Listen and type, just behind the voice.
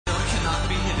cannot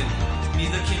be hidden,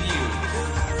 neither can you.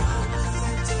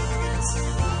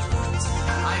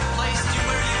 I've placed you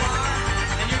where you are,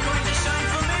 and you're going to shine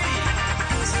for me.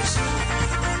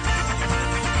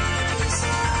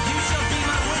 You shall be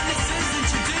my witnesses in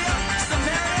Judea,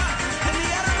 Samaria, and the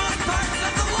uttermost parts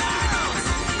of the world.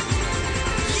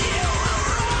 You will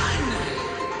run.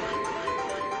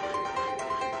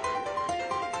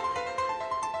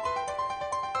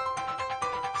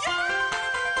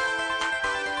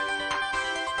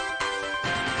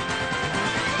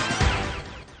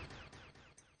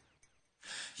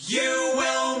 You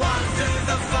will walk through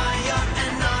the fire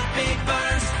and not be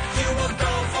burned. You will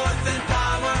go forth in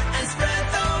power and spread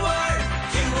the word.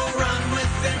 You will run with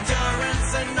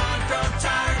endurance and not grow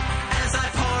tired. As I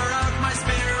pour out my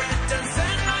spirit and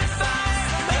send my fire,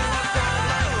 you will grow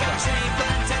like a tree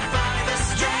planted by the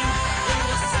stream. You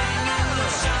will sing and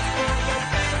will shout for your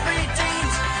very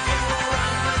dreams. You will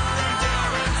run with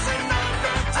endurance and not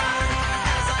grow tired.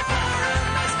 As I pour out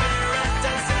my spirit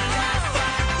and send my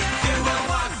fire, you will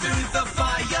walk through the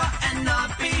fire and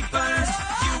not be burned.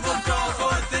 You will go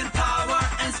forth in power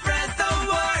and spread the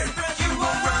word. You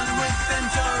will run with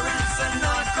endurance and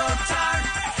not grow tired.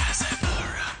 As I pour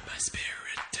out my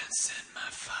spirit and send my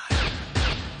fire.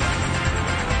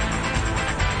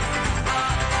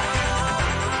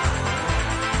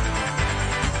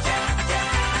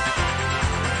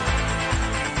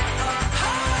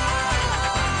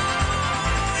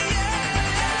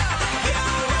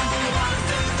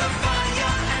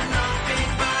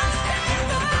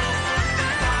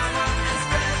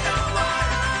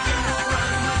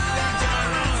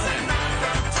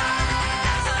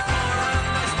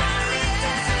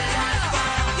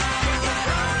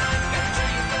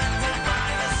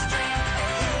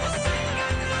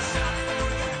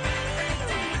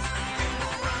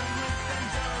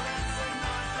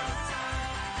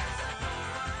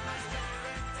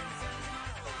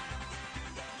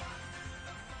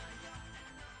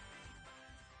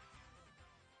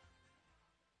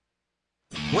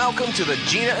 Welcome to the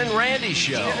Gina and Randy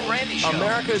Show.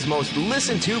 America's most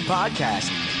listened to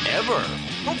podcast ever.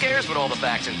 Who cares what all the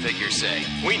facts and figures say?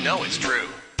 We know it's true.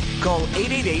 Call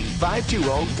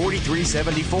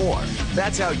 888-520-4374.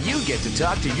 That's how you get to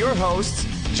talk to your hosts,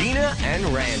 Gina and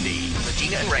Randy. The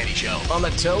Gina and Randy Show on the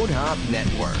Toad Hop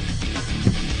Network.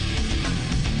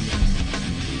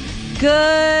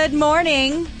 Good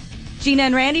morning. Gina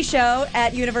and Randy Show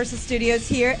at Universal Studios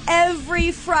here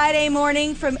every Friday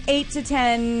morning from 8 to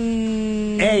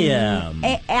 10 a.m.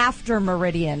 After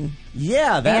Meridian.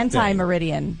 Yeah, that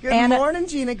Anti-Meridian. Good morning,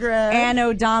 Gina Gray.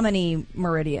 Anno Domini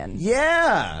Meridian.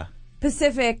 Yeah.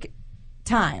 Pacific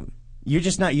time. You're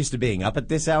just not used to being up at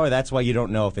this hour. That's why you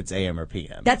don't know if it's a.m. or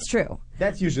p.m. That's true.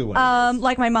 That's usually what it is.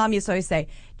 Like my mom used to always say,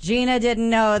 Gina didn't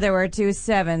know there were 2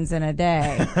 7s in a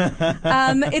day.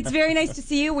 It's very nice to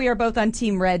see you. We are both on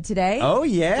Team Red today. Oh,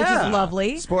 yeah. Which is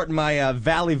lovely. Sporting my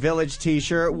Valley Village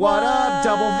t-shirt. What up,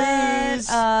 Double V's?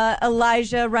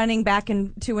 Elijah running back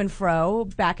and to and fro,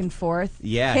 back and forth,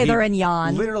 yeah, hither and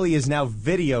yon. Literally is now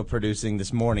video producing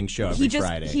this morning show every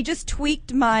Friday. He just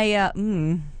tweaked my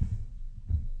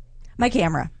my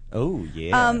camera. Oh,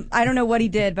 yeah. I don't know what he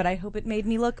did, but I hope it made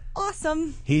me look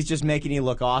awesome. He's just making you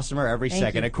look awesomer every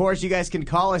second. You. Of course, you guys can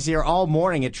call us here all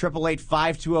morning at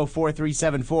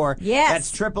 888-520-4374. Yes.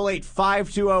 That's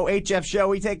 888-520-HF-SHOW.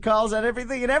 We take calls on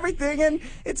everything, and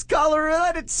it's caller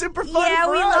roulette. It's super fun Yeah,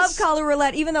 for we us. love caller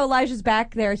roulette. Even though Elijah's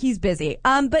back there, he's busy.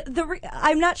 But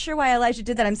I'm not sure why Elijah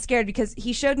did that. I'm scared because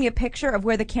he showed me a picture of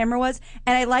where the camera was,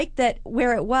 and I liked that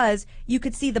where it was, you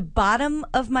could see the bottom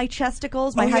of my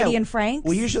chesticles, my Heidi and Franks.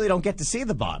 We usually don't get to see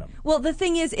the bottom. Well, the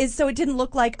thing is so it didn't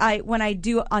look like when I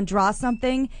do undraw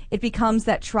something, it becomes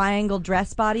that triangle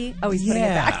dress body. Oh, he's putting it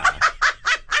back.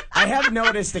 I have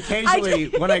noticed occasionally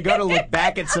when I go to look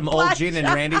back at some old Gina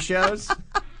and Randy shows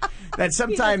that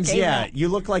sometimes, you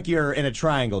look like you're in a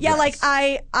triangle dress. Yeah, like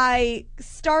I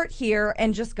start here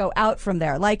and just go out from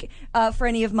there. Like for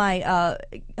any of my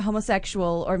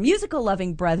homosexual or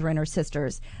musical-loving brethren or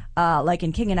sisters, like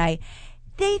in King and I,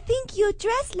 they think you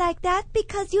dress like that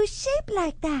because you shape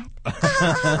like that.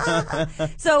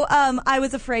 So I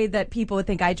was afraid that people would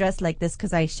think I dress like this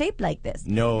because I shape like this.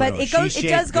 But it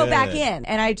does go back in,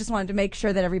 and I just wanted to make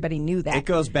sure that everybody knew that. It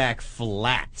goes back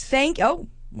flat. Thank you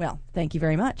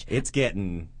very much. It's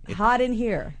getting hot in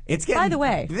here. By the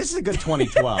way, this is a good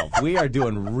 2012. We are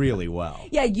doing really well.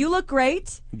 Yeah, you look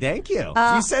great. Thank you.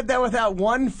 You said that without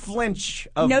one flinch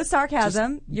of no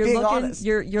sarcasm.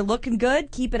 You're looking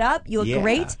good. Keep it up. You look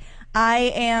great.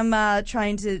 I am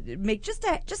trying to make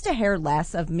just a hair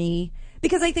less of me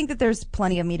Because I think that there's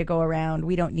plenty of me to go around.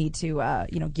 We don't need to,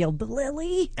 gild the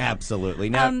lily. Absolutely.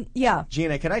 Now, yeah.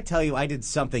 Gina, can I tell you, I did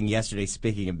something yesterday,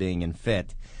 speaking of being in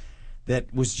fit,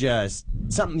 that was just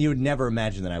something you would never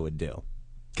imagine that I would do.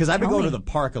 Because I've been going to the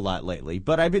park a lot lately,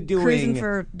 but I've been doing... Cruising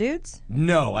for dudes?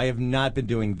 No, I have not been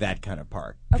doing that kind of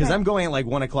park. Because I'm going at like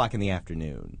 1 o'clock in the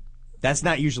afternoon. That's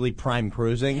not usually prime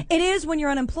cruising. It is when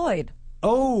you're unemployed.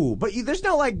 Oh, but there's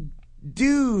no like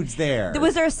dudes there.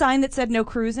 Was there a sign that said no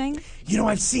cruising?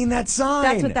 I've seen that sign.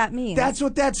 That's what that means. That's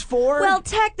what that's for? Well,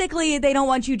 technically, they don't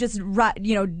want you just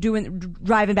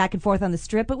driving back and forth on the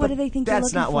strip, but what do they think you're looking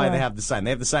for? That's not why they have the sign.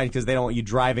 They have the sign because they don't want you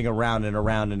driving around and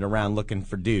around and around looking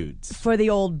for dudes. For the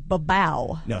old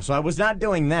babao. No, so I was not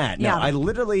doing that. No,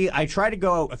 I try to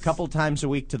go a couple times a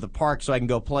week to the park so I can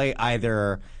go play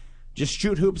either... just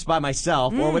shoot hoops by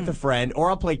myself or with a friend, or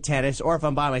I'll play tennis, or if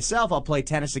I'm by myself, I'll play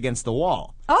tennis against the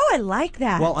wall. Oh, I like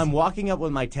that. Well, I'm walking up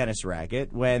with my tennis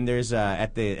racket when there's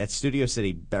at Studio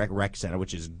City Rec Center,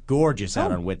 which is gorgeous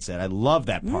out on Whitsett. I love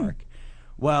that park.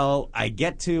 Well, I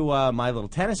get to my little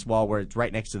tennis wall where it's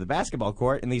right next to the basketball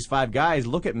court, and these 5 guys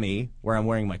look at me where I'm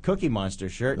wearing my Cookie Monster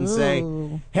shirt and say,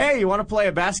 "Hey, you want to play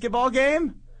a basketball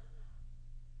game?"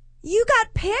 You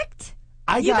got picked?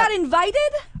 You got invited?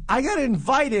 I got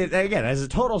invited, again, as a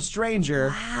total stranger.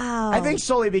 Wow. I think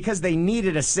solely because they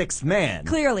needed a 6th man.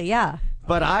 Clearly, yeah.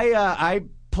 But I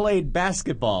played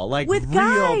basketball, like with real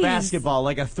guys. basketball,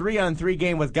 like a 3-on-3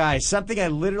 game with guys, something I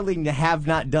literally have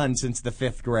not done since the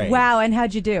 5th grade. Wow, and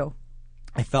how'd you do?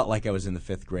 I felt like I was in the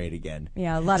 5th grade again.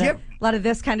 Yeah, a lot of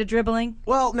this kind of dribbling.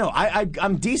 Well, no,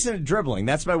 I'm decent at dribbling.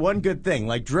 That's my one good thing.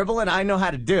 Like, dribbling, I know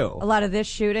how to do. A lot of this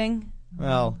shooting.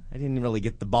 Well, I didn't really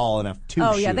get the ball enough to shoot.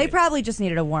 Oh, yeah, they probably just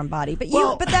needed a warm body. But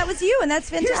that was you, and that's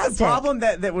fantastic. Here's the problem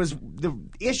that was the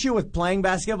issue with playing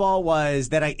basketball was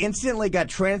that I instantly got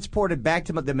transported back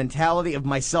to the mentality of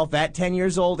myself at 10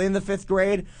 years old in the 5th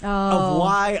grade of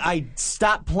why I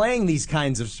stopped playing these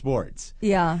kinds of sports.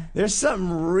 Yeah. There's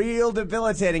something real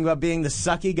debilitating about being the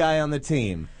sucky guy on the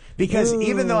team. Because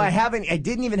even though I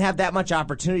didn't even have that much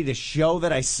opportunity to show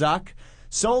that I suck,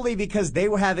 solely because they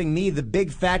were having me, the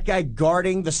big fat guy,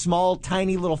 guarding the small,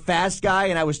 tiny, little fast guy,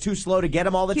 and I was too slow to get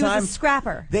him all the time. He was a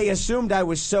scrapper. They assumed I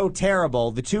was so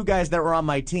terrible. The 2 guys that were on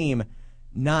my team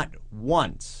not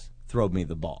once throwed me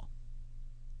the ball.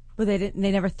 Well, they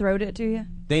never throwed it to you?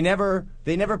 They never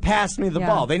passed me the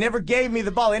ball. They never gave me the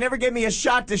ball. They never gave me a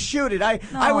shot to shoot it.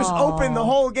 I was open the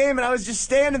whole game, and I was just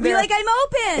standing there. Be like, I'm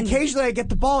open. Occasionally, I get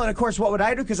the ball, and of course, what would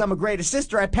I do? Because I'm a great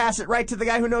assister, I pass it right to the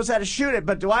guy who knows how to shoot it.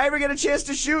 But do I ever get a chance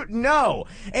to shoot? No.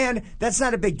 And that's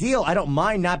not a big deal. I don't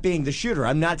mind not being the shooter.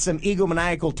 I'm not some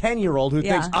egomaniacal 10-year-old who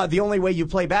thinks the only way you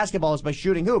play basketball is by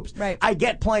shooting hoops. Right. I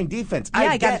get playing defense. Yeah,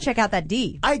 I got to check out that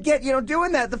D. I get,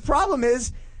 doing that. The problem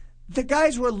is, the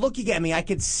guys were looking at me. I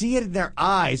could see it in their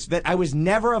eyes that I was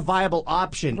never a viable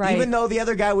option, even though the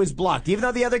other guy was blocked. Even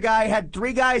though the other guy had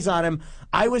 3 guys on him,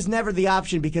 I was never the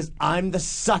option because I'm the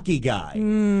sucky guy.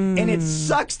 And it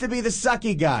sucks to be the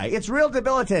sucky guy. It's real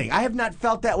debilitating. I have not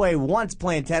felt that way once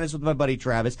playing tennis with my buddy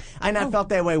Travis. I not felt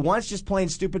that way once just playing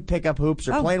stupid pickup hoops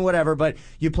or playing whatever, but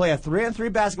you play a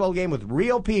 3-on-3 basketball game with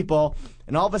real people,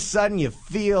 and all of a sudden you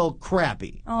feel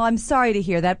crappy. Oh, I'm sorry to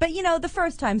hear that. But, the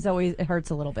first time's always, it hurts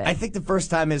a little bit. I think the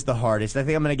first time is the hardest. I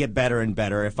think I'm going to get better and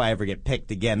better if I ever get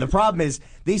picked again. The problem is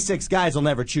these 6 guys will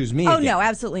never choose me again. Oh, no,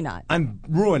 absolutely not. I'm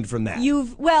ruined from that. You're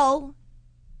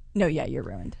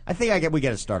ruined. I think we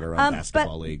got to start our own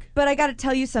basketball league. But I got to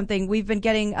tell you something. We've been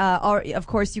getting, of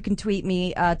course, you can tweet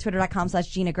me,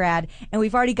 twitter.com/GinaGrad, and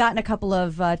we've already gotten a couple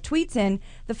of tweets in.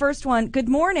 The first one, good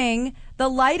morning. The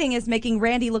lighting is making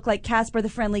Randy look like Casper the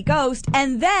Friendly Ghost.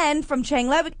 And then from Chang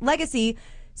Legacy,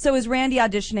 so is Randy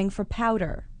auditioning for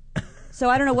Powder. So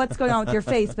I don't know what's going on with your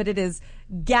face, but it is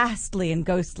ghastly and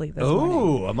ghostly this morning.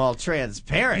 Ooh, I'm all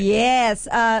transparent. Yes.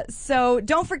 So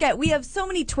don't forget, we have so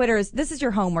many Twitters. This is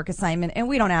your homework assignment, and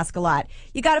we don't ask a lot.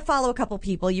 You got to follow a couple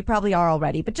people. You probably are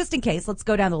already. But just in case, let's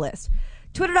go down the list.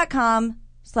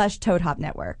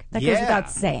 Twitter.com/ToadHopNetwork. That goes without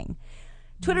saying.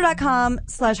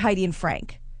 Twitter.com/Heidi and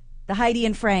Frank. The Heidi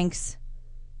and Franks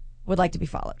would like to be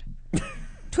followed.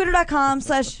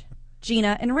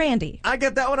 Twitter.com/Gina and Randy. I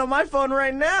get that one on my phone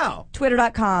right now.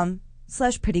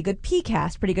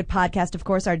 Twitter.com/PrettyGoodPcast. Pretty Good Podcast, of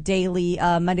course, our daily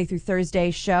Monday through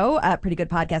Thursday show at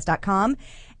PrettyGoodPodcast.com.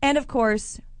 And, of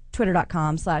course,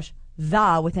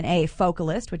 Twitter.com/the with an A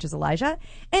Focalist, which is Elijah,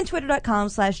 and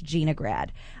Twitter.com/GinaGrad.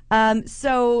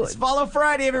 So it's Follow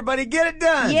Friday, everybody. Get it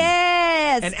done.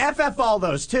 Yes. And FF all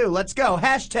those, too. Let's go.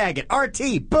 Hashtag it.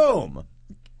 RT. Boom.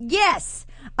 Yes.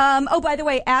 By the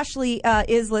way, Ashley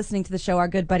is listening to the show. Our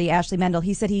good buddy Ashley Mendel.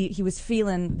 He said he was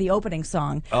feeling the opening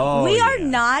song. We are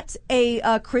not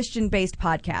a Christian-based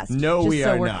podcast. No, we are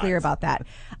not. Just so we're clear about that.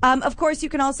 Of course, you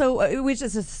can also, which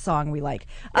is a song we like.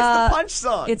 It's the punch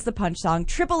song. It's the punch song.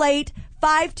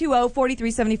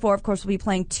 888-520-4374. Of course, we'll be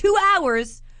playing 2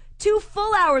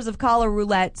 full hours of caller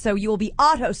roulette. So you will be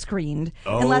auto-screened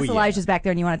unless Elijah's back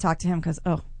there and you want to talk to him because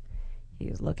he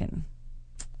was looking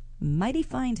mighty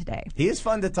fine today. He is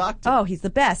fun to talk to. Oh, he's the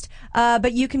best.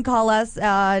 But you can call us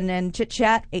and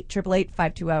chit-chat,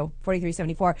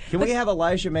 888-520-4374. Can we have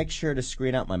Elijah make sure to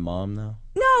screen out my mom, though?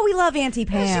 No, we love Auntie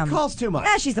Pam. Yeah, she calls too much.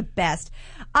 Yeah, she's the best.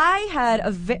 I had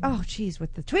with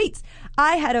the tweets.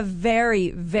 I had a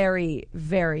very, very,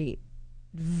 very,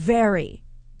 very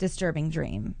disturbing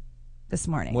dream this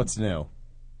morning. What's new?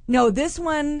 No, this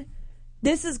one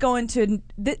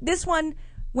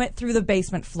went through the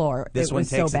basement floor. This one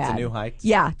takes it to new heights?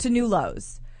 Yeah, to new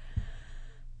lows.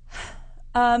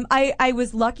 I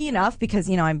was lucky enough because,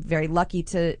 I'm very lucky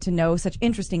to know such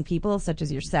interesting people such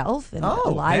as yourself and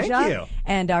Elijah. Thank you.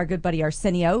 And our good buddy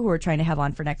Arsenio, who we're trying to have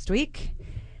on for next week.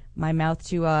 My mouth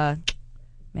to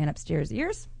man upstairs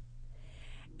ears.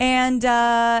 And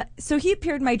so he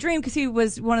appeared in my dream because he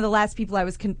was one of the last people I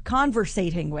was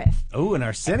conversating with. Oh, an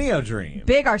Arsenio dream.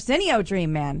 Big Arsenio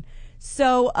dream, man.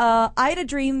 So I had a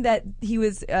dream that he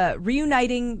was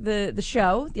reuniting the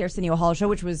show, the Arsenio Hall Show,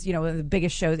 which was, one of the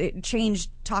biggest shows. It changed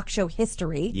talk show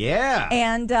history. Yeah.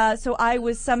 And so I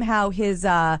was somehow his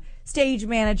stage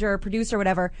manager, producer,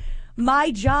 whatever.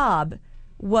 My job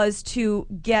was to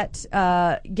get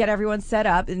everyone set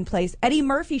up in place. Eddie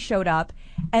Murphy showed up,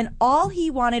 and all he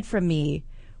wanted from me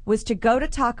was to go to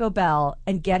Taco Bell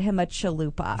and get him a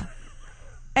chalupa.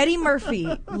 Eddie Murphy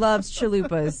loves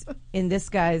chalupas in this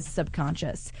guy's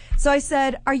subconscious. So I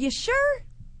said, "Are you sure?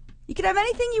 You can have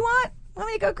anything you want? Want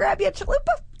me to go grab you a chalupa?"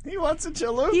 He wants a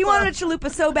chalupa. He wanted a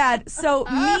chalupa so bad. So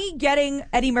me getting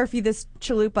Eddie Murphy this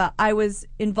chalupa, I was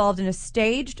involved in a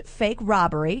staged fake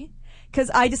robbery because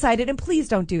I decided, and please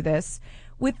don't do this,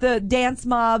 with the dance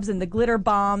mobs and the glitter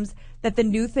bombs, that the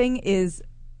new thing is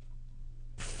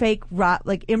fake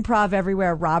like improv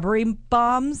everywhere robbery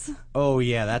bombs. Oh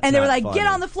yeah, that's and they were like, funny. "Get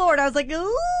on the floor," and I was like,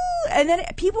 "Ooh!" And then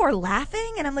people were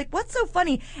laughing, and I'm like, "What's so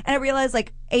funny?" And I realized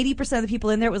like 80% of the people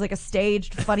in there, it was like a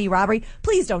staged funny robbery.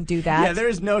 Please don't do that. Yeah, there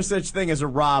is no such thing as a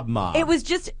rob mob. It was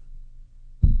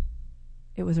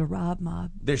a rob mob.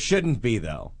 There shouldn't be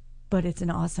though. But it's an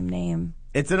awesome name.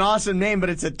 It's an awesome name, but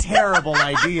it's a terrible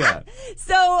idea.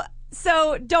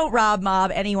 So don't rob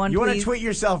mob anyone, You please. want to tweet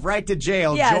yourself right to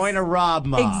jail. Yes. Join a rob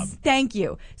mob. Thank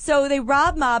you. So they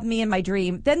rob mobbed me in my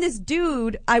dream. Then this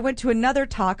dude, I went to another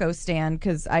taco stand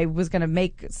because I was going to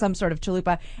make some sort of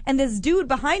chalupa. And this dude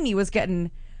behind me was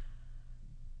getting,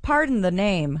 pardon the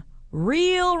name,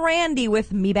 real randy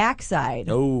with me backside.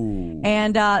 Oh.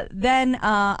 And then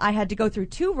I had to go through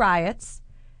 2 riots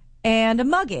and a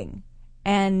mugging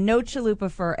and no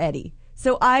chalupa for Eddie.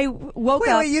 So I woke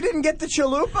up. Wait, you didn't get the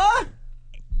chalupa?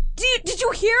 Did you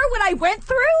hear what I went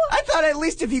through? I thought at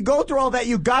least if you go through all that,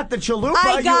 you got the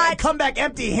chalupa. You come back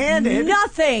empty-handed.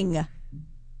 Nothing.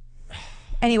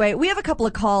 Anyway, we have a couple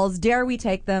of calls. Dare we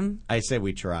take them? I say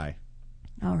we try.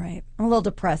 All right. I'm a little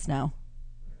depressed now.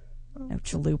 No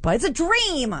chalupa. It's a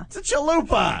dream. It's a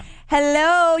chalupa.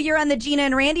 Hello, you're on the Gina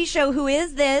and Randy show. Who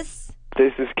is this?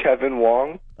 This is Kevin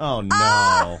Wong. Oh,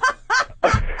 no.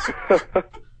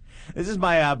 This is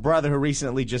my brother who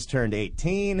recently just turned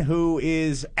 18, who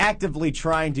is actively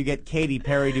trying to get Katy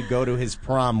Perry to go to his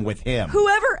prom with him.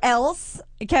 Whoever else,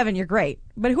 Kevin, you're great,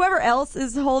 but whoever else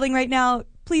is holding right now,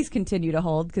 please continue to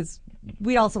hold, because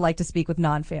we'd also like to speak with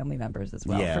non-family members as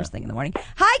well, first thing in the morning.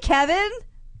 Hi, Kevin.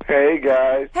 Hey,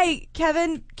 guys. Hey,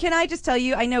 Kevin, can I just tell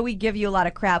you, I know we give you a lot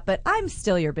of crap, but I'm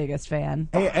still your biggest fan.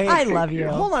 Hey, I love you.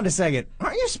 Hold on a second.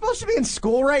 Aren't you supposed to be in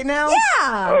school right now?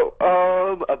 Yeah.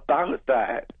 About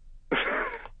that.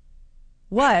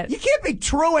 What? You can't be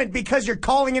truant because you're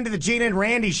calling into the Gina and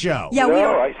Randy show. Yeah,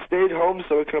 no, I stayed home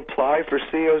so I can apply for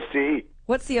COC.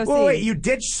 What's COC? Wait, you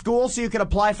ditched school so you can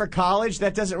apply for college?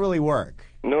 That doesn't really work.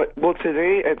 No, well,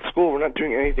 today at school we're not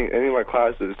doing anything, any of my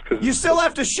classes. Cause you still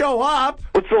have to show up.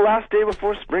 It's the last day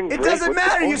before spring break. It doesn't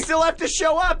matter. You still have to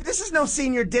show up. This is no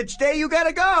senior ditch day. You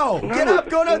gotta go. No, Get up.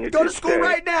 Go to school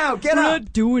right now. Get We're up.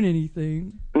 not doing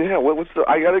anything. Yeah, what's the?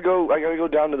 I gotta go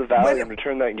down to the valley and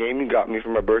return that game you got me for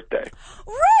my birthday.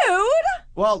 Rude.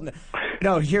 Well,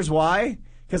 no. Here's why.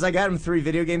 Because I got him 3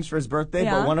 video games for his birthday,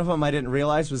 but one of them I didn't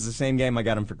realize was the same game I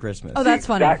got him for Christmas. Oh, that's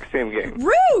funny. Exact same game.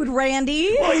 Rude,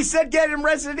 Randy. Well, he said get him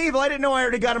Resident Evil. I didn't know I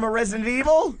already got him a Resident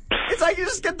Evil. It's like you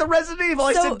just get the Resident Evil.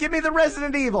 I said give me the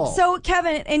Resident Evil. So,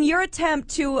 Kevin, in your attempt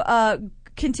to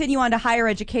continue on to higher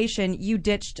education, you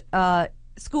ditched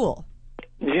school.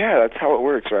 Yeah, that's how it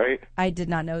works, right? I did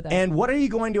not know that. And what are you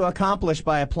going to accomplish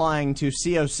by applying to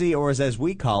COC, or as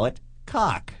we call it,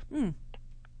 cock? I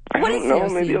don't know.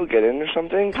 Maybe you'll get in or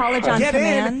something. College on Get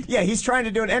command? in? Yeah, he's trying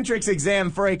to do an entrance exam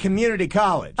for a community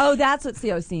college. Oh, that's what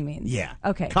COC means. Yeah.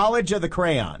 Okay. College of the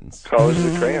Crayons. College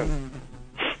of the Crayons.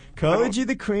 College of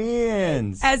the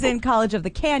Crayons. As in College of the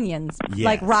Canyons, Yes.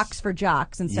 like rocks for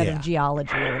jocks instead of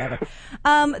geology or whatever.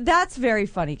 That's very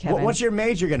funny, Kevin. What's your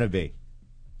major going to be?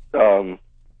 I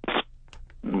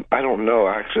don't know,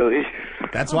 actually.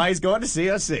 That's why he's going to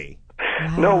COC.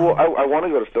 No, well, I want to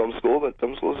go to film school, but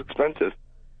film school is expensive.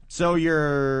 So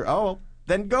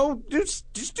then go just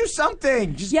do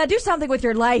something. do something with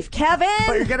your life, Kevin.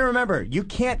 But you're going to remember, you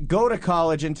can't go to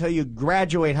college until you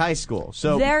graduate high school.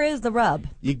 So there is the rub.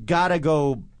 you got to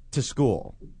go to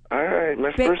school. All right,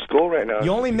 my first school right now.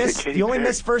 You only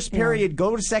miss first period.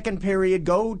 Go to second period.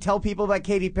 Go tell people about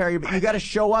Katy Perry, but you got to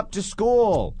show up to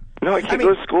school. No, I can't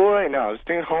go to school right now. I'm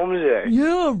staying home today.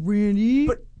 Yeah, Randy.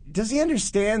 But does he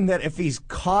understand that if he's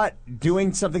caught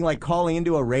doing something like calling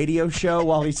into a radio show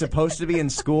while he's supposed to be in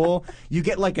school, you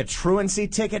get like a truancy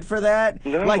ticket for that?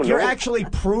 No, you're actually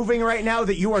proving right now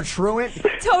that you are truant?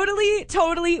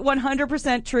 Totally,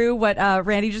 100% true what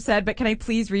Randy just said, but can I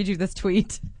please read you this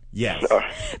tweet? Yes.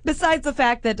 Besides the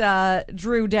fact that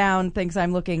Drew Down thinks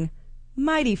I'm looking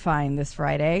mighty fine this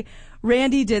Friday,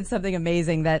 Randy did something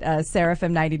amazing that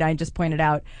Seraphim99 just pointed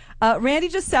out. Randy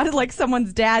just sounded like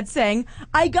someone's dad saying,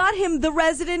 I got him the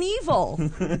Resident Evil.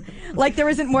 Like there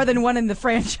isn't more than one in the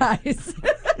franchise.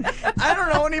 I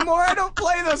don't know anymore. I don't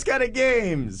play those kind of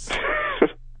games.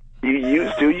 You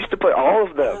used to play all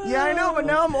of them. Yeah, I know, but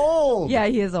now I'm old. Yeah,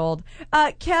 he is old.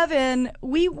 Kevin,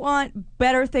 we want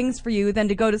better things for you than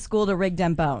to go to school to rig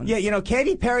them bones. Yeah,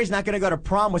 Katy Perry's not going to go to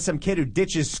prom with some kid who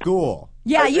ditches school.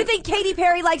 Yeah, you think Katy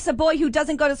Perry likes a boy who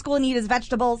doesn't go to school and eat his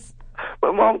vegetables?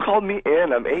 My mom called me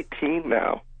in. I'm 18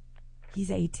 now.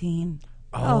 He's 18.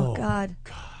 Oh, God.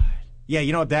 Yeah,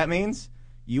 you know what that means?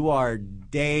 You are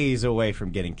days away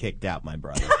from getting kicked out, my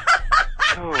brother.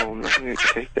 Oh, I'm not going to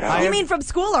get kicked out. You mean from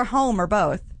school or home or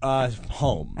both?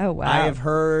 Home. Oh, wow. I have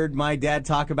heard my dad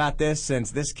talk about this since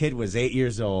this kid was 8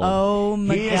 years old. Oh,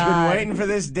 my God. He has been waiting for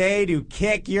this day to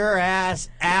kick your ass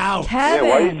out. Kevin.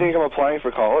 Yeah, why do you think I'm applying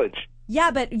for college?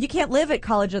 Yeah, but you can't live at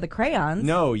College of the Crayons.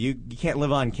 No, you can't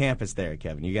live on campus there,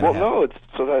 Kevin. You Well, no, it's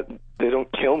so that they don't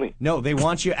kill me. No, they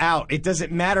want you out. It doesn't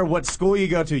matter what school you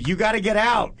go to. You got to get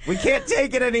out. We can't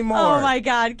take it anymore. Oh, my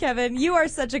God, Kevin. You are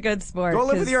such a good sport. Go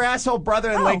live with your asshole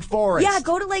brother in Lake Forest. Yeah,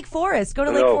 go to Lake Forest. Go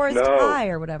to Lake Forest High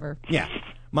or whatever. Yeah.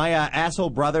 My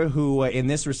asshole brother who in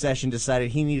this recession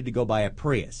decided he needed to go buy a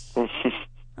Prius.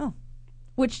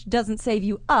 Which doesn't save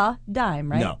you a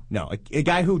dime, right? No. A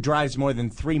guy who drives more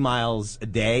than 3 miles a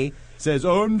day says,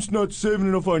 I'm just not saving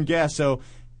enough on gas, so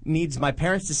needs my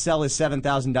parents to sell his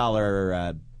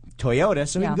 $7,000 Toyota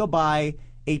so he can go buy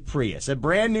a Prius, a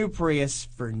brand new Prius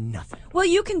for nothing. Well,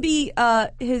 you can be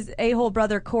his a-hole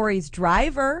brother Corey's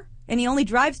driver, and he only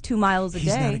drives 2 miles a day.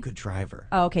 He's not a good driver.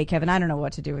 Oh, okay, Kevin, I don't know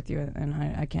what to do with you, and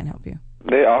I can't help you.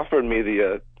 They offered me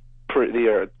the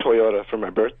Toyota for my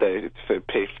birthday to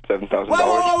pay $7,000.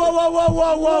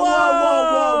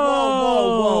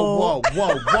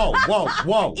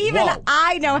 Whoa. Even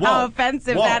I know how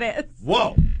offensive that is.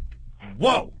 Whoa.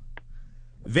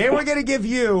 They were going to give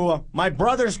you my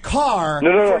brother's car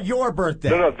for your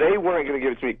birthday. No, they weren't going to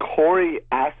give it to me. Corey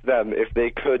asked them if they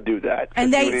could do that.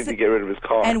 And they needed to get rid of his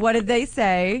car. And what did they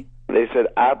say? They said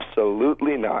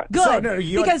absolutely not. Good,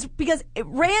 because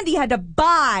Randy had to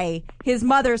buy his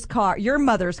mother's car, your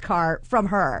mother's car, from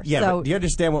her. Yeah, so, but do you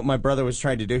understand what my brother was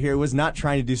trying to do here? He was not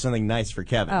trying to do something nice for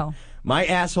Kevin. Oh. My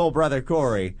asshole brother,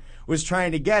 Corey, was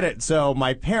trying to get it so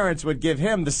my parents would give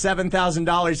him the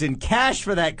 $7,000 in cash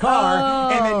for that car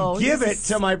and then give it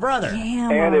to my brother.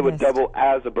 And it would double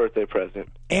as a birthday present.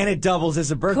 And it doubles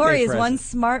as a birthday Corey present. is one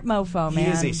smart mofo, man.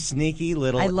 He is a sneaky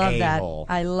little I love a-hole.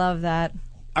 that. I love that.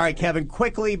 All right, Kevin,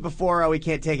 quickly before we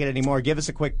can't take it anymore, give us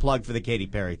a quick plug for the Katy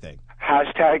Perry thing.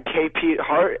 Hashtag KP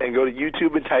Heart and go to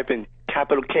YouTube and type in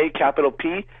capital K, capital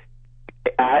P,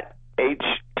 at H,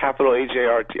 capital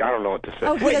H-A-R-T. I don't know what to say.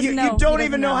 Oh, Wait, you don't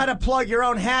even know how to plug your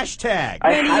own hashtag.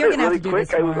 I Randy, had you're it gonna have really to do quick.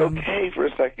 this I was for him. okay for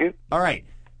a second. All right.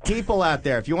 People out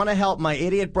there, if you want to help my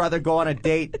idiot brother go on a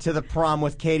date to the prom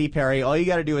with Katy Perry, all you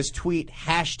got to do is tweet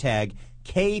hashtag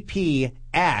KP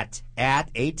at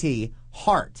AT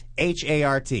Heart,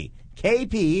 H-A-R-T.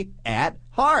 KP at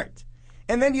Heart.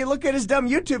 And then you look at his dumb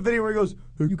YouTube video where he goes,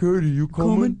 hey, Katy, you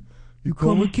coming? You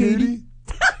coming, Katy?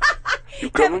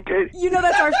 Kevin, you know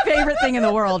that's our favorite thing in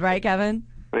the world, right, Kevin?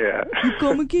 Yeah. You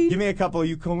coming, Katy? Give me a couple of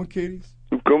you coming, Katys.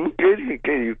 You coming, Katie?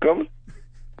 Katie, you coming?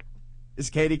 Is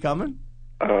Katie coming?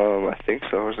 I think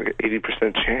so. There's like an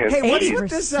 80% chance. Hey, what's 80%. with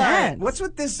this? What's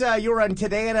with this? You were on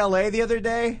Today in L.A. the other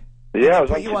day. Yeah, I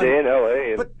was on Today in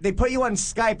L.A. But they put you on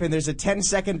Skype, and there's a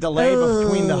 10-second delay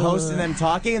between the host and them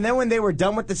talking. And then when they were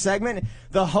done with the segment,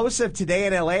 the hosts of Today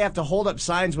in L.A. have to hold up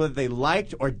signs whether they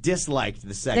liked or disliked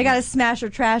the segment. They got to smash or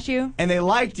trash you? And they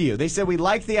liked you. They said, we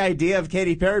liked the idea of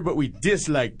Katy Perry, but we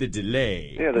disliked the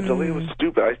delay. Yeah, the delay was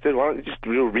stupid. I said, why don't you just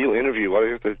do a real interview? Why do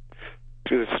you have to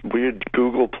do this weird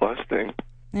Google Plus thing?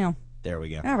 Yeah. There we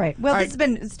go. All right. Well, this has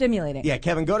been stimulating. Yeah,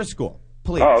 Kevin, go to school.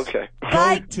 Please. Oh, okay.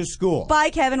 Go to school. Bye,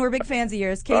 Kevin. We're big fans of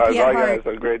yours. KP All right, at bye, heart. guys.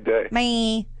 Have a great day.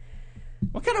 Bye.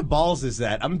 What kind of balls is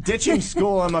that? I'm ditching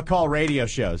school and I'm going to call radio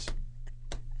shows.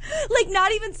 Like,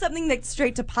 not even something that's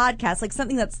straight to podcast, like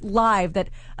something that's live that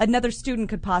another student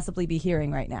could possibly be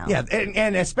hearing right now. Yeah,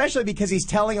 and especially because he's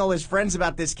telling all his friends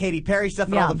about this Katy Perry stuff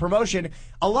and all the promotion.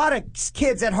 A lot of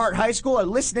kids at Hart High School are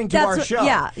listening to our show.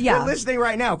 Yeah. They're listening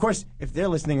right now. Of course, if they're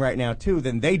listening right now, too,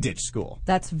 then they ditch school.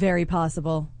 That's very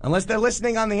possible. Unless they're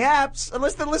listening on the apps.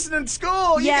 Unless they're listening to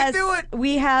school. Yes, you can do it.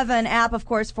 We have an app, of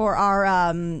course, for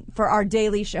our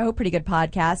daily show. Pretty good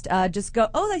podcast. Just go,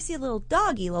 I see a little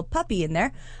doggy, a little puppy in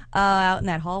there. Out in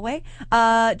that hallway.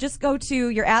 Just go to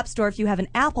your app store if you have an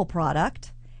Apple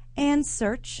product and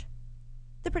search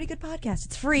the Pretty Good Podcast.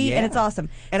 It's free and it's awesome.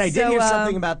 And I did hear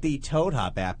something about the Toad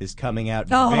Hop app is coming out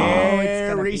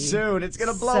very soon. It's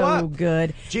going to blow up. So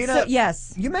good. Gina,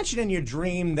 yes. You mentioned in your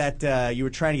dream that you were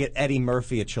trying to get Eddie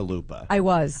Murphy a chalupa. I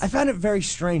was. I found it very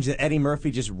strange that Eddie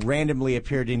Murphy just randomly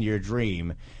appeared in your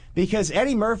dream because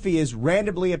Eddie Murphy is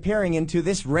randomly appearing into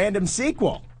this random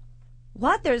sequel.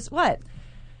 What? There's what?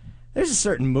 There's a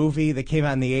certain movie that came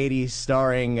out in the 80s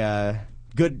starring a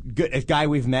guy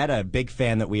we've met, a big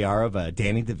fan that we are of,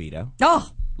 Danny DeVito. Oh!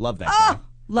 Love that guy.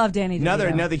 Love Danny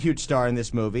DeVito. Another huge star in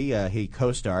this movie. He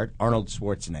co-starred Arnold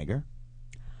Schwarzenegger.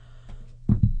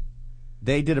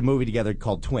 They did a movie together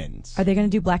called Twins. Are they going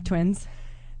to do Black Twins?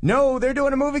 No, they're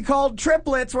doing a movie called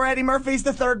Triplets where Eddie Murphy's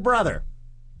the third brother.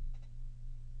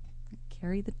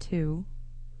 Carry the two.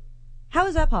 How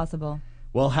is that possible?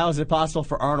 Well, how is it possible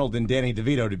for Arnold and Danny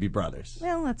DeVito to be brothers?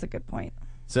 Well, that's a good point.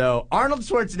 So, Arnold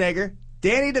Schwarzenegger,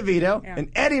 Danny DeVito, and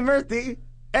Eddie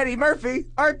Murphy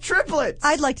are triplets.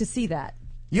 I'd like to see that.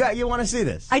 Yeah, you want to see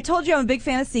this? I told you I'm a big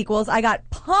fan of sequels. I got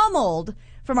pummeled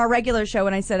from our regular show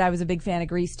when I said I was a big fan of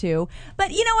Grease 2.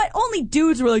 But you know what? Only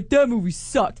dudes were like, that movie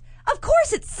sucked. Of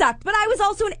course it sucked, but I was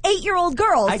also an 8-year-old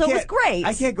girl, so it was great.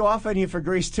 I can't go off on you for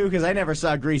Grease 2 because I never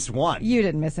saw Grease 1. You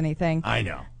didn't miss anything. I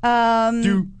know.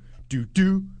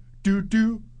 Do.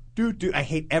 I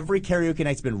hate every karaoke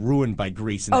night's been ruined by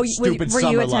Grease and that stupid were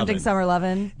Summer you Lovin'. attempting Summer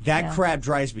Lovin'? That crap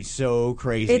drives me so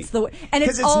crazy. It's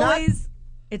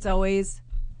always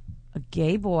a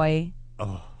gay boy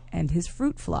and his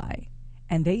fruit fly,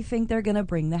 and they think they're going to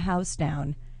bring the house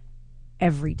down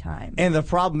every time. And the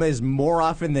problem is, more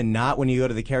often than not, when you go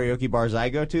to the karaoke bars I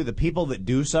go to, the people that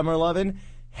do Summer Lovin'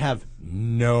 have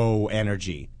no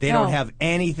energy. They don't have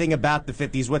anything about the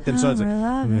 50s with them. So it's like,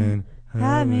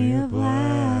 have me a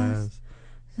blast.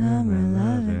 Summer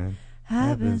loving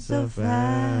happens so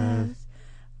fast.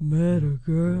 Met a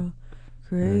girl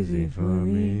crazy for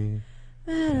me.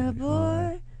 Met a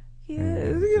boy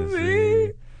crazy for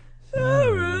me.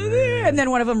 And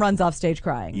then one of them runs off stage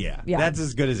crying. Yeah, that's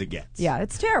as good as it gets. Yeah,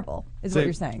 it's terrible, is what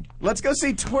you're saying. Let's go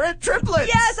see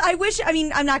Triplets. Yes,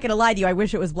 I'm not going to lie to you. I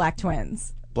wish it was Black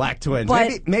Twins. Black Twins.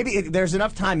 But maybe there's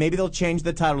enough time. Maybe they'll change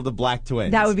the title to Black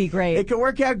Twins. That would be great. It could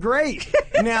work out great.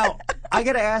 Now, I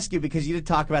got to ask you, because you did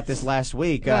talk about this last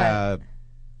week. Should I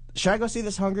go see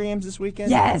this Hunger Games this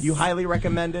weekend? Yes. You highly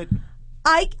recommend it?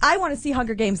 I want to see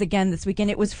Hunger Games again this weekend.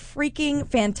 It was freaking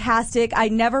fantastic. I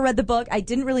never read the book. I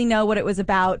didn't really know what it was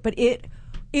about, but it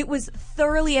was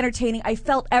thoroughly entertaining. I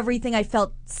felt everything. I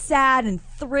felt sad and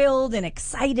thrilled and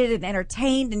excited and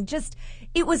entertained and just...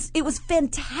 It was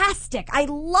fantastic. I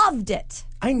loved it.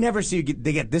 I never see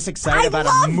they get this excited about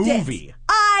a movie.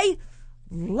 I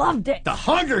loved it. The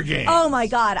Hunger Games. Oh my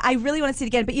God. I really want to see it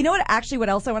again. But you know what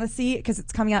else I want to see? Because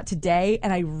it's coming out today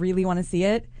and I really want to see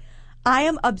it. I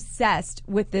am obsessed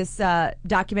with this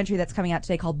documentary that's coming out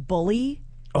today called Bully.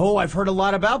 Oh, I've heard a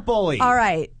lot about Bully. All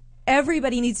right.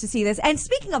 Everybody needs to see this. And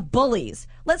speaking of bullies,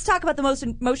 let's talk about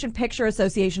the Motion Picture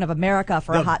Association of America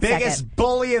for a hot second. The biggest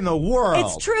bully in the world.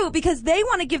 It's true, because they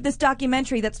want to give this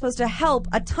documentary that's supposed to help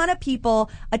a ton of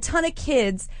people, a ton of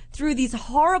kids through these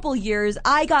horrible years.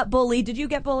 I got bullied. Did you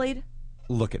get bullied?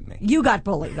 Look at me. You got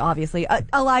bullied, obviously.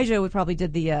 Elijah would probably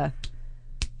did the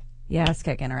ass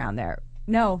kicking around there.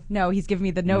 No, he's giving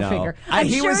me the no finger.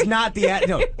 He was not the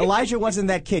no. Elijah wasn't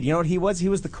that kid. You know what he was? He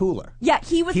was the cooler. Yeah,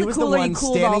 he was the cooler. The one he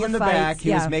cooled standing all the in the fights. back.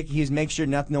 He was making sure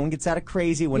no one gets out of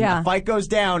crazy. When the fight goes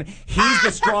down, he's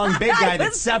the strong big guy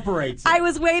that separates. I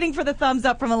was waiting for the thumbs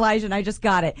up from Elijah, and I just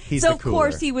got it. He's so the of cooler.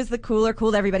 course he was the cooler,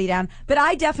 cooled everybody down. But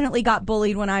I definitely got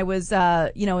bullied when I was,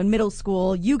 in middle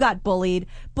school. You got bullied.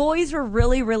 Boys were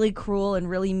really, really cruel and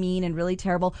really mean and really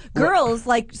terrible. Girls,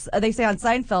 like they say on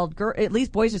Seinfeld, at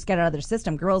least boys just get it out of their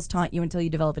system. Girls taunt you until you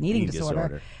develop an eating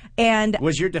disorder. And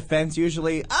was your defense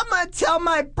usually, I'm going to tell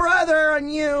my brother on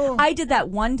you? I did that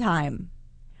one time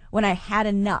when I had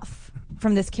enough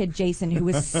from this kid, Jason, who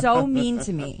was so mean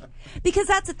to me. Because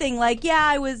that's the thing, like,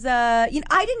 I was, I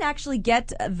didn't actually get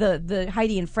the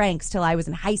Heidi and Franks till I was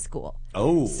in high school.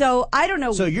 Oh. So I don't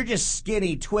know. So you're just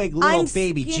skinny, twig, little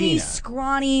baby skinny, Gina.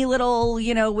 Scrawny, little,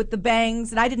 with the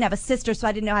bangs. And I didn't have a sister, so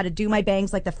I didn't know how to do my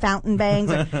bangs, like the fountain bangs,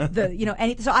 like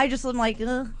so I just was like,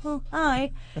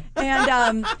 hi.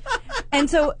 And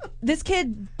so this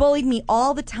kid bullied me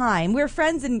all the time. We were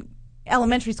friends in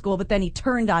elementary school, but then he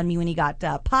turned on me when he got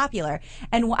popular.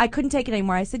 And I couldn't take it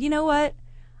anymore. I said, you know what?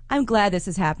 I'm glad this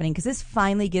is happening because this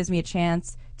finally gives me a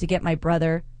chance to get my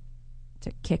brother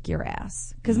to kick your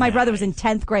ass. Because my brother was in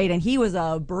 10th grade and he was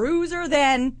a bruiser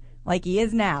then, like he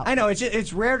is now. I know.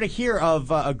 It's rare to hear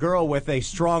of a girl with a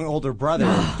strong older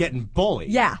brother getting bullied.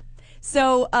 Yeah.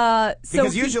 So,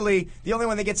 because usually the only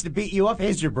one that gets to beat you up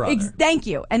is your brother. Thank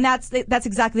you, and that's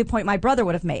exactly the point my brother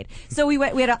would have made. So we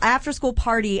had an after school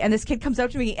party, and this kid comes up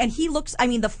to me, and he looks. I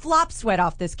mean, the flop sweat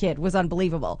off this kid was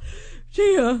unbelievable.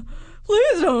 Gia,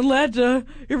 please don't let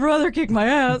your brother kick my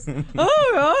ass. And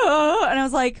I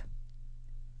was like,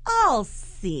 I'll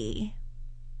see.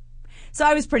 So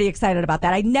I was pretty excited about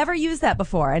that. I'd never used that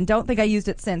before and don't think I used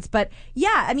it since. But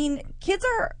yeah, I mean, kids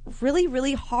are really,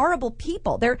 really horrible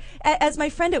people. They're, as my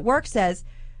friend at work says,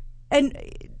 and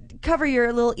cover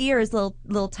your little ears,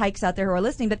 little tykes out there who are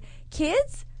listening, but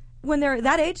kids, when they're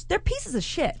that age, they're pieces of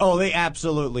shit. Oh, they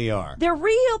absolutely are. They're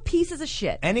real pieces of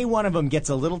shit. Any one of them gets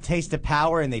a little taste of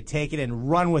power and they take it and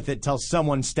run with it till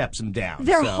someone steps them down.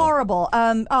 They're horrible.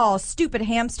 Stupid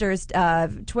hamsters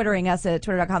twittering us at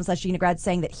twitter.com/GinaGrad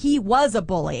saying that he was a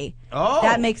bully. Oh.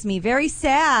 That makes me very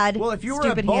sad. Well, if you were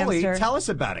Stupid a bully, hamster. tell us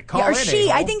about it. Call or in, she.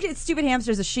 a-hole. I think it's Stupid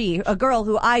Hamster is a she, a girl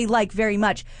who I like very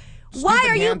much. Why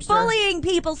are you bullying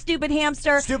people, Stupid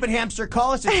Hamster? Stupid Hamster,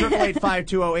 call us at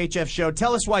 888-520-HF-SHOW.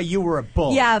 Tell us why you were a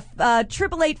bully. Yeah,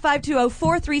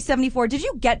 888-520-4374. Did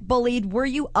you get bullied? Were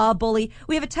you a bully?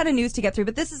 We have a ton of news to get through,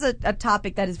 but this is a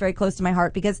topic that is very close to my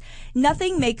heart because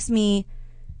nothing makes me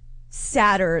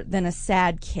sadder than a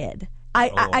sad kid.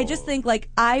 I just think, like,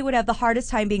 I would have the hardest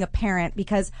time being a parent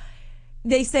because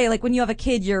they say, like, when you have a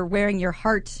kid, you're wearing your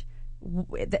heart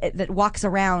that walks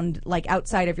around like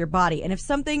outside of your body. And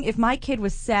if my kid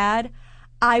was sad,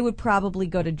 I would probably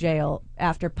go to jail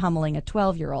after pummeling a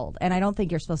 12-year-old. And I don't think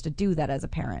you're supposed to do that as a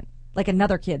parent. Like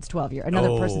another kid's 12-year,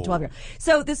 another person's 12-year.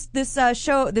 So this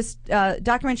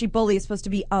documentary Bully is supposed to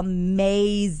be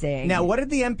amazing. Now, what did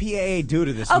the MPAA do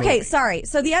to this Okay, movie? sorry.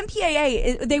 So the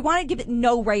MPAA, they want to give it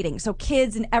no rating so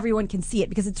kids and everyone can see it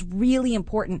because it's really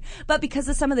important. But because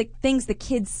of some of the things the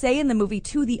kids say in the movie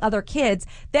to the other kids,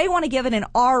 they want to give it an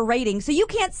R rating. So you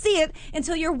can't see it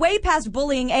until you're way past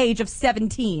bullying age of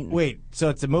 17. Wait, so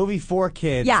it's a movie for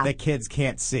kids that kids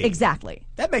can't see. Exactly.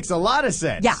 That makes a lot of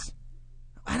sense. Yeah.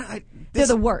 They're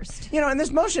the worst. You know, in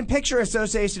this Motion Picture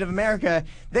Association of America,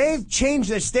 they've changed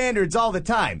their standards all the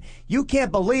time. You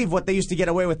can't believe what they used to get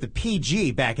away with the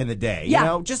PG back in the day. Yeah. You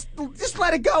know, just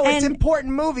let it go. It's an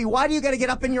important movie. Why do you got to get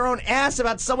up in your own ass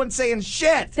about someone saying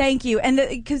shit? Thank you. And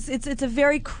because it's a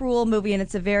very cruel movie and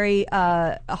it's a very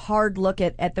hard look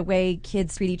at the way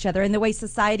kids treat each other and the way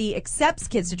society accepts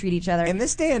kids to treat each other. In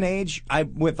this day and age,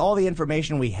 with all the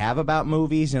information we have about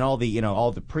movies and all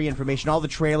the pre-information, all the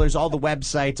trailers, all the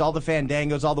websites, all the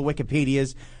Fandangos, all the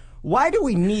Wikipedias, why do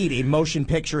we need a Motion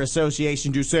Picture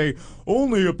Association to say,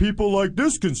 only people like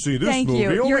this can see this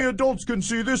movie, only adults can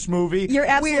see this movie? You're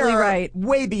absolutely right.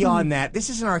 Way beyond that.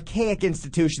 This is an archaic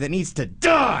institution that needs to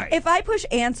die. If I push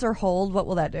answer hold, what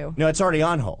will that do? No, it's already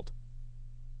on hold.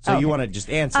 So you want to just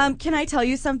answer. Can I tell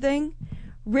you something?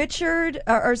 Rich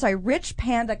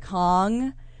Panda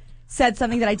Kong said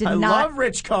something that I love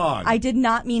Rich Kong. I did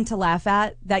not mean to laugh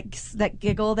at. That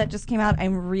giggle that just came out,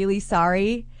 I'm really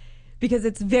sorry. Because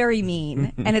it's very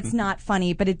mean, and it's not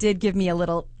funny, but it did give me a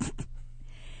little...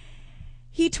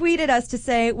 He tweeted us to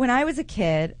say, when I was a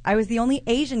kid, I was the only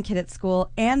Asian kid at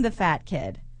school and the fat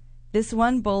kid. This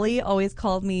one bully always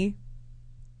called me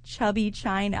Chubby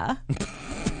China.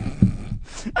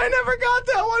 I never got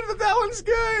that one, but that one's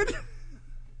good.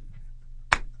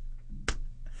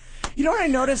 You know what I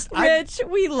noticed? Rich,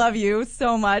 we love you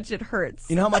so much. It hurts.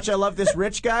 You know how much I love this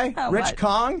Rich guy? Rich much?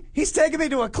 Kong? He's taking me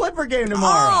to a Clipper game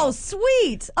tomorrow. Oh,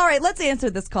 sweet. All right, let's answer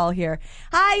this call here.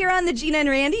 Hi, you're on the Gina and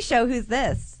Randy show. Who's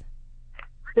this?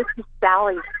 This is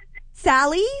Sally.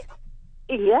 Sally?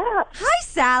 Yeah. Hi,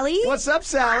 Sally. What's up,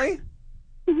 Sally?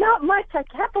 Not much. I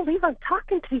can't believe I'm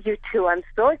talking to you two. I'm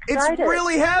so excited. It's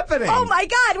really happening. Oh, my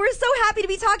God. We're so happy to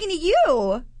be talking to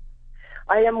you.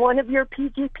 I am one of your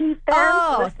PGP fans.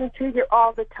 Oh. Listen to you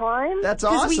all the time. That's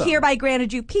awesome. Because we hereby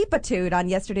granted you peepitude on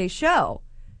yesterday's show.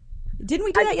 Didn't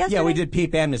we do that yesterday? Yeah, we did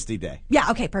Peep Amnesty Day.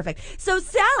 Yeah, okay, perfect. So,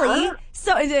 Sally,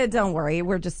 don't worry.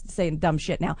 We're just saying dumb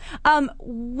shit now.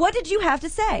 What did you have to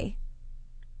say?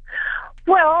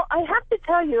 Well, I have to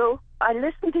tell you, I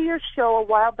listened to your show a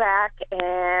while back,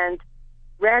 and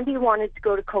Randy wanted to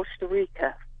go to Costa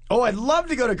Rica. Oh, I'd love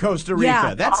to go to Costa Rica.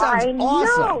 Yeah. That sounds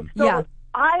awesome. So Yeah.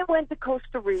 I went to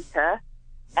Costa Rica,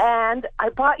 and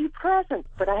I bought you presents,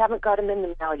 but I haven't got them in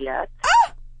the mail yet.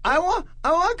 I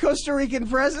want Costa Rican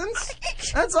presents.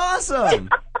 That's awesome.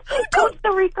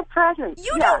 Costa Rica presents.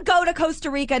 You don't go to Costa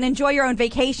Rica and enjoy your own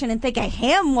vacation and think of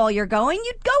him while you're going.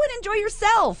 You'd go and enjoy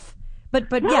yourself.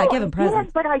 But yeah, give him presents.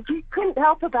 Yes, but I just couldn't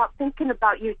help about thinking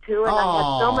about you two, and I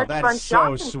had so much that's fun so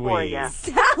shopping for sweet. you.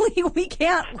 Sally, we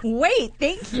can't wait.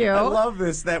 Thank you. I love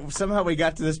this, that somehow we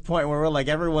got to this point where we're like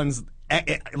everyone's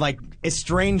like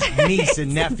estranged niece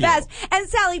and nephew. Yes. And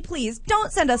Sally, please don't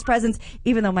send us presents,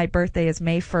 even though my birthday is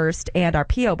May 1st and our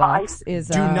P.O. box is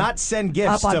Do not send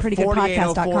gifts up on to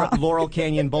prettygoodpodcast.com. 4804 Laurel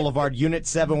Canyon Boulevard, Unit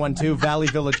 712, Valley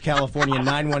Village, California,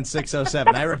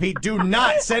 91607. I repeat, do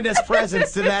not send us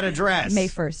presents to that address. May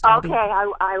 1st. Okay,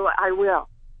 I will.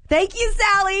 Thank you,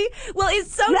 Sally. Well,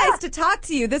 it's so nice to talk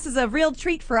to you. This is a real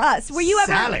treat for us. Were you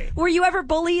ever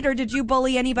bullied, or did you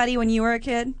bully anybody when you were a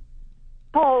kid?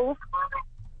 Both.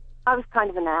 I was kind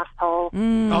of an asshole.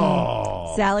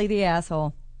 Oh. Sally the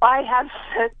asshole. I have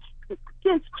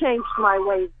since changed my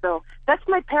ways, though. That's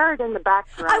my parrot in the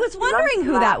background. I was wondering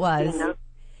who that was.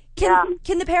 Gina.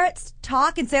 Can the parrots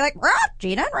talk and say, like,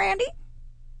 Gina and Randy?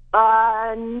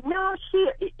 No,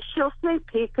 she'll say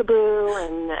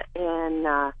peekaboo and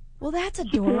Well, that's she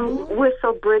can adorable.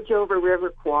 whistle Bridge Over River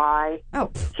Kwai.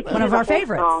 Oh, She one can of do our the whole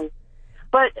favorites. song.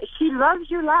 But she loves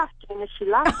your laugh, Gina. She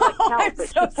laughs like hell, I'm but so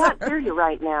she can't sorry. hear you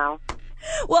right now.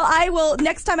 Well, I will,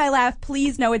 next time I laugh,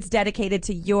 please know it's dedicated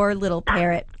to your little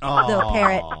parrot. Little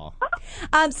parrot.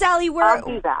 Sally, I'll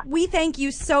do that. we thank you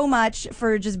so much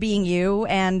for just being you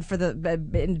and for the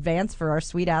in advance for our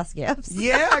sweet ass gifts.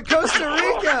 Yeah, Costa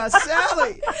Rica,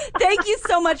 Sally. Thank you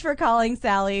so much for calling,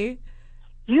 Sally.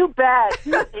 You bet.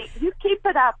 You keep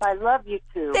it up. I love you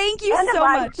too. Thank you and so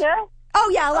much. Elijah. Oh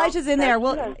yeah, Elijah's in there.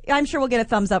 there he is. I'm sure we'll get a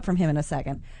thumbs up from him in a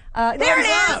second. There it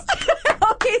is.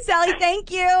 Okay, Sally, thank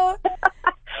you.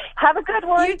 Have a good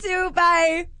one. You too.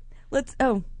 Bye. Whoops.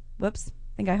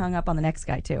 I think I hung up on the next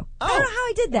guy too. I don't know how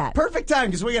I did that. Perfect time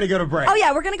because we got to go to break. Oh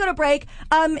yeah, we're gonna go to break.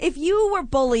 If you were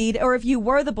bullied or if you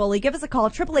were the bully, give us a call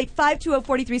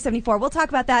 888-520-4374. We'll talk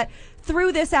about that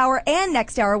through this hour and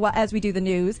next hour as we do the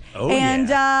news. And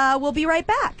we'll be right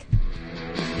back.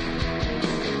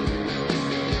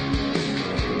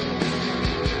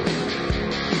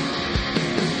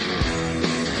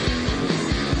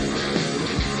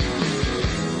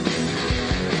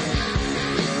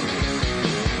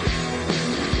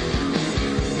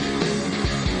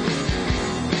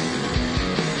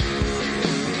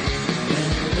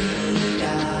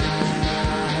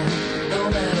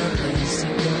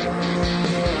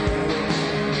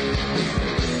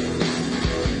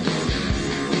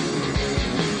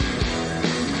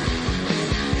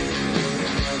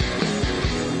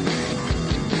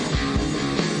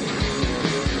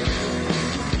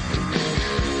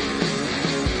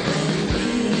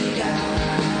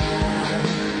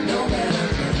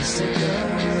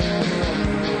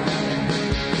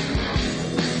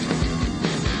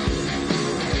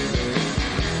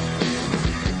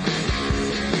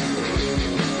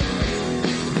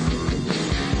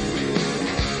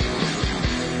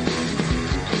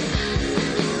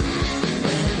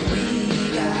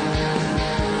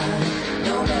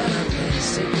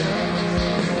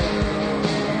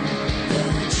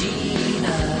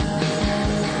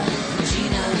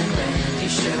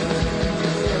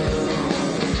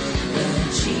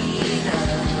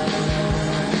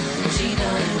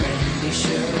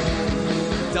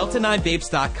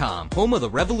 Delta9Vapes.com, home of the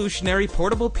revolutionary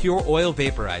portable pure oil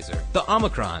vaporizer. The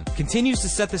Omicron continues to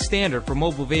set the standard for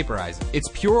mobile vaporizing. Its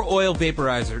pure oil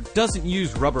vaporizer doesn't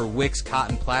use rubber, wicks,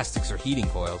 cotton, plastics, or heating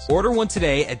coils. Order one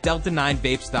today at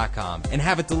Delta9Vapes.com and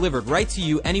have it delivered right to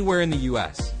you anywhere in the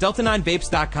U.S.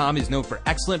 Delta9Vapes.com is known for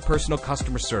excellent personal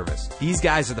customer service. These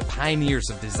guys are the pioneers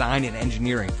of design and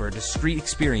engineering for a discreet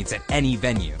experience at any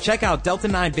venue. Check out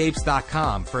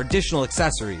Delta9Vapes.com for additional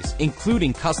accessories,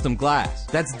 including custom glass.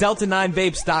 That's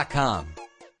Delta9Vapes.com.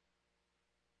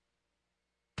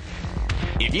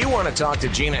 If you want to talk to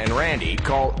Gina and Randy,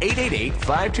 call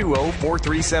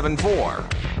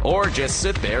 888-520-4374. Or just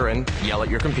sit there and yell at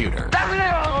your computer.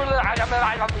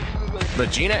 The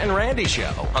Gina and Randy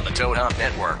Show on the Toad Hop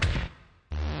Network.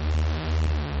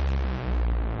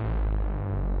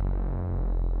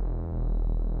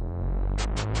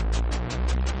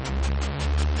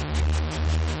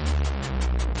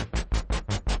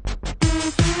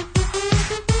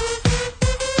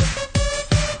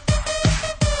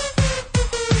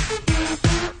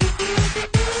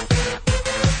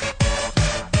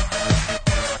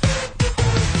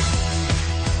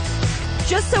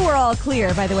 Just so we're all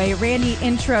clear, by the way, Randy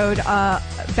introed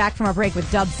back from our break with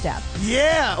dubstep.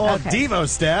 Yeah, well, Okay. Devo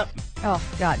step. Oh,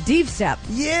 God, Deep Step.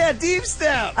 Yeah, deep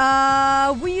step.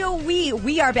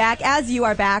 We are back, as you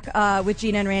are back, with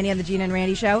Gina and Randy on the Gina and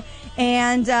Randy Show.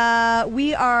 And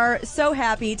we are so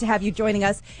happy to have you joining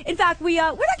us. In fact, we're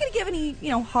not going to give any,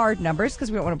 hard numbers because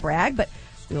we don't want to brag, but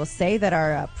we will say that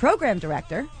our program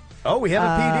director... Oh, we have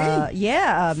a PD.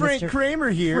 Yeah. Frank Mr. Kramer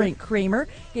here. Frank Kramer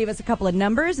gave us a couple of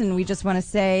numbers, and we just want to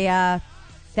say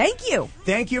thank you.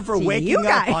 Thank you for To waking you up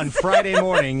guys. on Friday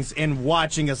mornings and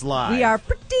watching us live. We are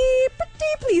pretty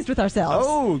pleased with ourselves.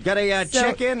 Oh, got a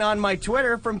check in on my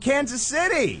Twitter from Kansas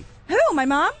City. Who, my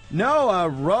mom? No,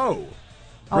 Ro.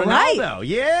 All right. Ronaldo,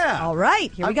 yeah. All right,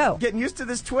 here we I'm go. Getting used to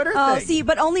this Twitter Oh, thing. see,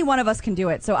 but only one of us can do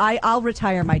it, so I'll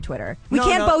retire my Twitter. We No,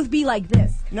 can't no. both be like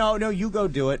this. No, you go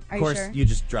do it. Are Of you course, sure? you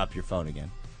just drop your phone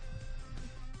again.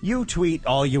 You tweet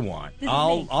all you want. This is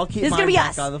I'll me. keep This is mine gonna be back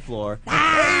us. on the floor. Hey, we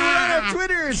don't have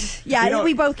Twitters. Yeah,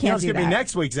 we both can't It's do going to be that.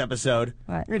 next week's episode.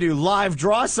 What? We're going to do live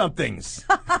draw somethings.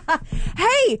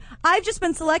 Hey, I've just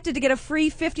been selected to get a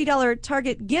free $50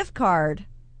 Target gift card.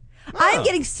 I'm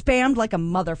getting spammed like a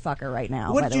motherfucker right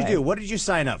now. What by did the you way. do? What did you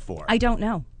sign up for? I don't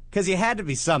know. Because you had to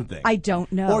be something. I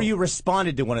don't know. Or you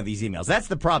responded to one of these emails. That's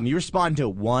the problem. You respond to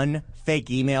one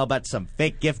fake email about some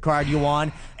fake gift card you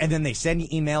won, and then they send you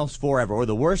emails forever. Or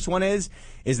the worst one is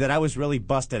that I was really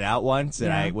busted out once,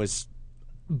 and I was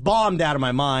bombed out of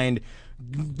my mind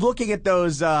looking at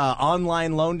those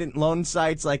online loan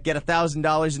sites like get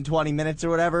 $1,000 in 20 minutes or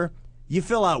whatever. You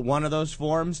fill out one of those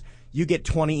forms, you get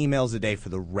 20 emails a day for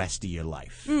the rest of your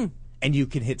life. And you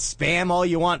can hit spam all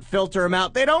you want, filter them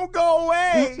out. They don't go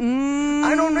away.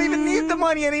 I don't even need the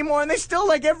money anymore. And they still,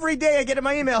 like, every day I get in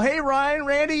my email, hey, Ryan,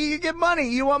 Randy, you get money.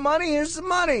 You want money? Here's some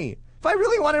money. If I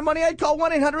really wanted money, I'd call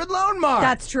 1-800-LOAN-MARK.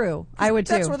 That's true. I would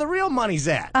too. That's where the real money's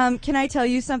at. Can I tell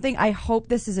you something? I hope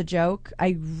this is a joke.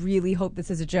 I really hope this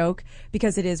is a joke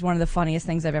because it is one of the funniest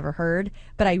things I've ever heard.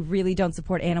 But I really don't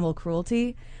support animal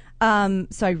cruelty. So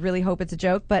I really hope it's a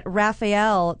joke. But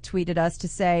Raphael tweeted us to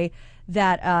say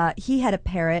that he had a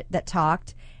parrot that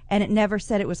talked and it never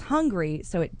said it was hungry,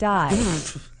 so it died.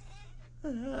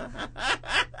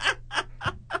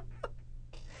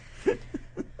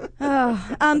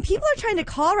 People are trying to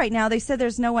call right now. They said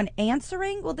there's no one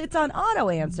answering. Well, it's on auto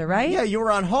answer, right? Yeah, you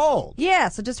were on hold. Yeah,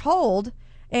 so just hold,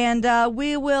 and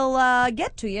we will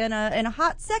get to you in a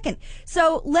hot second.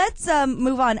 So let's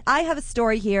move on. I have a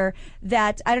story here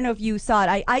that I don't know if you saw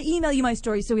it. I email you my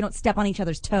story so we don't step on each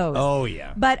other's toes. Oh,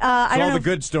 yeah. But I don't all know. the if-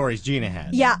 good stories Gina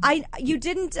has. Yeah, you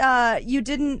didn't.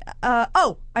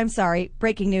 Oh, I'm sorry.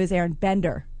 Breaking news: Aaron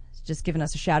Bender has just given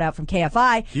us a shout out from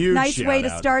KFI. Huge nice way to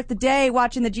shout out. start the day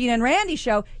watching the Gina and Randy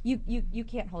show. You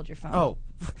can't hold your phone. Oh,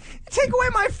 take away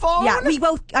my phone? Yeah, we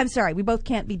both. I'm sorry, we both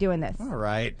can't be doing this. All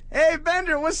right. Hey,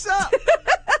 Bender, what's up?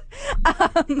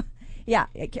 Yeah,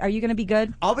 are you going to be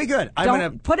good? I'll be good.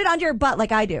 Don't put it under your butt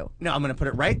like I do. No, I'm going to put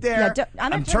it right there. Yeah, I'm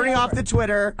gonna I'm turn turning it off over. the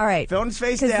Twitter. All right, Phone's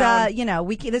face down.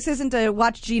 Because this isn't to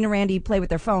watch Gina and Randy play with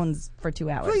their phones for 2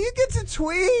 hours. Well, you get to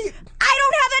tweet. I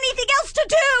don't have anything else to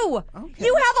do. Okay.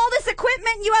 You have all this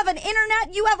equipment. You have an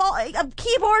internet. You have a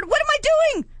keyboard. What am I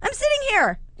doing? I'm sitting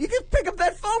here. You can pick up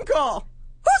that phone call.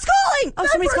 Who's calling? Oh, That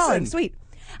somebody's person. calling. Sweet.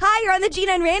 Hi, you're on the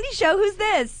Gina and Randy show. Who's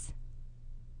this?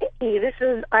 Hey, this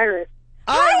is Iris.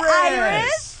 Hi,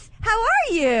 Iris. How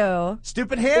are you?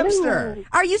 Stupid hamster.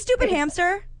 Are you stupid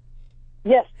hamster?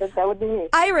 Yes, that would be me.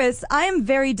 Iris, I am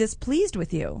very displeased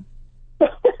with you.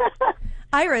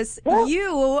 Iris,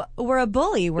 you were a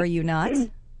bully, were you not?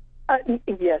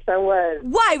 Yes, I was.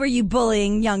 Why were you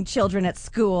bullying young children at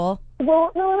school?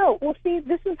 Well, no. Well, see,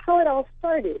 this is how it all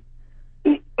started.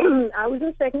 I was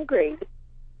in second grade,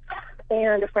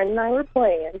 and a friend and I were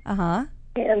playing. Uh-huh.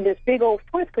 And this big old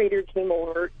fourth grader came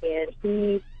over, and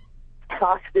he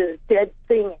tossed this dead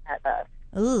thing at us.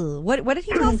 Ooh, what did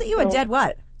he toss at you? A dead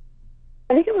what?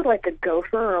 I think it was like a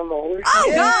gopher or a mole or Oh,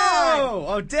 something. God!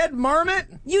 Oh, dead marmot?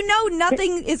 You know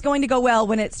nothing is going to go well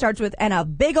when it starts with, and a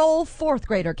big old fourth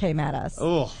grader came at us.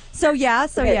 Oh. So, yeah.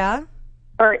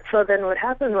 All right, so then what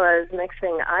happened was, next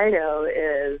thing I know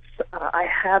is I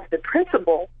have the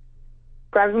principal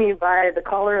grabbing me by the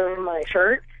collar of my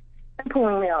shirt and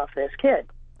pulling me off this kid.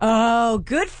 Oh,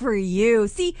 good for you.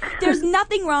 See, there's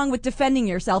nothing wrong with defending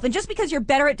yourself. And just because you're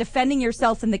better at defending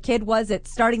yourself than the kid was at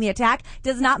starting the attack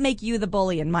does not make you the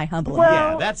bully, in my humble opinion.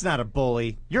 Yeah, that's not a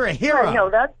bully. You're a hero. No,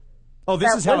 that's...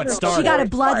 This is how it started. She got a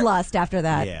bloodlust after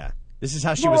that. Yeah. This is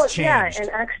how she was changed. Yeah, and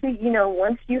actually,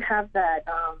 once you have that,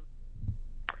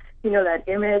 that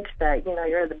image that,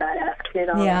 you're the badass kid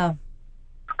on the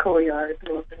schoolyard.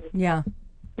 Yeah.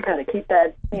 You got to keep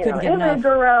that, image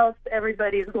or else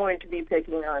everybody's going to be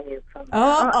picking on you.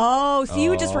 So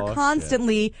you just were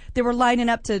constantly, they were lining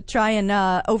up to try and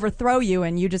overthrow you,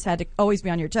 and you just had to always be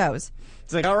on your toes.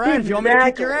 It's like, all right, if you want me to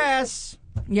kick your ass.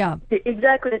 Yeah.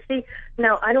 Exactly. See,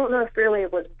 now, I don't know if really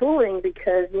it was bullying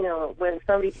because, when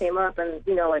somebody came up and,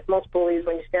 like most bullies,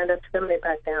 when you stand up to them, they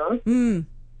back down.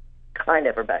 I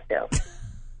never back down.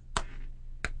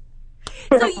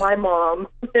 My mom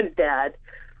and dad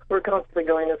were constantly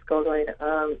going to school going,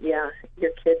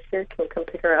 your kid's here, can you come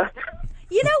pick her up?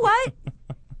 You know what?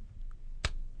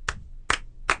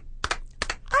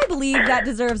 I believe that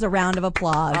deserves a round of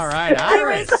applause. All right,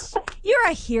 Iris. You're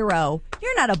a hero.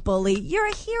 You're not a bully. You're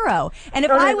a hero. And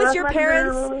if I was your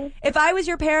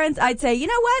parents, I'd say, you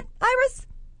know what, Iris?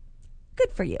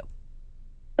 Good for you.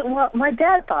 Well, my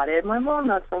dad thought it. My mom,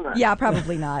 not so much. Yeah,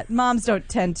 probably not. Moms don't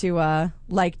tend to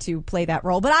like to play that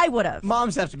role, but I would have.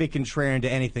 Moms have to be contrarian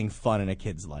to anything fun in a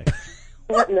kid's life.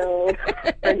 No,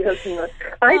 I guess not.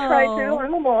 I try to.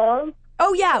 I'm a mom.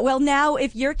 Oh, yeah. Well, now,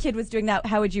 if your kid was doing that,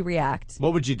 how would you react?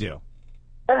 What would you do?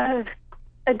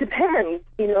 It depends.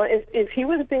 If he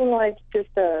was being like just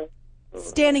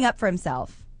standing up for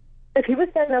himself. If he was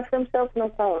standing up for himself, no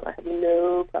problem. I have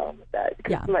no problem with that.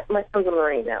 Because my son's a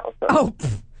Marine now. So.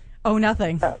 Oh,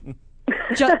 nothing.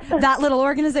 Just that little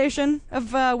organization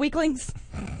of weaklings?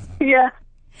 Yeah,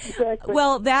 exactly.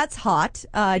 Well, that's hot.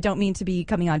 I don't mean to be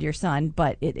coming on to your son,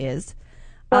 but it is.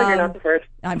 Well, you're not the first.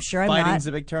 I'm sure I'm not. Fighting's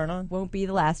a big turn on? Won't be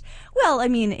the last. Well, I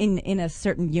mean, in a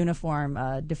certain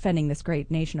uniform, defending this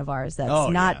great nation of ours,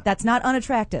 that's not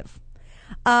unattractive.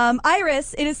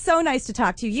 Iris, it is so nice to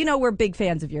talk to you. We're big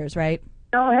fans of yours, right?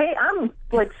 Oh, hey, I'm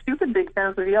like stupid big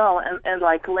fans of y'all. And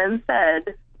like Lynn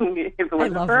said, if it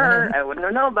wasn't for her, I wouldn't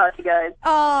have known about you guys.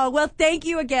 Oh, well, thank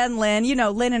you again, Lynn.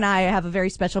 Lynn and I have a very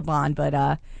special bond,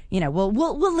 but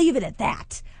we'll leave it at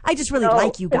that. I just really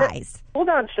like you guys. Hold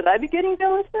on, should I be getting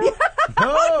jealous now?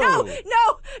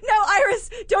 No, Iris,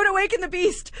 don't awaken the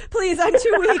beast. Please, I'm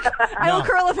too weak. I will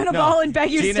curl up in a ball and beg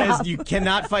you to stop. You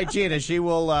cannot fight Gina. She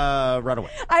will run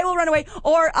away. I will run away,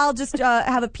 or I'll just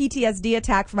have a PTSD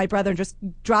attack for my brother and just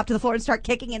drop to the floor and start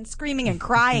kicking and screaming and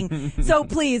crying. So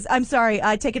please, I'm sorry.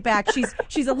 I take it back.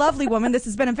 She's a lovely woman. This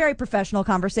has been a very professional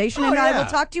conversation, and I will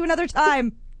talk to you another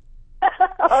time.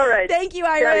 All right. Thank you,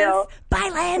 Iris.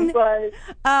 Bye, Lynn. Bye.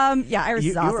 Iris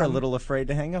is awesome. You were a little afraid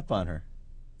to hang up on her.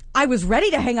 I was ready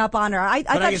to hang up on her. I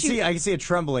can see a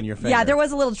tremble in your finger. Yeah, there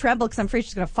was a little tremble because I'm afraid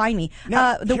she's going to find me.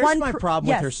 Now, here's my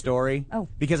problem with her story. Oh.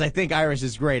 Because I think Iris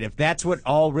is great. If that's what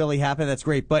all really happened, that's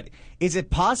great. But is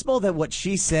it possible that what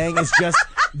she's saying is just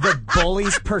the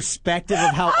bully's perspective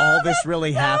of how all this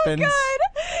really happens? Good.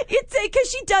 It's because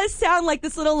she does sound like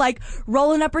this little,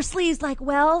 rolling up her sleeves, I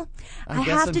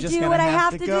have to do what I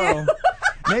have to do.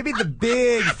 Maybe the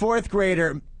big fourth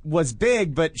grader was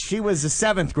big, but she was a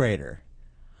seventh grader.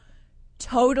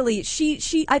 Totally.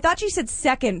 I thought she said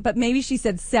second, but maybe she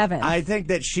said seventh. I think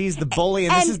that she's the bully,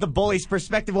 and this is the bully's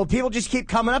perspective. Well, people just keep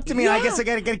coming up to me, and I guess I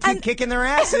got to keep kicking their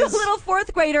asses. And the little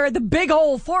fourth grader, the big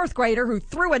old fourth grader who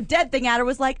threw a dead thing at her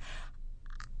was like,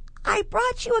 I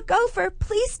brought you a gopher.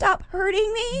 Please stop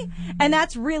hurting me. And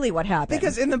that's really what happened.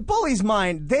 Because in the bully's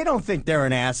mind, they don't think they're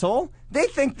an asshole. They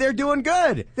think they're doing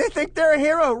good. They think they're a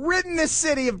hero, ridding this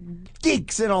city of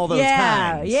geeks and all those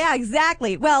kinds. Yeah,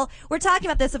 exactly. Well, we're talking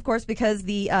about this, of course, because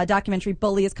the documentary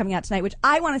Bully is coming out tonight, which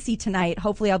I want to see tonight.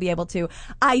 Hopefully I'll be able to.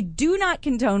 I do not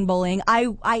condone bullying.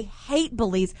 I hate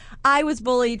bullies. I was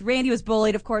bullied. Randy was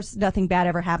bullied. Of course, nothing bad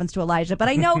ever happens to Elijah. But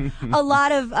I know a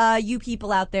lot of you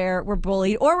people out there were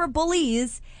bullied or were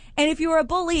bullies. And if you were a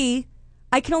bully,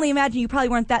 I can only imagine you probably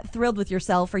weren't that thrilled with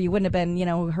yourself, or you wouldn't have been,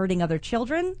 hurting other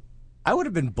children. I would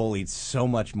have been bullied so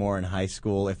much more in high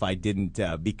school if I didn't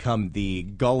become the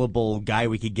gullible guy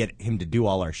we could get him to do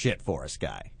all our shit for us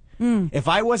guy. If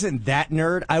I wasn't that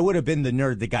nerd, I would have been the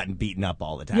nerd that got beaten up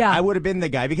all the time. Yeah. I would have been the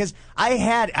guy because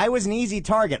I was an easy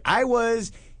target. I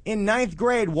was in 9th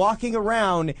grade walking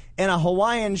around in a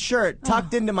Hawaiian shirt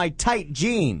tucked into my tight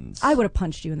jeans. I would have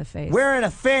punched you in the face. Wearing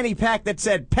a fanny pack that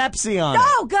said Pepsi on it.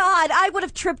 Oh, God, I would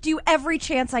have tripped you every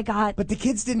chance I got. But the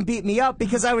kids didn't beat me up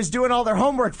because I was doing all their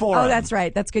homework for them. Oh, that's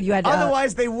right. That's good. You had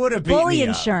Otherwise, they would have beat me up. bully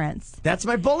insurance. That's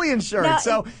my bully insurance.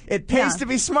 Now, so it pays to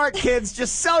be smart, kids.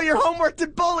 Just sell your homework to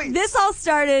bullies. This all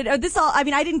started, I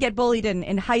didn't get bullied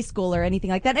in high school or anything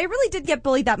like that. I really didn't get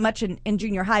bullied that much in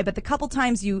junior high, but the couple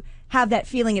times you have that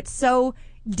feeling, it's so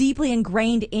deeply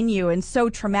ingrained in you and so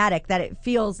traumatic that it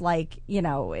feels like,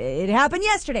 it happened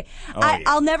yesterday.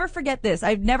 I'll never forget this.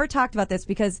 I've never talked about this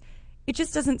because it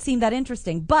just doesn't seem that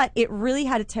interesting, but it really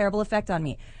had a terrible effect on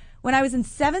me. When I was in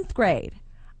 7th grade,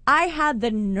 I had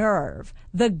the nerve,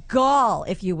 the gall,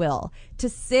 if you will, to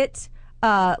sit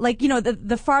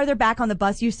the farther back on the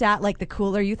bus you sat, like the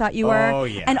cooler you thought you were. Oh,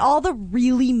 yeah. And all the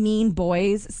really mean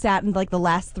boys sat in like the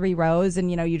last 3 rows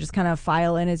and, you just kind of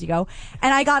file in as you go.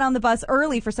 And I got on the bus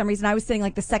early for some reason. I was sitting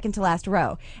like the second to last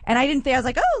row. And I didn't think, I was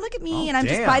like, oh, look at me. And I'm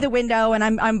just by the window and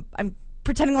I'm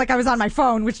pretending like I was on my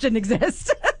phone, which didn't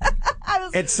exist.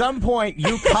 At some point,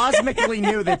 you cosmically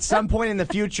knew that at some point in the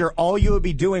future, all you would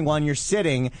be doing while you're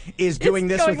sitting is doing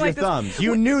this with your thumbs.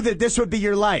 You knew that this would be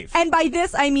your life. And by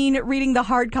this, I mean reading the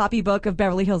hard copy book of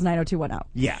Beverly Hills 90210.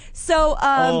 Yeah. So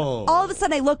all of a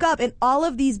sudden, I look up, and all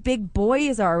of these big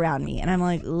boys are around me. And I'm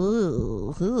like,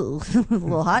 ooh, a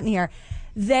little hot in here.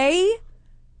 They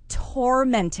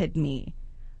tormented me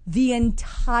the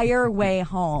entire way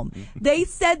home. They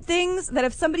said things that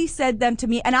if somebody said them to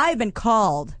me, and I've been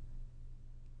called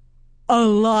a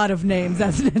lot of names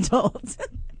as an adult.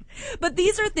 But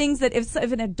these are things that if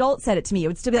an adult said it to me, it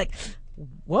would still be like,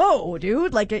 whoa,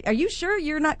 dude, like, are you sure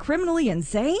you're not criminally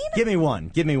insane? Give me one.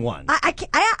 I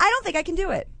don't think I can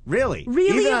do it. Really?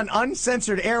 Really? Even on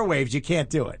uncensored airwaves, you can't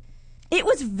do it. It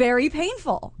was very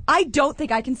painful. I don't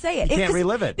think I can say it. You can't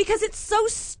relive it. Because it's so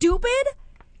stupid.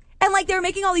 And like they were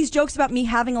making all these jokes about me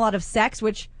having a lot of sex,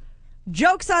 which,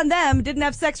 jokes on them, didn't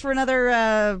have sex for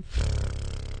another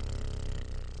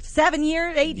 7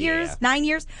 years, 8 years, 9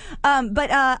 years. I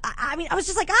was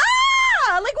just like, like,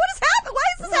 what has happened? Why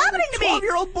is this happening to me?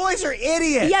 12-year-old boys are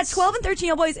idiots. Yeah, 12 and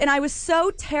 13-year-old boys. And I was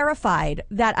so terrified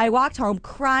that I walked home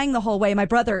crying the whole way. My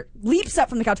brother leaps up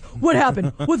from the couch. What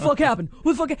happened? What the fuck happened?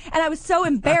 What the fuck? And I was so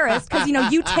embarrassed because,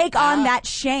 you take on that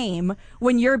shame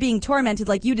when you're being tormented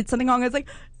like you did something wrong. I was like,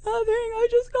 nothing. I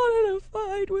just got in a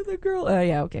fight with a girl. Oh,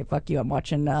 yeah, okay, fuck you. I'm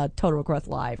watching Total Growth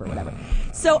Live or whatever.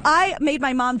 So I made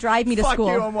my mom drive me to school.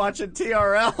 Fuck you, I'm watching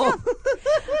TRL.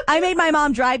 I made my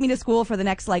mom drive me to school for the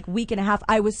next, week and a half.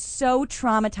 I was so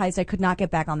traumatized I could not get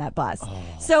back on that bus. Oh.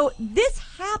 So this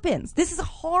happens. This is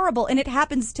horrible, and it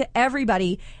happens to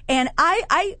everybody. And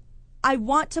I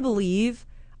want to believe,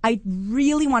 I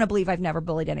really want to believe I've never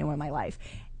bullied anyone in my life.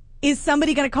 Is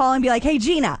somebody going to call and be like, hey,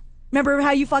 Gina, remember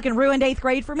how you fucking ruined 8th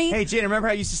grade for me? Hey, Gina, remember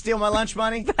how you used to steal my lunch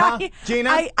money? Huh?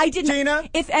 Gina? I didn't. Gina?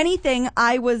 If anything,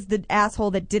 I was the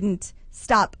asshole that didn't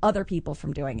stop other people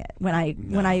from doing it when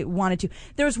I wanted to.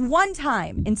 There was one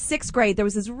time in 6th grade, there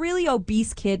was this really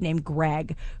obese kid named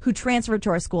Greg who transferred to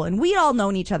our school, and we'd all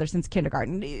known each other since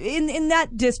kindergarten. In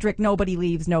that district, nobody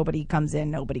leaves, nobody comes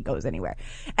in, nobody goes anywhere.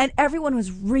 And everyone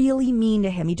was really mean to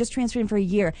him. He just transferred in for a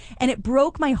year, and it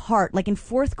broke my heart. Like in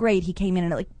 4th grade, he came in,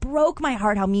 and it broke my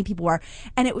heart how mean people were.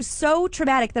 And it was so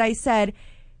traumatic that I said,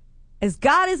 as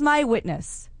God is my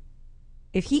witness,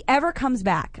 if he ever comes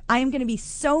back, I am going to be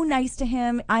so nice to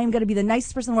him. I am going to be the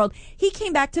nicest person in the world. He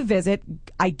came back to visit.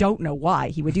 I don't know why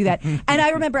he would do that. And I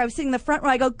remember I was sitting in the front row.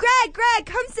 I go, Greg,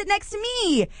 come sit next to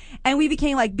me. And we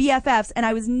became like BFFs. And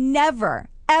I was never,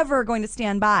 ever going to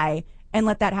stand by and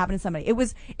let that happen to somebody.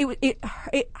 It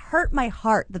hurt my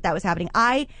heart that was happening.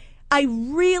 I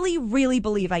really, really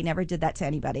believe I never did that to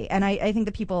anybody. And I think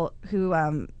the people who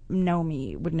know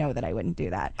me would know that I wouldn't do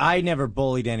that. I never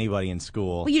bullied anybody in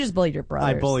school. Well, you just bullied your brothers.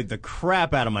 I bullied the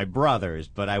crap out of my brothers,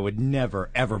 but I would never,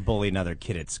 ever bully another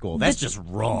kid at school. That's just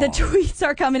wrong. The tweets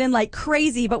are coming in like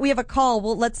crazy, but we have a call.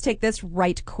 Well, let's take this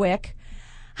right quick.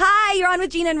 Hi, you're on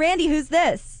with Gina and Randy. Who's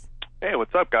this? Hey,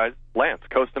 what's up, guys? Lance,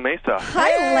 Costa Mesa.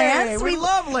 Hi, Lance. We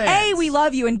love Lance. Hey, we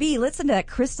love you. And B, listen to that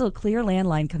crystal clear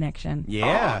landline connection.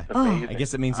 Yeah. Oh, I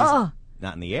guess it means he's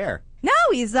not in the air. No,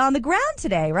 he's on the ground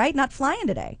today, right? Not flying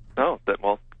today. Oh,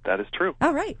 that is true.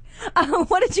 All right.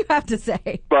 What did you have to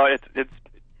say? Well, it's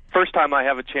first time I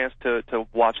have a chance to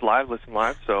watch live, listen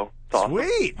live, so It's awesome.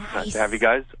 Sweet. Nice to have you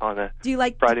guys on a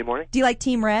Friday morning. Do you like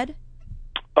Team Red?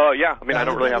 Oh, yeah. I mean, I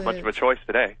don't really have much of a choice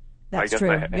today. That's I guess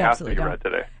true. it has to be red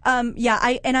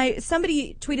today.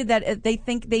 Somebody tweeted that they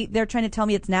think they're trying to tell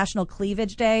me it's National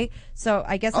Cleavage Day, so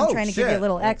I guess I'm trying to give you a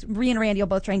little extra. Ree and Randy will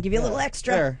both try and give you a little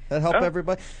extra. There, that help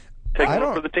everybody. Take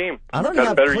one for the team. I don't Got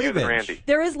have better cleavage. you than Randy.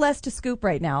 There is less to scoop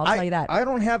right now, I'll tell you that. I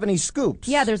don't have any scoops.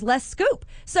 Yeah, there's less scoop.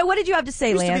 So what did you have to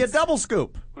say, Used Lance? to be a double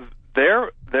scoop.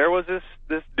 There was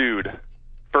this dude,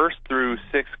 1st through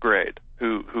 6th grade,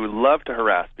 who loved to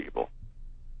harass people.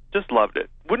 Just loved it.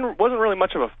 Wasn't really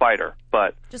much of a fighter,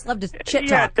 but just loved to chit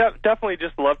talk. Definitely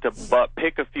just loved to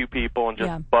pick a few people and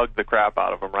just bug the crap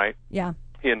out of them. Right? Yeah.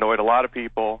 He annoyed a lot of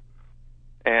people,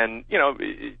 and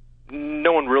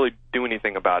no one really do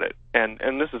anything about it. And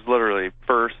this is literally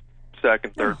 1st,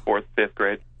 2nd, 3rd, 4th, 5th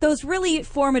grade. Those really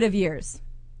formative years.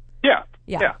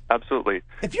 Yeah, absolutely.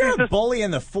 If you're a bully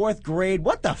in the 4th grade,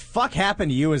 what the fuck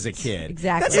happened to you as a kid?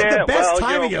 Exactly. That's like the best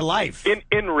time of your life.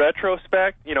 In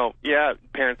retrospect,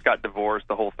 parents got divorced,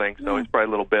 the whole thing, so he's probably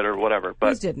a little bitter or whatever.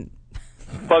 But didn't.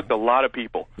 Bugged a lot of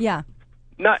people. Yeah.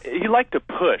 He liked to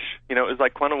push. It was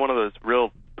like kind of one of those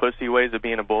real pussy ways of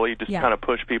being a bully. Just kind of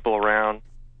push people around.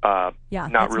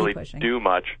 Not really do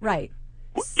much. Right.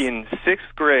 In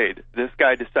 6th grade, this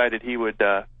guy decided he would,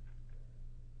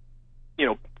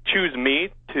 choose me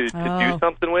to do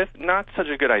something with. Not such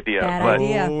a good idea. Bad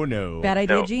idea. Oh, no. Bad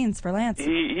idea jeans for Lance.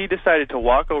 He decided to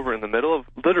walk over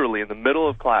literally in the middle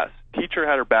of class. Teacher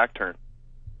had her back turned.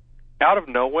 Out of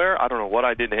nowhere, I don't know what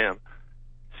I did to him,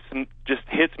 just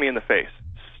hits me in the face.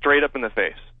 Straight up in the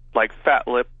face. Like fat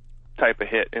lip type of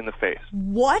hit in the face.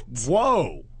 What?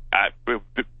 Whoa.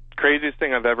 Craziest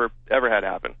thing I've ever had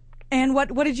happen. And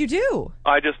what did you do?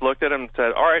 I just looked at him and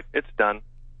said, all right, it's done.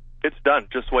 It's done.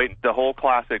 Just wait. The whole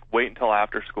classic, wait until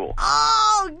after school.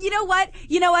 Oh, you know what?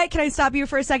 Can I stop you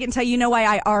for a second and tell you why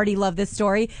I already love this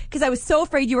story? Because I was so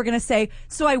afraid you were going to say,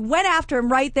 so I went after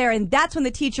him right there, and that's when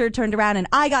the teacher turned around and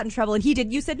I got in trouble, and he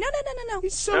did. You said, no.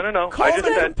 He's so No. I just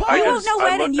said, you won't know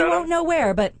when and you won't know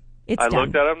where, but it's done. I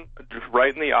looked at him just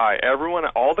right in the eye.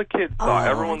 All the kids saw.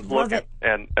 Everyone's looking.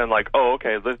 And like, oh,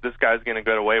 okay, this guy's going to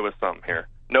get away with something here.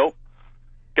 Nope.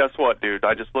 Guess what, dude?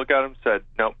 I just looked at him and said,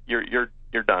 nope, you're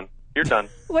done. You're done.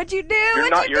 What'd you do? You're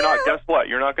not. Guess what?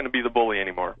 You're not going to be the bully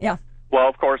anymore. Yeah. Well,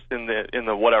 of course, in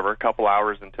the whatever couple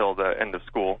hours until the end of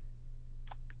school,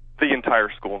 the entire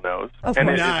school knows. And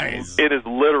it is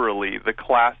literally the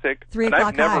classic. 3 and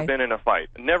o'clock I've never high. been in a fight.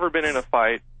 Never been in a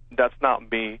fight. That's not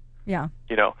me. Yeah.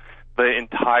 The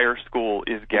entire school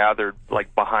is gathered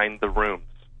like behind the rooms.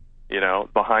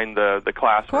 Behind the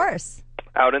classroom. Of course.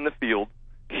 Out in the field,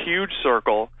 huge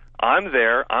circle. I'm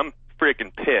there. I'm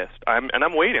freaking pissed. I'm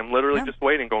waiting. I'm literally just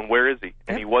waiting, going, where is he?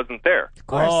 And he wasn't there. Of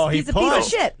course. He's a piece of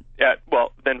shit. Yeah.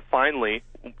 Well, then finally,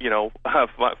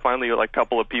 like a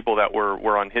couple of people that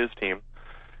were on his team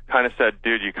kind of said,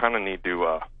 dude, you kind of need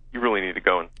to, you really need to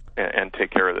go and take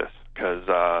care of this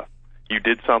because you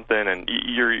did something and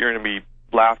you're going to be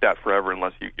laughed at forever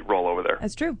unless you roll over there.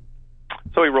 That's true.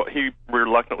 So he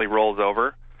reluctantly rolls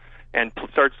over and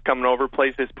starts coming over,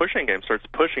 plays his pushing game, starts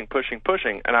pushing.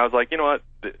 And I was like, you know what?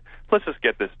 Let's just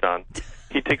get this done.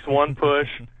 He takes one push.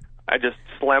 I just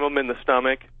slam him in the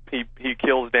stomach. He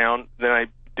kills down. Then I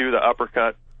do the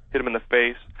uppercut, hit him in the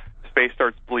face. His face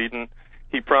starts bleeding.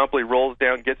 He promptly rolls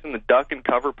down, gets in the duck and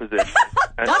cover position.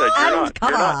 And I said,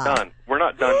 you're not done. We're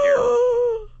not done here.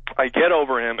 I get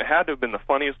over him. It had to have been the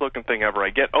funniest looking thing ever. I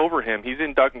get over him. He's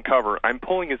in duck and cover. I'm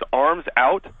pulling his arms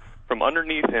out from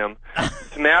underneath him,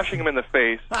 smashing him in the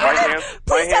face.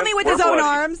 Please tell me with his own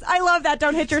arms. I love that.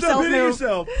 Don't hit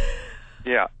yourself.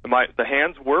 Yeah, the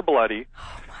hands were bloody.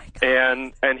 Oh my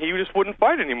God. And he just wouldn't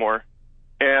fight anymore.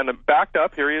 And I backed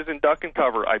up. Here he is in duck and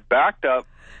cover. I backed up,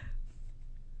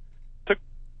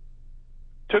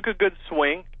 took a good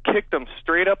swing, kicked him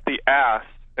straight up the ass,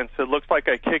 and said, "Looks like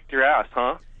I kicked your ass,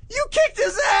 huh?" You kicked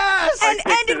his ass! And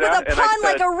ended with a pun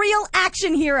like a real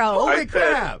action hero. Holy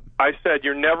crap. I said,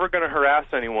 you're never going to harass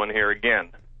anyone here again.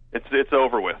 It's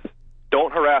over with.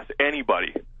 Don't harass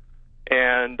anybody.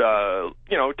 And,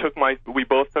 we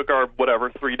both took our,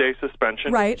 3-day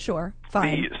suspension. Right, sure.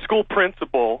 Fine. The school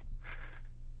principal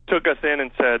took us in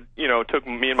and said, took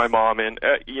me and my mom in,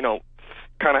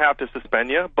 kind of have to suspend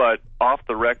you, but off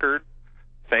the record,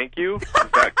 thank you.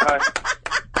 That guy...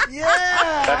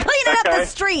 Yeah! Cleaning up the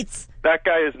streets. That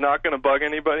guy is not going to bug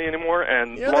anybody anymore.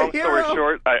 And You're long the story hero.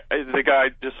 short, the guy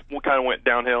just kind of went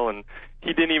downhill, and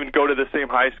he didn't even go to the same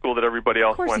high school that everybody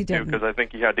else went to because I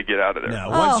think he had to get out of there.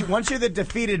 No, once you're the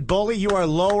defeated bully, you are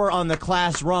lower on the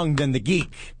class rung than the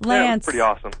geek. Lance, pretty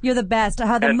awesome. You're the best.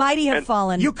 How the mighty have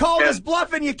fallen. You called his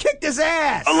bluff and you kicked his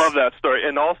ass. I love that story.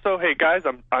 And also, hey guys,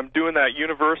 I'm doing that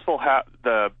Universal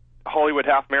the Hollywood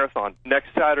Half Marathon next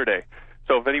Saturday.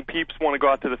 So if any peeps want to go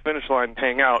out to the finish line and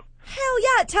hang out. Hell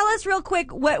yeah. Tell us real quick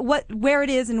where it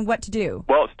is and what to do.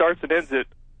 Well, it starts and ends at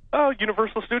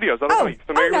Universal Studios. I don't know. You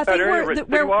familiar with that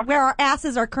area? Where our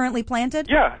asses are currently planted?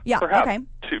 Yeah. Perhaps. Okay.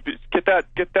 Get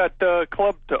that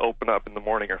club to open up in the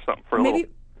morning or something for a little.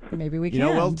 Maybe we can.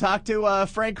 We'll talk to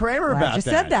Frank Kramer about you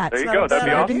said that. There you go. That'd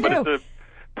be awesome. But it's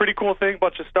a pretty cool thing.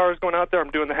 Bunch of stars going out there.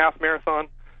 I'm doing the half marathon,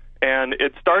 and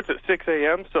it starts at 6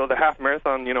 a.m. So the half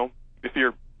marathon, if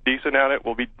you're decent at it,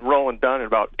 we'll be rolling done at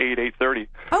about 8:30.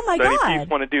 Oh my God! God! Any peeps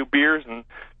want to do beers and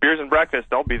breakfast,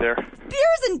 I'll be there.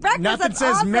 Beers and breakfast. Nothing that's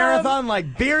says awesome. marathon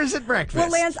like beers at breakfast. Well,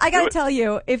 Lance, I got to tell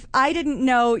you, if I didn't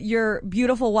know your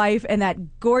beautiful wife and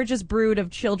that gorgeous brood of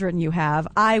children you have,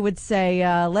 I would say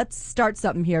let's start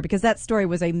something here because that story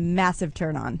was a massive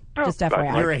turn on. Just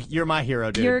FYI. You're my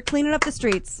hero, dude. You're cleaning up the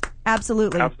streets.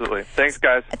 Absolutely. Absolutely. Thanks,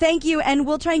 guys. Thank you, and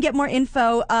we'll try and get more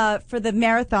info for the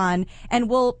marathon, and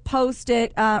we'll post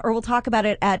it, or we'll talk about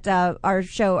it at our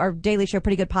show, our daily show,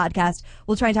 Pretty Good Podcast.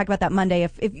 We'll try and talk about that Monday.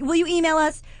 If will you email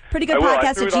us,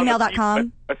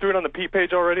 prettygoodpodcast@gmail.com? I threw it on the Pete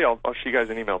page already. I'll shoot you guys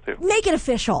an email, too. Make it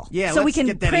official. Yeah, so we can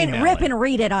rip in. and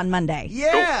read it on Monday.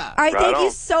 Yeah. Cool. All right, thank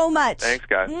you so much. Thanks,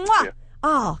 guys. Mwah.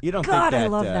 Oh, you don't God, think that, I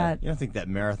love that. You don't think that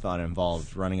marathon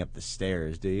involved running up the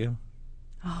stairs, do you?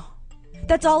 Oh.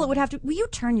 That's all it would have to. Will you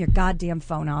turn your goddamn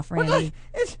phone off, Randy?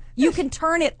 You can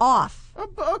turn it off.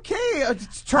 Okay,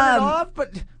 turn it off,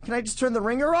 but can I just turn the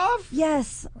ringer off?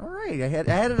 Yes. All right, I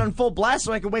had it on full blast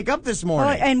so I could wake up this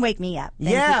morning. And wake me up.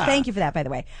 Yeah. Thank you for that, by the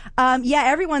way.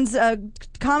 Everyone's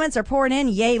comments are pouring in.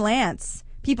 Yay, Lance.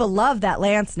 People love that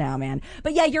Lance now, man.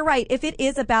 But yeah, you're right. If it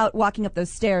is about walking up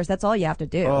those stairs, that's all you have to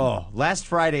do. Oh, last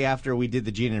Friday after we did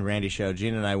the Gina and Randy show,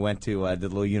 Gina and I went to the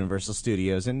little Universal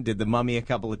Studios and did the Mummy a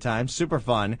couple of times. Super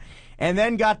fun. And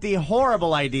then got the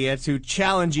horrible idea to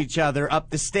challenge each other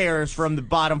up the stairs from the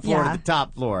bottom floor to the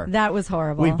top floor. That was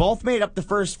horrible. We both made up the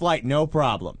first flight, no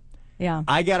problem. Yeah.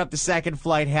 I got up the second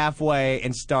flight halfway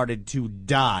and started to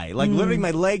die. Like, literally,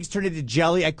 my legs turned into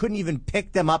jelly. I couldn't even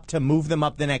pick them up to move them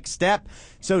up the next step.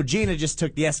 So Gina just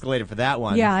took the escalator for that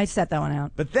one. Yeah, I set that one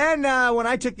out. But then when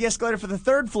I took the escalator for the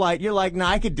third flight, you're like,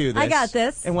 I could do this. I got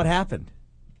this. And what happened?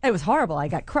 It was horrible. I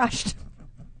got crushed.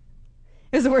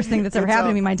 It was the worst thing that's ever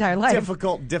happened to me my entire life.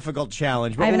 Difficult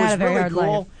challenge. But I haven't what was had a very really hard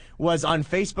cool life. was on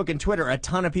Facebook and Twitter, a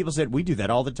ton of people said, we do that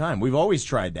all the time. We've always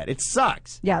tried that. It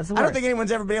sucks. Yeah, it's the I don't worst. think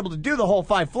anyone's ever been able to do the whole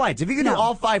 5 flights. If you can do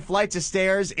all 5 flights of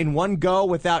stairs in one go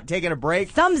without taking a break,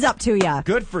 thumbs up to you.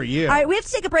 Good for you. All right, we have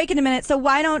to take a break in a minute, so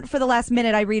why don't, for the last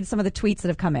minute, I read some of the tweets that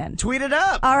have come in. Tweet it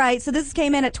up. All right, so this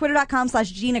came in at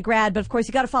twitter.com/GinaGrad, but of course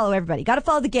you got to follow everybody. Got to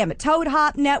follow the gamut. Toad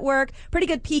Hop Network, Pretty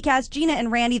Good PCast, Gina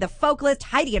and Randy, The Folklist,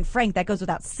 Heidi and Frank, that goes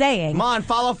without saying. Come on,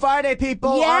 follow Friday,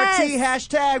 people. Yes. RT,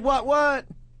 hashtag what?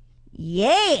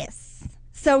 Yes.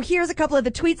 So here's a couple of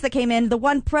the tweets that came in. The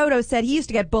one Proto said he used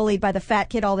to get bullied by the fat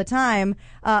kid all the time.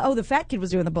 The fat kid was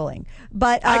doing the bullying.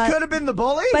 But I could have been the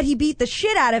bully? But he beat the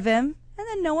shit out of him, and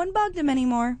then no one bugged him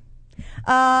anymore.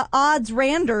 Odds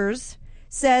Randers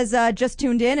says, just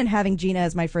tuned in and having Gina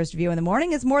as my first view in the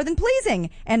morning is more than pleasing.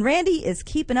 And Randy is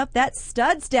keeping up that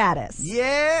stud status.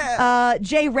 Yeah.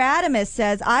 Jay Radimus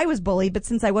says, I was bullied, but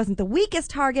since I wasn't the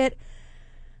weakest target,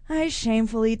 I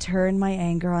shamefully turned my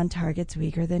anger on targets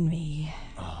weaker than me.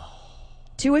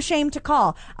 Too ashamed to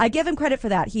call. I give him credit for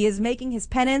that. He is making his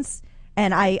penance,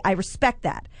 and I respect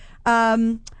that.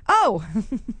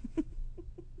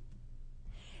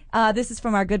 This is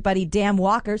from our good buddy Dan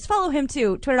Walkers. Follow him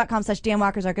too. Twitter.com/Dan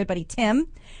Walkers. Our good buddy Tim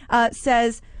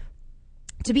says,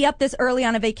 to be up this early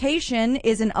on a vacation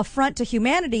is an affront to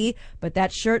humanity, but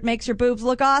that shirt makes your boobs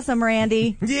look awesome,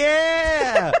 Randy.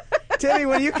 Yeah. Timmy,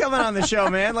 when are you coming on the show,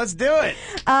 man? Let's do it.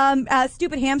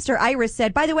 Stupid Hamster Iris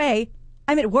said, by the way,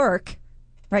 I'm at work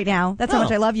right now. That's how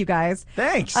much I love you guys.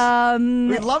 Thanks.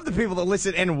 We love the people that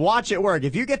listen and watch at work.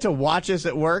 If you get to watch us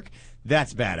at work,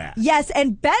 that's badass. Yes,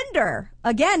 and Bender,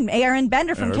 again, Aaron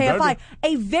Bender from KFI, Bender.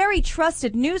 a very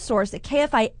trusted news source at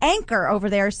KFI Anchor over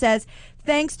there, says,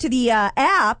 thanks to the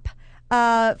app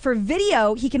for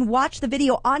video, he can watch the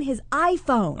video on his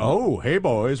iPhone. Oh, hey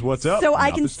boys, what's up? So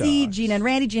I can see Gina and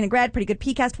Randy, Gina Grad, Pretty Good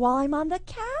PCast while I'm on the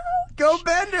couch. Go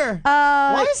Bender.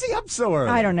 Why is he up so early?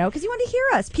 I don't know, because he wanted to hear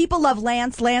us. People love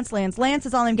Lance. Lance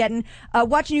is all I'm getting.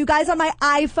 Watching you guys on my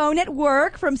iPhone at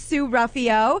work from Sue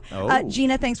Ruffio. Oh.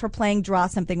 Gina, thanks for playing Draw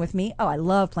Something with me. Oh, I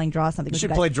love playing Draw Something with you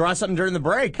should guys. play Draw Something during the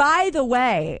break. By the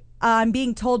way, I'm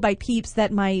being told by peeps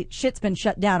that my shit's been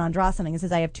shut down on Draw Something. It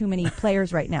says I have too many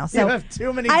players right now. So you have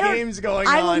too many games going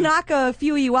on. I will knock a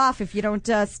few of you off if you don't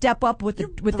step up with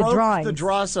the drawings. The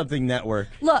Draw Something network.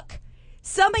 Look,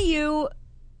 some of you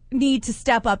need to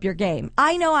step up your game.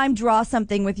 I know I'm Draw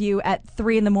Something with you at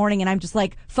 3 a.m. and I'm just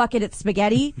like, fuck it, it's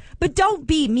spaghetti. But don't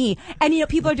be me. And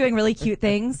people are doing really cute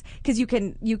things because you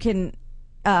can.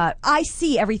 I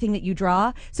see everything that you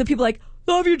draw. So people are like,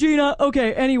 love you, Gina.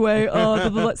 Okay, anyway. Blah, blah,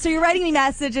 blah. So you're writing me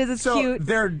messages. It's cute.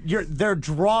 They're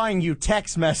drawing you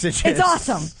text messages. It's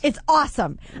awesome. It's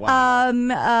awesome.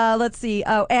 Wow. Let's see.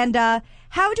 Oh, and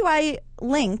how do I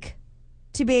link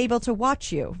to be able to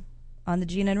watch you on the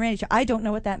Gina and Randy show? I don't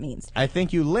know what that means. I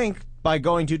think you link by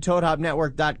going to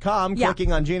ToadHopNetwork.com,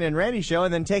 clicking on Gina and Randy show,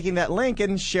 and then taking that link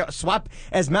and swap.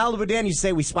 As Malibu Dan used to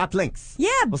say, we swap links. Yeah,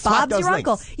 we'll Bob's your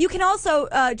uncle. You can also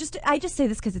I just say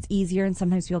this because it's easier, and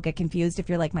sometimes you'll get confused if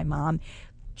you're like my mom.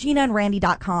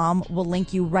 GinaandRandy.com will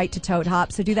link you right to Toad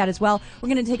Hop, so do that as well. We're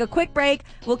going to take a quick break.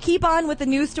 We'll keep on with the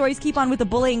news stories, keep on with the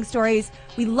bullying stories.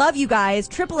 We love you guys.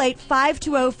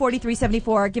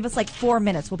 888-520-4374. Give us like 4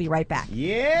 minutes. We'll be right back.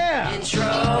 Yeah.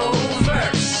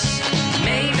 Introverts.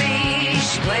 Maybe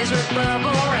she plays with bubble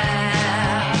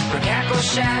wrap. Her cackle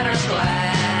shatters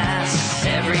glass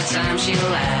every time she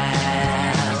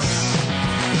laughs.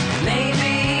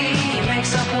 Maybe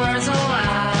makes up words a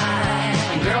lot.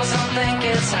 Girls don't think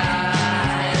it's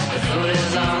hot. The food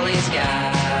is all he's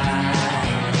got.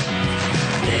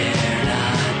 They're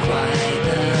not quite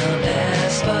the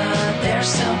best, but they're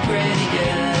still pretty good.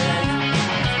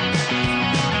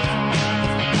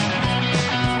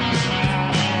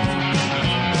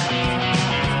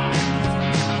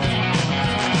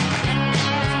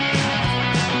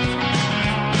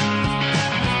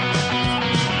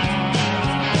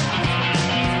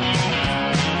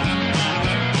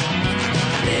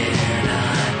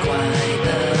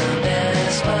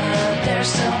 They're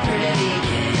still pretty,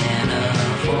 can't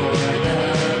afford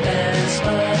the best,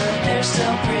 but they're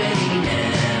still pretty,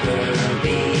 never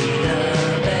be the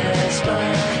best,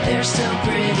 but they're still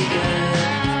pretty good.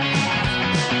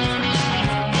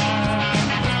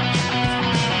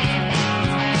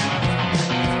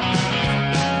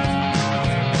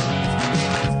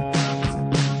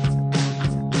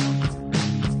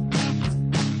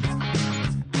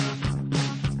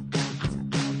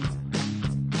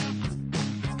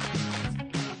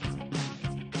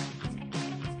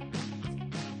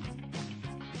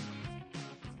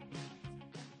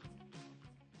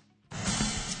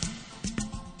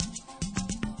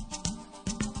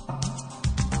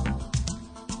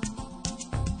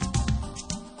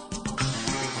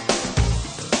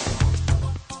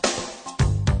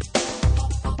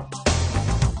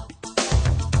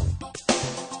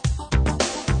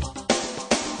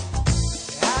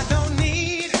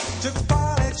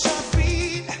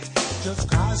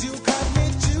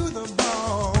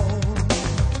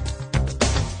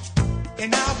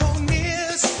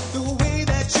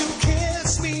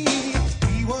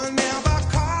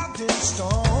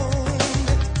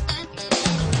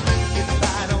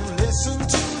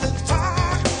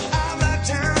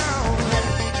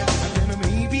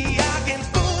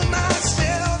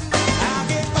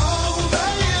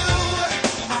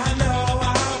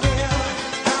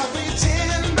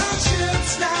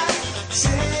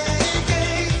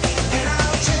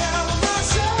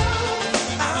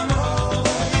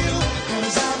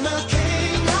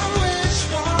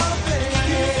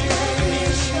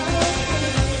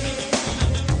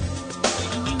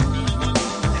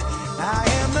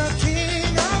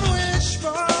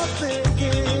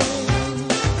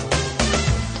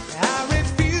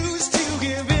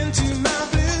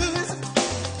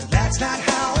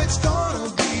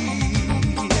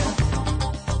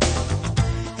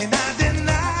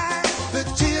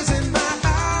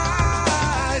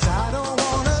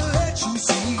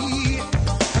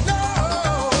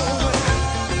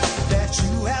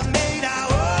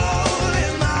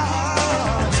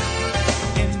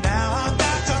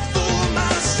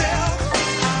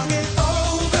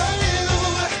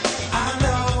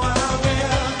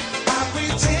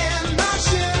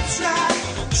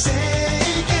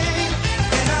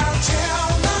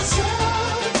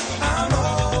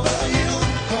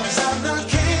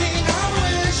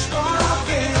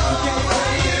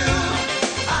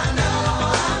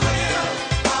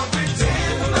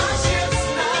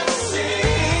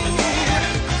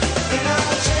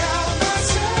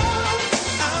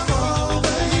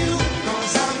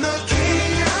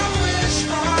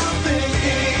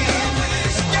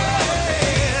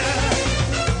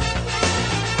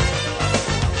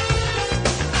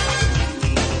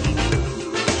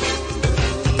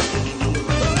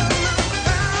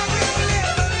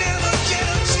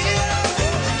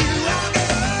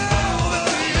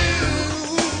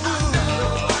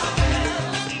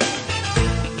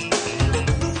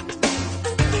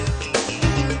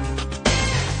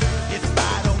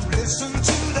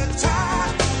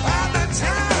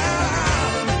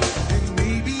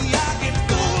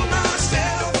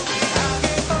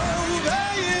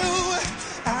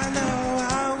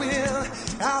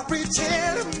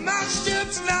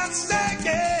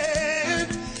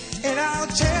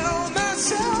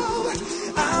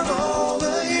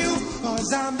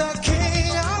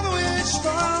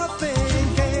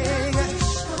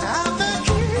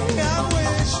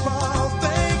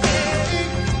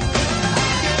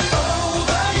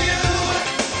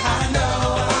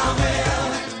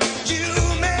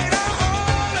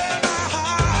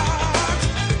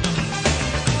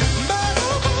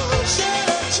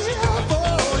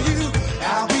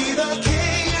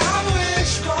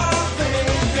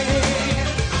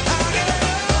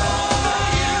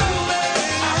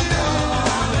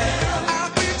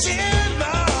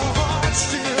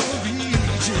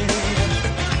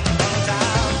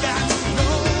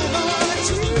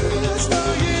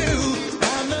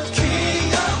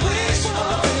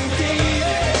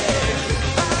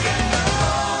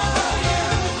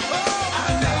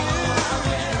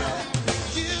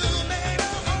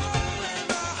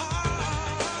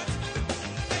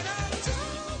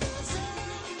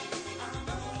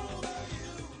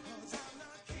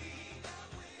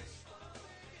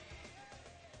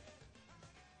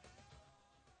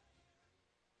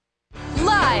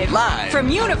 live from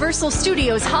Universal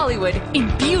Studios Hollywood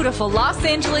in beautiful Los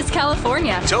Angeles,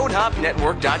 California.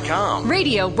 ToadHopNetwork.com.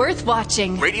 Radio worth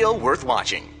watching. Radio worth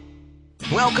watching.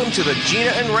 Welcome to the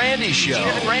Gina and Randy Show. Gina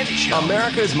and Randy Show.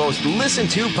 America's most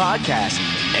listened to podcast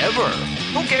ever.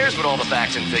 Who cares what all the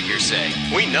facts and figures say?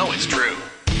 We know it's true.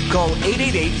 Call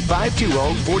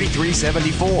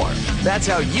 888-520-4374. That's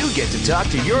how you get to talk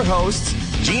to your hosts,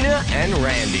 Gina and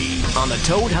Randy, on the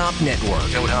Toad Hop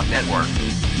Network. Toad Hop Network.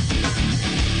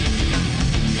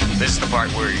 This is the part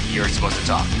where you're supposed to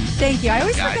talk. Thank you. I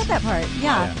always forget that part.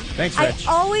 Yeah. Thanks, Rich.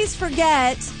 I always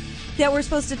forget that we're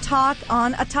supposed to talk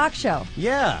on a talk show.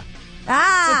 Yeah.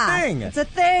 Ah, it's a thing. It's a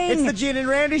thing. It's the Gina and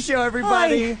Randy Show,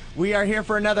 everybody. Hi. We are here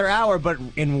for another hour, but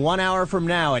in 1 hour from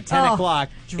now at 10 o'clock,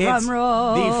 drum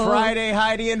roll. The Friday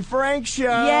Heidi and Frank Show.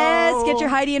 Yes, get your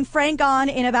Heidi and Frank on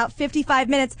in about 55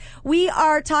 minutes. We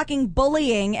are talking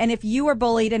bullying, and if you were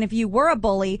bullied, and if you were a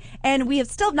bully, and we have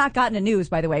still not gotten a news,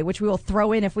 by the way, which we will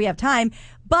throw in if we have time,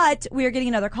 but we are getting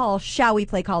another call. Shall we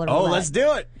play caller roulette? Oh, let's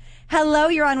do it. Hello,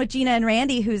 you're on with Gina and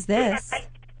Randy. Who's this?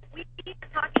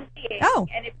 Oh,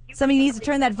 somebody needs to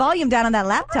turn that volume down on that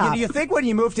laptop. Do you think when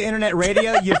you move to internet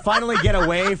radio, you finally get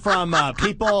away from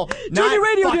people not your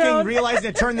radio fucking down.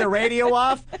 realizing to turn the radio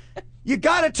off? You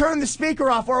got to turn the speaker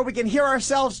off, or we can hear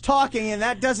ourselves talking, and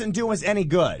that doesn't do us any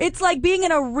good. It's like being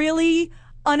in a really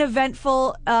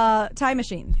uneventful time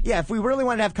machine. Yeah, if we really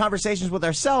wanted to have conversations with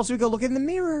ourselves, we go look in the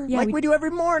mirror like we do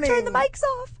every morning. Turn the mics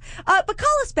off. But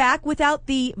call us back without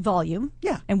the volume.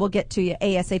 Yeah. And we'll get to you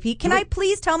ASAP. Can I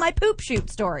please tell my poop shoot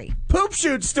story? Poop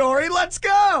shoot story, let's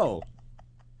go!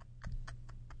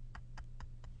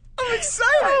 I'm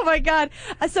excited. Oh my God!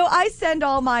 So I send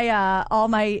all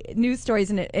my news stories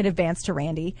in advance to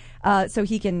Randy, so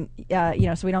he can,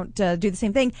 so we don't do the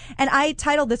same thing. And I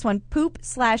titled this one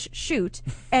 "Poop/Shoot,"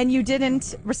 and you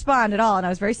didn't respond at all, and I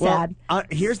was very sad. Well,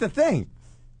 here's the thing: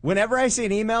 whenever I see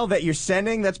an email that you're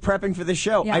sending that's prepping for the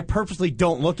show, I purposely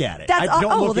don't look at it. I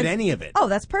don't look at any of it. Oh,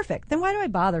 that's perfect. Then why do I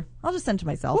bother? I'll just send it to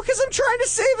myself. Well, because I'm trying to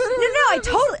save it. No, I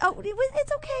totally. Oh,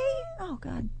 it's okay. Oh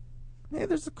God. Hey,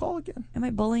 there's a call again. Am I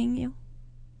bullying you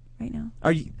right now?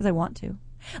 Are you? Because I want to.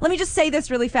 Let me just say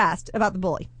this really fast about the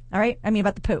bully. All right? I mean,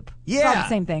 about the poop. Yeah. It's all the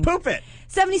same thing. Poop it.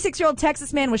 76-year-old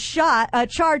Texas man was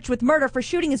charged with murder for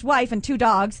shooting his wife and 2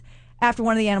 dogs after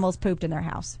one of the animals pooped in their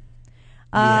house.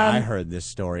 Yeah, I heard this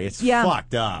story. It's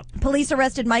fucked up. Police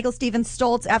arrested Michael Steven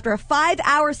Stoltz after a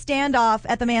 5-hour standoff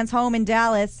at the man's home in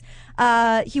Dallas.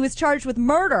 He was charged with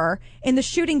murder in the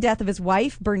shooting death of his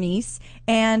wife, Bernice,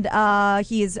 and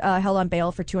he is held on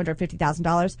bail for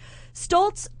 $250,000.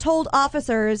 Stoltz told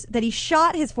officers that he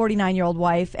shot his 49-year-old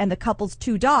wife and the couple's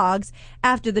 2 dogs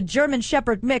after the German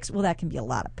Shepherd mix, well, that can be a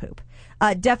lot of poop,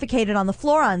 defecated on the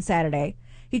floor on Saturday.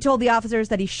 He told the officers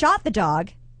that he shot the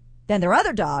dog, then their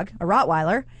other dog, a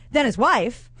Rottweiler, then his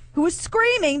wife, who was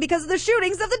screaming because of the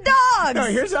shootings of the dogs. No,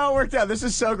 here's how it worked out. This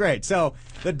is so great. So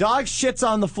the dog shits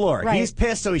on the floor. Right. He's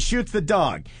pissed, so he shoots the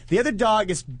dog. The other dog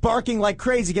is barking like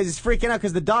crazy because he's freaking out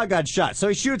because the dog got shot. So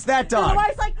he shoots that dog. And the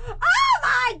wife's like, oh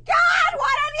my God,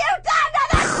 what have you done to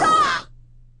the dog?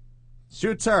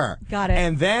 Shoots her. Got it.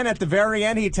 And then at the very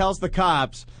end, he tells the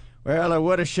cops, well, it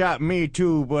would have shot me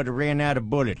too, but it ran out of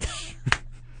bullets.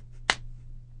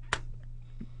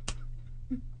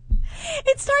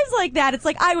 It starts like that. It's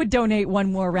like, I would donate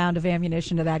one more round of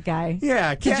ammunition to that guy.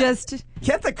 Yeah. Just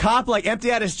get the cop,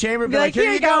 empty out his chamber and be like,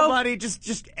 here you go, buddy.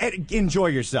 Just enjoy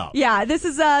yourself. Yeah, this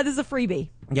is a freebie.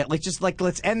 Yeah,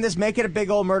 let's end this. Make it a big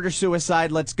old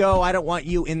murder-suicide. Let's go. I don't want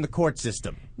you in the court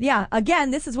system. Yeah,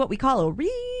 again, this is what we call a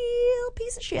real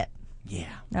piece of shit. Yeah.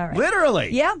 All right. Literally.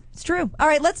 Yeah, it's true. All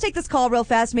right, let's take this call real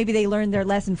fast. Maybe they learned their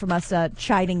lesson from us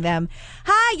chiding them.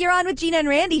 Hi, you're on with Gina and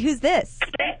Randy. Who's this?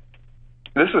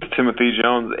 This is Timothy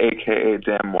Jones, a.k.a.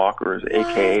 Dan Walker's,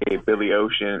 a.k.a. Billy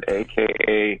Ocean,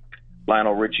 a.k.a.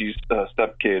 Lionel Richie's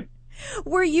stepkid.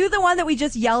 Were you the one that we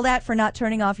just yelled at for not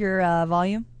turning off your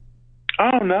volume?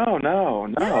 Oh, no. No,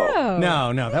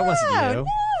 that wasn't you.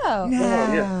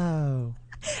 No.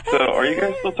 So are you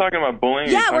guys still talking about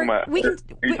bullying? Yeah, are you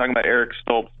talking about Eric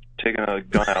Stoltz taking a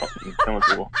gun out and killing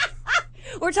people?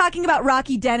 We're talking about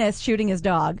Rocky Dennis shooting his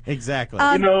dog. Exactly.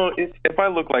 If I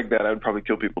look like that, I'd probably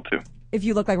kill people too. If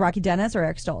you look like Rocky Dennis or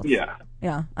Eric Stoltz? Yeah.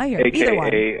 Yeah, I hear it. Either one.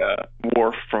 A.k.a.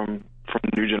 Worf from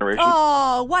New Generation.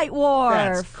 Oh, White Worf.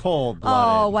 That's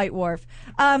cold-blooded. Oh, White Worf.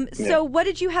 So what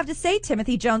did you have to say,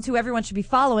 Timothy Jones, who everyone should be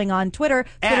following on Twitter,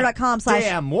 twitter.com/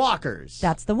 Damn Walkers.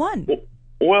 That's the one.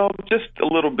 Well, just a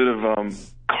little bit of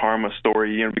karma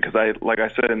story, because like I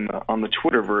said on the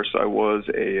Twitterverse, I was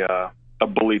a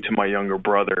bully to my younger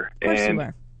brother. Of course you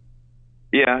were.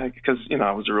 Yeah, because,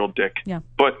 I was a real dick. Yeah.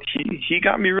 But he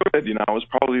got me real good. I was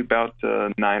probably about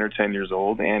 9 or 10 years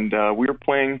old, and we were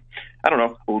playing, I don't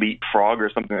know, Leapfrog or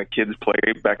something that kids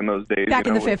played back in those days. Back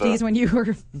in the 50s when you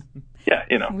were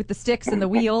with the sticks and the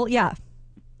wheel. Yeah.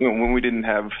 When we didn't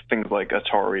have things like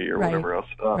Atari or whatever else.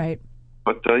 Right.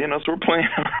 But, so we're playing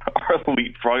our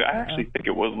Leapfrog. I actually think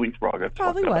it was Leapfrog.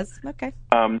 Probably was. Okay.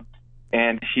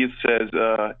 And he says,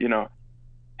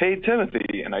 hey,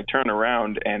 Timothy. And I turn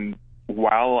around, and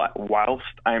whilst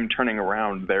I'm turning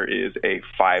around, there is a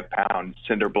 5-pound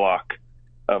cinder block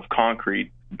of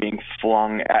concrete being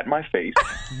flung at my face.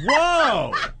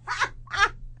 Whoa!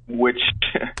 Which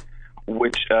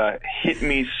hit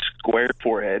me square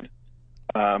forehead,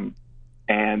 and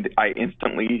I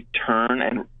instantly turned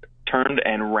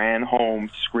and ran home,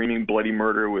 screaming bloody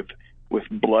murder with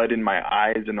blood in my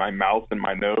eyes and my mouth and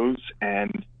my nose,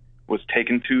 and was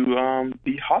taken to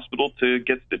the hospital to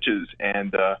get stitches.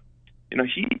 And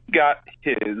he got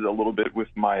his a little bit with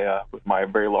my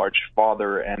very large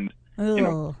father, and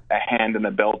a hand and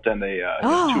a belt and a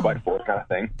 2x4 kind of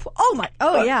thing.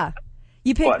 Yeah.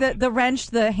 You picked the wrench,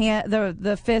 the hand,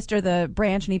 the fist, or the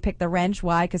branch, and he picked the wrench.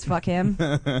 Why? Because fuck him.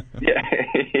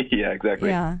 Yeah, exactly.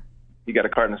 Yeah. He got a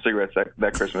carton of cigarettes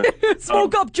that Christmas.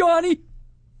 Smoke up, Johnny.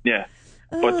 Yeah.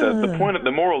 But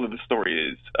the moral of the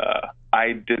story is,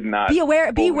 I did not.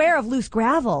 Beware of loose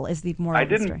gravel is the moral. I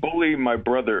didn't bully my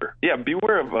brother. Yeah,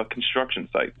 beware of construction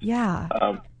sites. Yeah.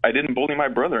 I didn't bully my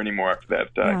brother anymore after that.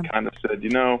 I kind of said,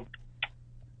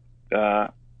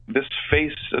 this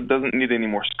face doesn't need any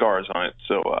more scars on it,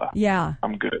 so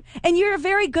I'm good. And you're a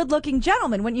very good-looking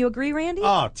gentleman, wouldn't you agree, Randy?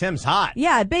 Oh, Tim's hot.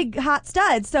 Yeah, big hot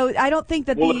stud. So I don't think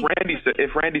that. Well, if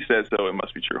Randy says so, it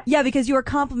must be true. Yeah, because you were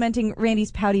complimenting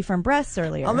Randy's pouty firm breasts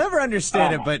earlier. I'll never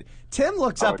understand it, but Tim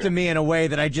looks up to me in a way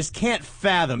that I just can't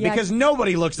fathom because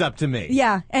nobody looks up to me.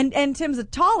 Yeah, and Tim's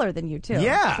taller than you too.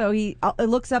 Yeah, so he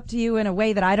looks up to you in a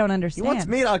way that I don't understand. He wants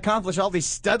me to accomplish all these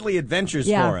studly adventures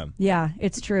for him. Yeah,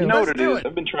 it's true. You know what it is?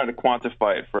 I've been trying to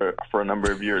quantify it for a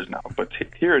number of years now, but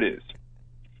here it is.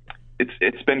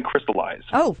 It's been crystallized.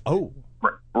 Oh.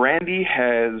 Randy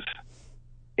has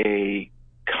a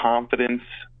confidence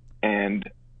and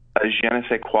a je ne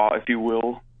sais quoi, if you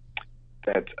will,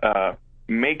 that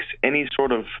makes any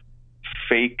sort of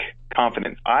fake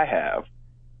confidence I have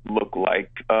look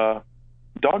like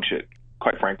dog shit,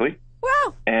 quite frankly.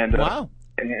 Wow. And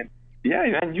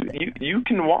yeah, and you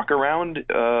can walk around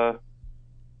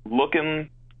looking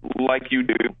like you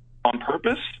do on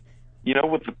purpose,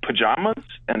 with the pajamas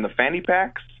and the fanny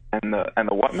packs and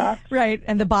the whatnot. Right,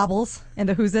 and the bobbles and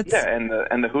the who's-its. Yeah, and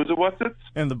the who's it what's it.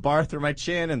 And the bar through my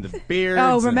chin and the beards.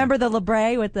 Oh, remember the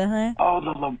Labre with the Oh,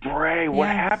 the Labre. What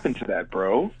happened to that,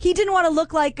 bro? He didn't want to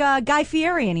look like Guy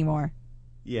Fieri anymore.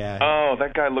 Yeah. Oh,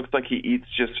 that guy looks like he eats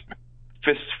just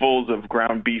fistfuls of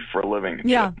ground beef for a living.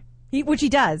 Yeah, which he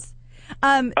does.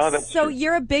 That's so true.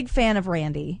 You're a big fan of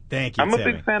Randy. Thank you, I'm a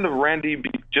big fan of Randy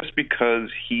just because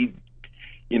he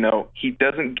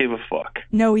doesn't give a fuck.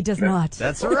 No, he does not.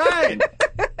 That's right.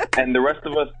 And the rest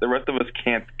of us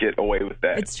can't get away with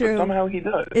that. It's true. But somehow he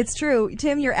does. It's true.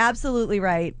 Tim, you're absolutely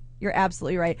right. You're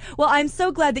absolutely right. Well, I'm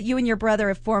so glad that you and your brother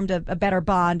have formed a better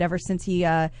bond ever since he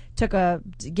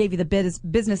gave you the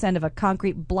business end of a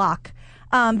concrete block.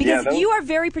 Because you are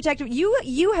very protective.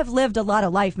 You have lived a lot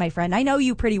of life, my friend. I know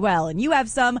you pretty well, and you have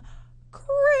some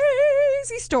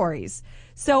crazy stories.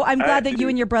 So I'm glad that you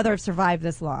and your brother have survived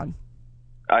this long.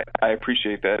 I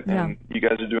appreciate that, and you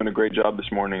guys are doing a great job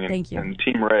this morning. And, Thank you. And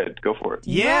Team Red, go for it.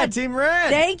 Yeah, Team Red.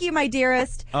 Thank you, my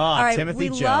dearest. All right, Timothy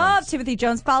Jones. We love Timothy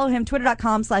Jones. Follow him,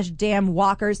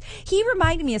 twitter.com/damnwalkers. He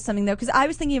reminded me of something, though, because I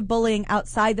was thinking of bullying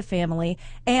outside the family,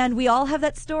 and we all have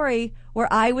that story where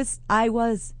I was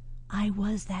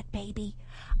that baby.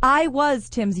 I was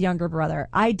Tim's younger brother.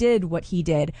 I did what he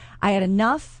did. I had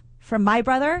enough from my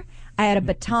brother. I had a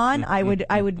baton. I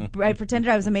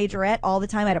pretended I was a majorette all the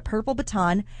time. I had a purple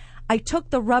baton. I took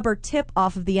the rubber tip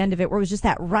off of the end of it, where it was just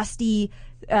that rusty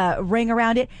ring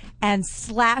around it, and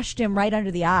slashed him right under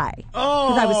the eye. Oh!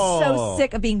 Because I was so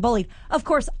sick of being bullied. Of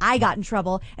course, I got in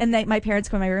trouble, and my parents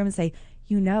come in my room and say,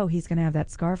 he's going to have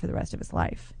that scar for the rest of his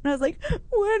life. And I was like,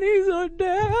 when he's a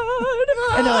dad.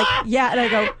 And they're like, yeah. And I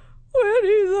go, when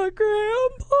he's a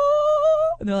grandpa.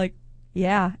 And they're like,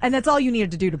 yeah. And that's all you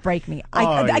needed to do to break me.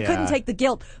 I couldn't take the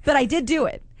guilt, but I did do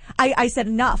it. I said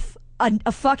enough.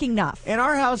 a fucking enough. In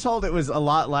our household, it was a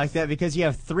lot like that because you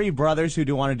have 3 brothers who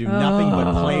do want to do nothing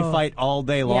but play fight all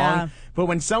day long. Yeah. But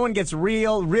when someone gets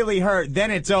really hurt,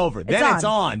 then it's over. Then it's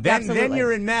on. Then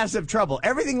you're in massive trouble.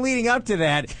 Everything leading up to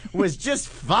that was just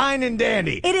fine and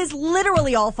dandy. It is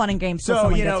literally all fun and games. So,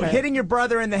 hitting your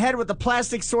brother in the head with the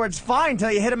plastic sword's fine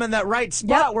until you hit him in that right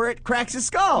spot where it cracks his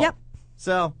skull. Yep.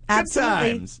 So,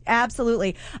 absolutely, good times.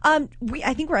 Absolutely.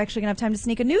 I think we're actually going to have time to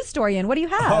sneak a news story in. What do you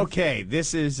have? Okay,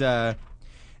 this is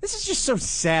just so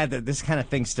sad that this kind of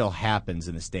thing still happens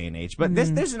in this day and age. But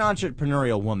there's an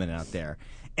entrepreneurial woman out there,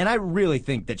 and I really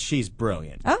think that she's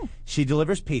brilliant. Oh. She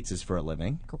delivers pizzas for a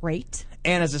living. Great.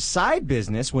 And as a side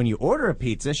business, when you order a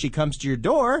pizza, she comes to your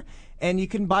door, and you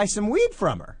can buy some weed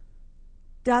from her.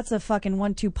 That's a fucking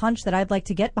 1-2 punch that I'd like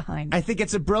to get behind. I think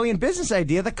it's a brilliant business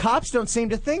idea. The cops don't seem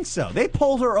to think so. They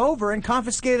pulled her over and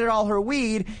confiscated all her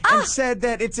weed and said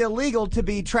that it's illegal to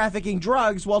be trafficking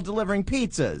drugs while delivering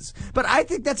pizzas. But I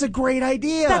think that's a great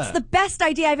idea. That's the best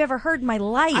idea I've ever heard in my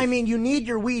life. I mean, you need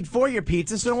your weed for your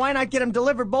pizza, so why not get them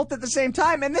delivered both at the same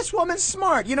time? And this woman's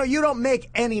smart. You don't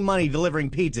make any money delivering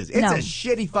pizzas. It's a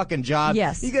shitty fucking job.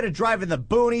 Yes. You got to drive in the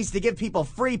boonies to give people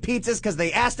free pizzas because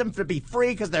they asked them to be free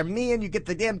because they're me and you get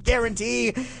the damn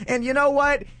guarantee. And you know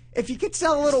what? If you could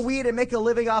sell a little weed and make a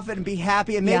living off it and be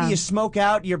happy, and maybe you smoke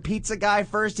out your pizza guy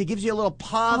first, he gives you a little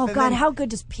puff. Oh, God, how good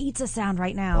does pizza sound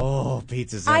right now? Oh,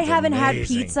 pizza sounds I haven't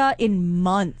amazing. had pizza in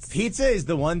months. Pizza is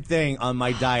the one thing on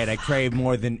my diet I crave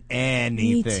more than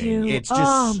anything. Me too. It's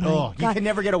just, you God. can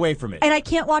never get away from it. And I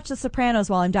can't watch The Sopranos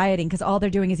while I'm dieting because all they're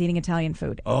doing is eating Italian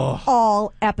food. Oh.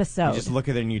 All episodes. You just look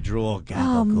at it and you drool. God,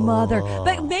 oh, mother.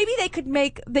 But maybe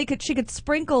she could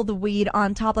sprinkle the weed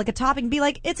on top like a topping, be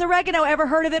like, it's oregano. Ever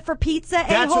heard of it for pizza?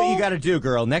 That's what you got to do,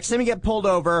 girl. Next time you get pulled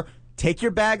over, take your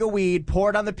bag of weed,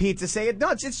 pour it on the pizza, say it. No,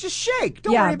 it's just shake.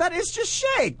 Don't worry about it. It's just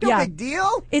shake. No big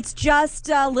deal. It's just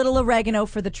a little oregano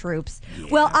for the troops. Yeah.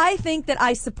 Well, I think that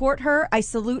I support her. I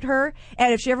salute her.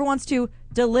 And if she ever wants to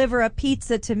deliver a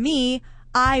pizza to me,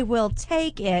 I will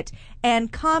take it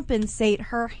and compensate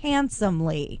her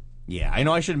handsomely. Yeah, I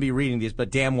know I shouldn't be reading these,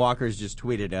 but Dan Walker's just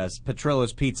tweeted us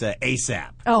Petrillo's Pizza ASAP.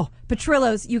 Oh,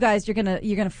 Petrillo's, you guys, you're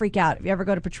gonna freak out if you ever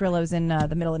go to Petrillo's in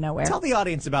the middle of nowhere. Tell the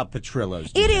audience about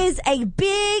Petrillo's. It is a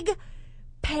big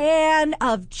pan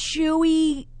of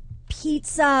chewy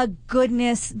pizza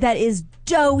goodness that is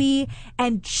doughy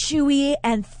and chewy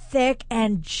and thick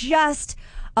and just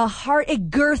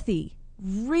girthy.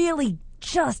 Really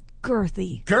just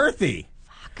girthy. Girthy?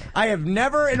 I have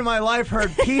never in my life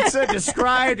heard pizza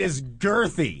described as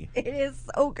girthy. It is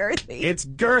so girthy. It's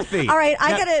girthy. All right,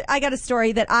 I got a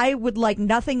story that I would like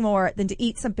nothing more than to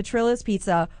eat some Petrillo's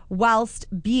pizza whilst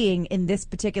being in this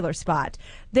particular spot.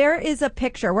 There is a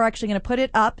picture. We're actually going to put it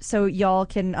up so y'all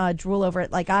can drool over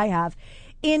it like I have.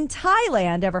 In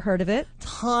Thailand, ever heard of it?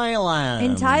 Thailand.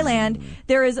 In Thailand,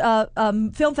 there is a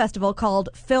film festival called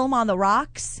Film on the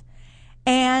Rocks.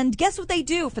 And guess what they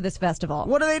do for this festival?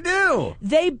 What do?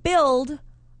 They build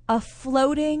a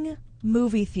floating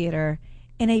movie theater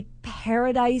in a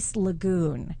paradise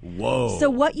lagoon. Whoa. So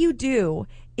what you do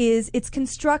is it's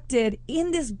constructed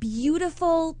in this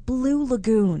beautiful blue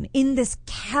lagoon, in this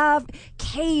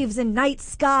caves and night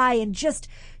sky and just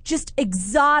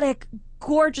exotic,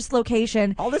 gorgeous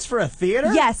location. All this for a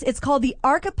theater? Yes, it's called the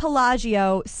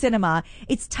Archipelago Cinema.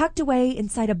 It's tucked away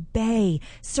inside a bay,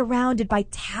 surrounded by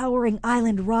towering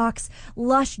island rocks,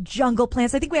 lush jungle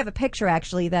plants. I think we have a picture,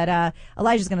 actually, that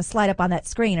Elijah's going to slide up on that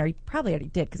screen, or he probably already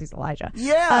did because he's Elijah.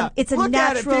 Yeah. It's a Look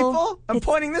natural. At it, people. I'm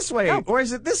pointing this way. Oh. Or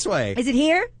is it this way? Is it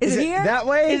here? Is it here? That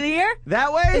way? Is it here?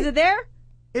 That way? Is it there?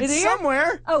 It's is it here?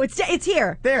 somewhere. Oh, it's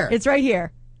here. There. It's right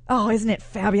here. Oh, isn't it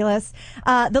fabulous?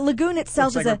 The lagoon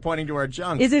itself Looks like we're pointing to our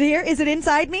junk. Is it here? Is it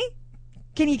inside me?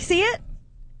 Can you see it?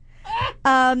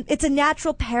 It's a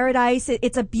natural paradise.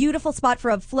 It's a beautiful spot for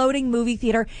a floating movie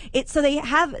theater. So they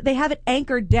have it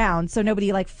anchored down so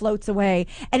nobody floats away.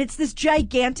 And it's this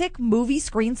gigantic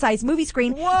size movie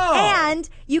screen. Whoa! And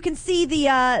you can see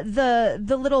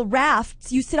the little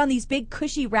rafts. You sit on these big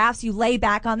cushy rafts. You lay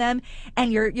back on them,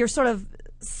 and you're sort of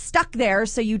stuck there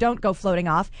so you don't go floating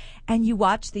off, and you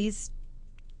watch these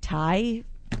Thai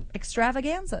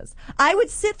extravaganzas. I would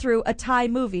sit through a Thai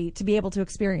movie to be able to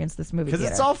experience this movie because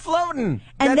theater. it's all floating.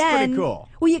 And That's then, pretty cool.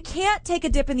 Well, you can't take a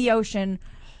dip in the ocean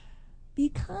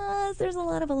because there's a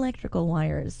lot of electrical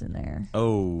wires in there.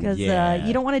 Oh, because you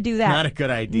don't want to do that. Not a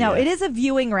good idea. No, it is a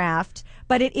viewing raft,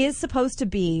 but it is supposed to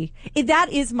be.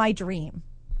 That is my dream.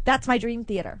 That's my dream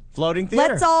theater. Floating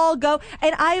theater. Let's all go.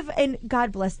 And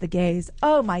God bless the gays.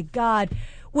 Oh my God.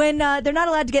 when they're not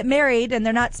allowed to get married and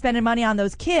they're not spending money on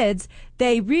those kids,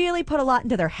 they really put a lot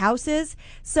into their houses.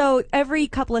 So every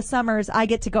couple of summers, I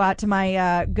get to go out to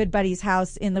my good buddy's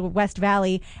house in the West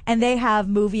Valley, and they have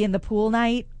movie in the pool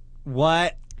night.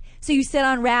 What? So you sit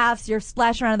on rafts, you're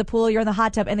splashing around in the pool, you're in the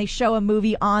hot tub, and they show a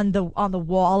movie on the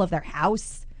wall of their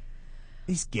house.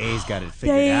 These gays got it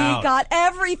figured out. They got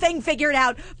everything figured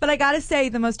out. But I got to say,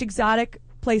 the most exotic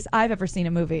place I've ever seen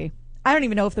a movie. I don't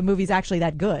even know if the movie's actually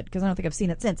that good because I don't think I've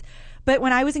seen it since. But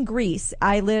when I was in Greece,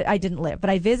 I didn't live, but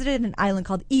I visited an island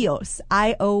called Ios,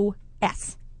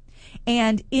 I-O-S.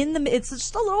 And it's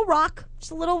just a little rock,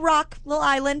 little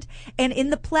island. And in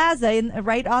the plaza,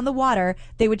 right on the water,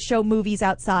 they would show movies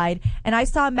outside. And I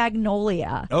saw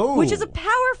Magnolia, which is a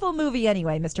powerful movie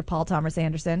anyway, Mr. Paul Thomas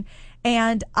Anderson.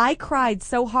 And I cried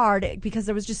so hard because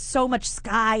there was just so much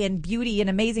sky and beauty and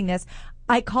amazingness.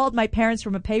 I called my parents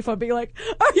from a payphone being like,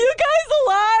 "Are you guys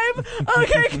alive?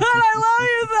 Okay, God, I love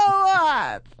you so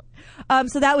much."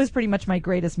 So that was pretty much my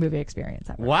greatest movie experience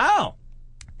ever. Wow.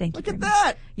 Thank you. Look at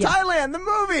that. Yeah. Thailand, the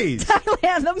movies.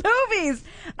 Thailand, the movies.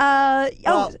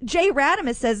 Jay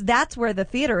Radimus says that's where the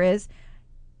theater is.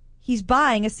 He's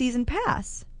buying a season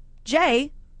pass.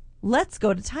 Jay, let's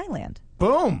go to Thailand.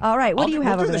 Boom. All right, what do you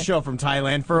have We'll over do the there? show from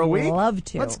Thailand for a week. Love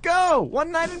to. Let's go.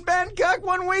 1 night in Bangkok,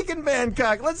 1 week in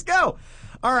Bangkok. Let's go.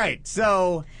 All right,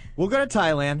 so we'll go to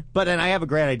Thailand, and I have a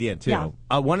great idea, too. Yeah.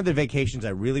 One of the vacations I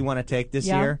really want to take this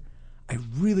year, I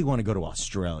really want to go to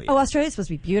Australia. Oh, Australia's supposed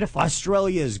to be beautiful.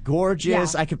 Australia is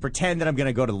gorgeous. Yeah. I could pretend that I'm going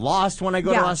to go to Lost when I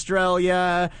go to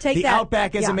Australia. The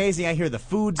Outback is amazing. I hear the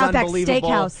food's Outback unbelievable.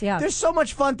 Steakhouse, yeah. There's so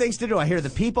much fun things to do. I hear the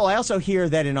people. I also hear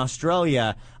that in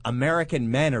Australia,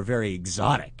 American men are very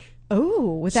exotic.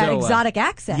 Oh, with that exotic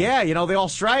accent. Yeah, the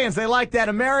Australians, they like that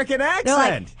American accent. They're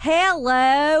like,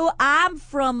 "Hello, I'm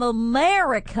from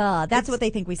America." That's what they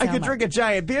think we sound I could like. drink a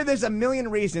giant beer. There's a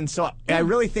million reasons, so I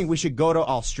really think we should go to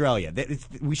Australia.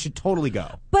 We should totally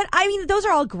go. But, I mean, those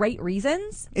are all great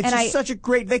reasons. It's just such a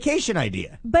great vacation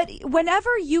idea. But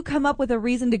whenever you come up with a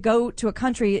reason to go to a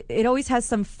country, it always has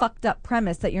some fucked up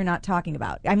premise that you're not talking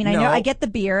about. I mean, I know, I get the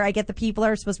beer. I get the people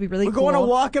are supposed to be really cool. We're going to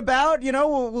walk about,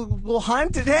 we'll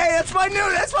hunt. And, hey, that's my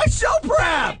show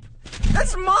prep.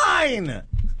 That's mine.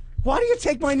 Why do you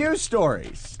take my news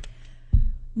stories?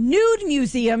 Nude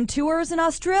museum tours in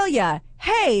Australia.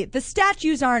 Hey, the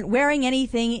statues aren't wearing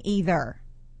anything either.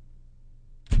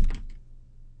 Can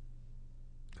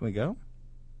we go?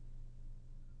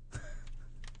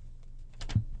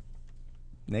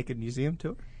 Naked museum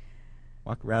tour?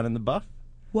 Walk around in the buff?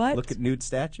 What? Look at nude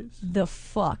statues? The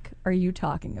fuck are you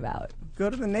talking about?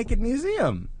 Go to the naked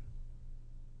museum.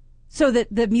 So that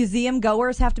the museum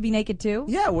goers have to be naked too?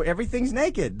 Yeah, where everything's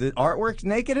naked. The artwork's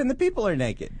naked and the people are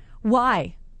naked.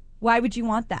 Why? Why would you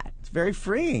want that? It's very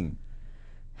freeing.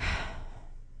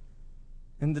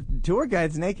 And the tour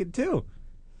guide's naked too.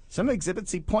 Some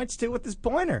exhibits he points to with his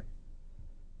pointer.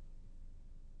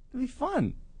 It'd be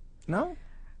fun. No?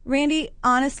 Randy,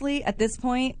 honestly, at this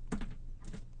point,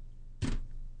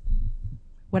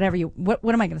 what am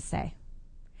I going to say?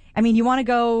 I mean, you want to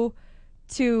go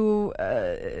to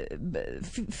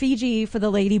Fiji for the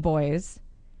lady boys.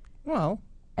 Well,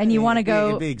 and you want to go.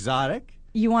 It'd be exotic.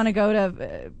 You want to go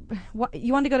to.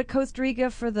 You want to go to Costa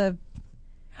Rica for the.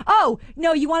 Oh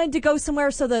no! You wanted to go somewhere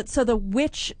so the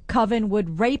witch coven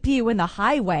would rape you in the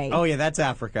highway. Oh yeah, that's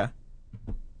Africa.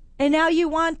 And now you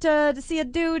want to see a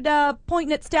dude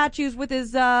pointing at statues with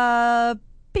his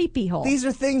pee-pee hole. These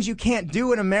are things you can't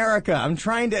do in America. I'm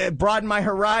trying to broaden my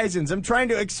horizons. I'm trying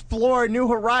to explore new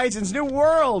horizons, new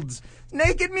worlds.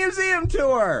 Naked museum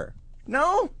tour.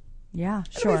 No? Yeah,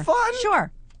 It'll sure. be fun.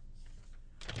 Sure.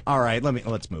 All right,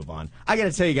 let's move on. I got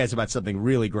to tell you guys about something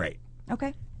really great.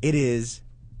 Okay. It is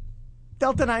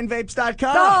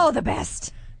Delta9Vapes.com. Oh, the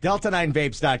best.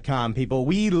 Delta9Vapes.com, people.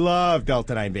 We love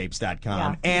Delta9Vapes.com.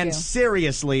 Yeah, and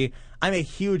seriously, I'm a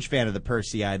huge fan of the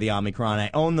Persei, the Omicron. I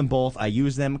own them both. I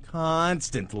use them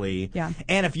constantly. Yeah.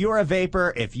 And if you're a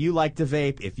vapor, if you like to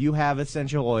vape, if you have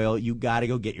essential oil, you got to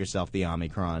go get yourself the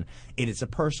Omicron. It is a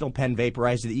personal pen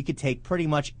vaporizer that you could take pretty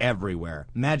much everywhere.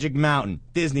 Magic Mountain,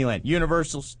 Disneyland,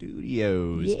 Universal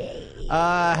Studios. Yay.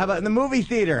 How about in the movie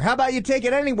theater? How about you take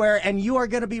it anywhere and you are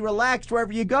going to be relaxed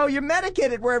wherever you go? You're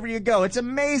medicated wherever you go. It's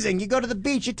amazing. You go to the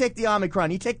beach, you take the Omicron,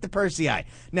 you take the Persei.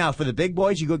 Now, for the big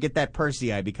boys, you go get that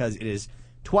Persei because it is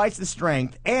twice the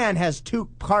strength and has 2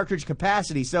 cartridge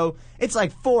capacity, so it's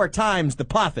like 4 times the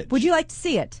puffage. Would you like to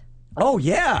see it? Oh,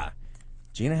 yeah.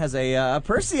 Gina has a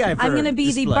Persei for I'm going to be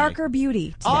display. the Barker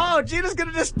Beauty today. Oh, Gina's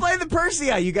going to display the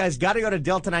Persei. You guys got to go to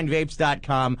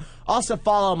Delta9Vapes.com. Also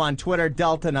follow them on Twitter,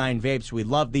 Delta9Vapes. We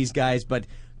love these guys, but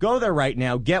Go there right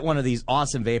now. Get one of these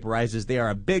awesome vaporizers. They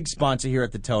are a big sponsor here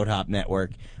at the Toad Hop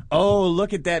Network. Oh,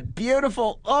 look at that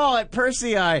beautiful, at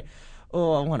Persei.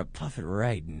 Oh, I want to puff it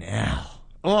right now.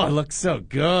 Oh, it looks so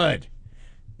good.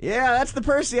 Yeah, that's the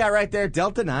Persei right there,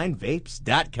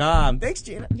 Delta9Vapes.com. Thanks,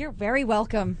 Gina. You're very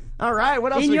welcome. All right,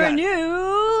 what else in we your got?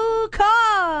 new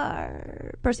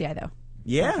car? Persei, though.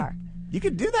 Yeah, car. You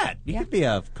could do that. You could be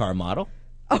a car model.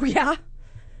 Oh, yeah?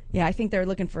 Yeah, I think they're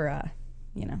looking for,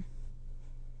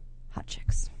 hot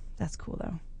chicks. That's cool,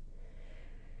 though.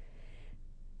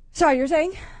 Sorry, you're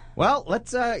saying? Well,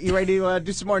 let's, you ready to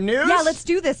do some more news? Yeah, let's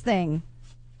do this thing.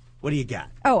 What do you got?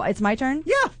 Oh, it's my turn?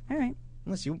 Yeah. All right.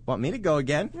 Unless you want me to go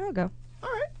again. I'll go. All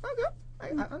right, I'll go.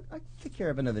 I'll take care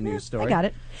of another news story. I got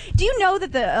it. Do you know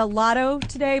that the Lotto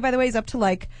today, by the way, is up to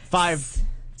like 5,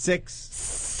 6,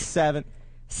 7,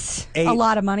 8. A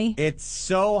lot of money. It's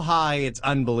so high, it's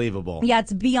unbelievable. Yeah,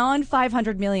 it's beyond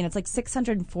 500 million. It's like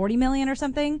 640 million or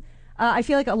something. I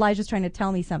feel like Elijah's trying to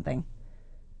tell me something.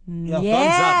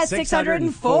 Yeah,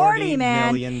 $640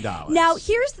 million. Now,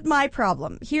 here's my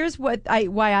problem. Here's why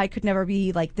I could never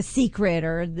be like the secret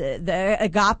or the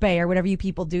agape or whatever you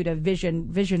people do to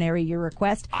visionary your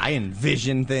request. I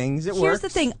envision things. It works. Here's the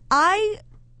thing. I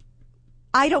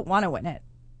don't want to win it.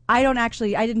 I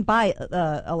didn't buy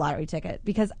a lottery ticket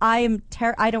because I am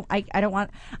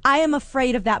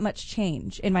afraid of that much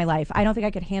change in my life. I don't think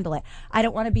I could handle it. I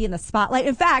don't want to be in the spotlight.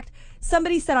 In fact,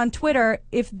 somebody said on Twitter,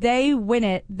 if they win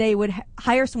it, they would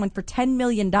hire someone for $10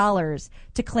 million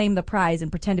to claim the prize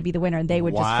and pretend to be the winner, and they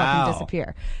would just fucking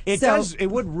disappear.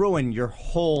 It would ruin your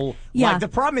whole life. The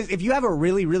problem is, if you have a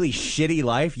really, really shitty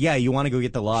life, you want to go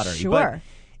get the lottery. Sure. But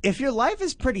if your life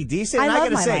is pretty decent, and I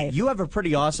gotta say, you have a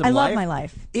pretty awesome life. I love my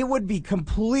life. It would be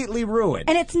completely ruined.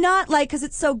 And it's not like, because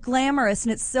it's so glamorous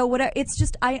and it's so whatever. It's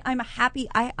just, I'm happy.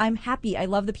 I'm happy. I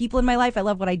love the people in my life. I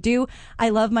love what I do. I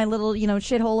love my little,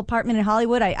 shithole apartment in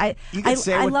Hollywood. I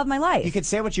love my life. You could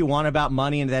say what you want about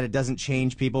money and that it doesn't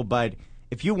change people, but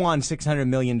if you won $600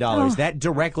 million, that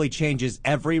directly changes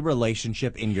every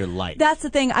relationship in your life. That's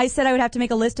the thing. I said I would have to make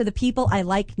a list of the people I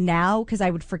like now because I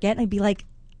would forget and I'd be like,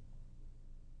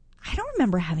 I don't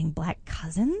remember having black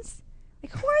cousins.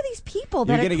 Like, who are these people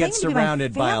that You're going to get claiming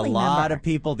surrounded to be my by a family lot member? of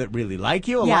people that really like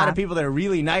you, a lot of people that are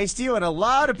really nice to you, and a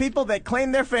lot of people that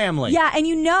claim their family. Yeah, and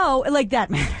like,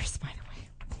 that matters, by the way,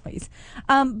 please.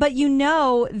 But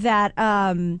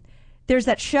that there's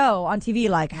that show on TV,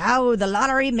 like, how the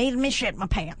lottery made me shit my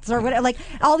pants, or whatever, like,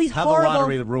 all these how horrible... the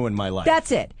lottery ruined my life.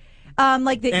 That's it. And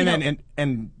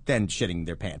then shitting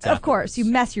their pants. Of course, you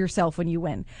mess yourself when you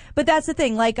win. But that's the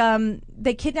thing. Like,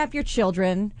 they kidnap your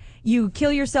children. You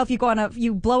kill yourself.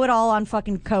 You blow it all on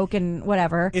fucking coke and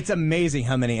whatever. It's amazing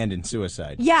how many end in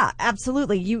suicide. Yeah,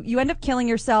 absolutely. You end up killing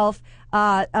yourself.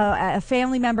 A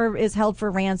family member is held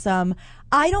for ransom.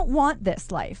 I don't want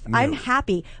this life. No. I'm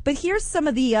happy. But here's some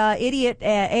of the idiot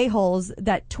a-holes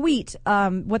that tweet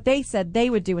what they said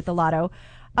they would do with the lotto.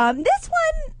 This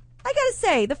one, I gotta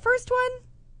say, the first one,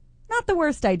 not the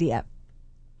worst idea.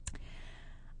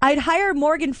 I'd hire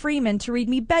Morgan Freeman to read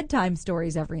me bedtime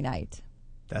stories every night.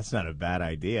 That's not a bad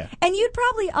idea. And you'd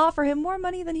probably offer him more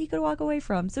money than he could walk away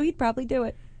from, so he'd probably do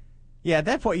it. Yeah, at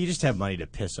that point, you just have money to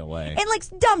piss away. And, like,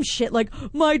 dumb shit like,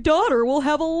 my daughter will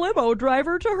have a limo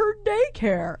driver to her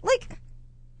daycare. Like,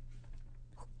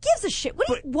 who gives a shit?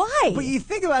 Why? But you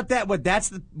think about that, that's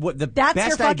the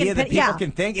best idea that people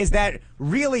can think is that,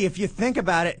 really, if you think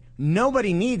about it,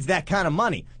 nobody needs that kind of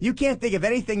money. You can't think of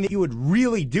anything that you would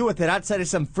really do with it outside of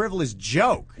some frivolous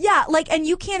joke. Yeah, like, and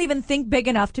you can't even think big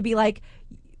enough to be like,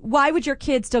 why would your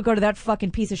kid still go to that fucking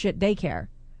piece of shit daycare?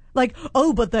 Like,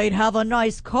 oh, but they'd have a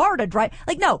nice car to drive.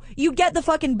 Like, no, you get the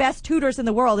fucking best tutors in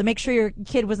the world and make sure your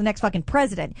kid was the next fucking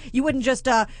president. You wouldn't just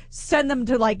send them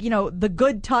to, like, the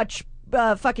Good Touch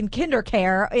fucking kinder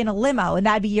care in a limo, and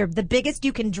that'd be the biggest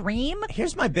you can dream.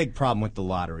 Here's my big problem with the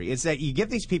lottery. It's that you give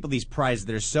these people these prizes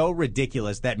that are so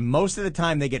ridiculous that most of the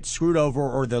time they get screwed over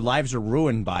or their lives are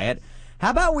ruined by it. How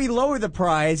about we lower the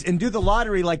prize and do the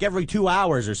lottery like every 2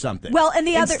 hours or something? Well, and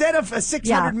instead of a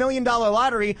 $600 million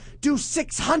lottery, do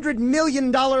 $600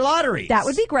 million lotteries. That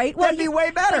would be great. Well, that'd be way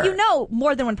better. But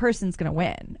more than one person's going to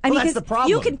win. I mean, that's the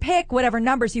problem. You can pick whatever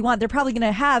numbers you want. They're probably going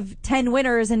to have 10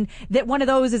 winners, and that one of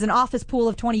those is an office pool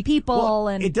of 20 people. Well,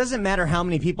 and it doesn't matter how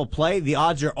many people play. The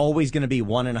odds are always going to be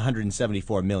 1 in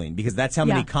 174 million because that's how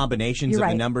many combinations of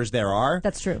the numbers there are.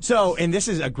 That's true. So, and this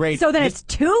is a great. So then it's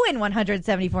 2 in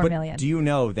 174 million. Do you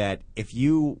know that if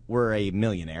you were a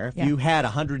millionaire, if you had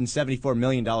 $174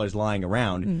 million lying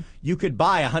around, you could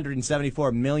buy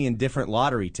 174 million different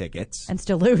lottery tickets. And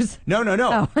still lose. No.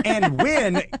 Oh. And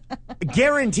win,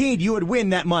 guaranteed you would win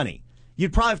that money.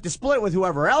 you'd probably have to split it with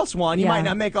whoever else won. You might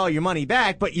not make all your money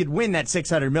back, but you'd win that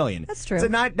 $600 million. That's true. It's a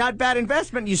not bad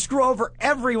investment. You screw over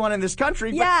everyone in this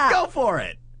country, but go for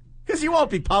it. Because you won't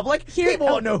be public. People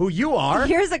won't know who you are.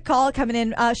 Here's a call coming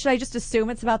in. Should I just assume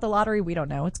it's about the lottery? We don't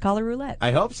know. It's caller roulette.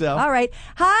 I hope so. All right.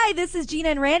 Hi, this is Gina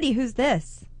and Randy. Who's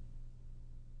this?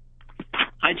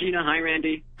 Hi, Gina. Hi,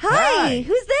 Randy. Hi.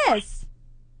 Who's this?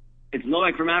 It's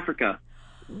Loic from Africa.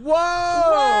 Whoa!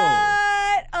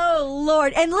 What? Oh,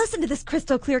 Lord. And listen to this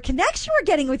crystal clear connection we're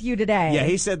getting with you today. Yeah,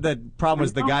 he said the problem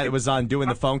was the guy that was on doing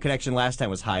the phone connection last time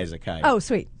was high as a kite. Oh,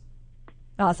 sweet.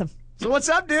 Awesome. So what's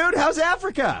up, dude? How's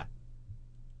Africa?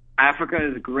 Africa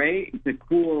is great. It's a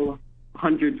cool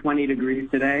 120 degrees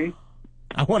today.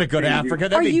 I want to go to Africa.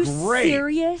 That'd be great. Are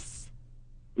you serious?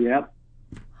 Yep.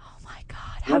 Oh, my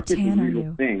God. How tan are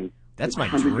you? Thing. That's my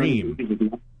dream.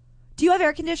 Do you have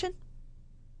air condition?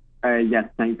 Yes,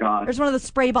 thank God. There's one of the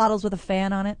spray bottles with a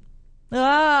fan on it.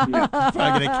 Ah. Yeah, probably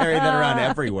going to carry that around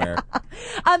everywhere.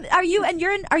 Are you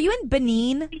in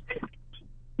Benin?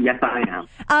 Yes, I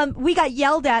am. We got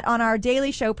yelled at on our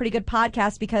Daily Show, pretty good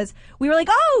podcast, because we were like,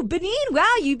 oh, Benin,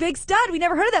 wow, you big stud. We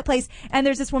never heard of that place. And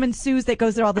there's this woman, Suze, that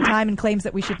goes there all the time and claims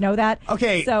that we should know that.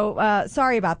 Okay. So,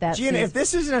 sorry about that, Gina, Suze. if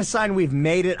this isn't a sign we've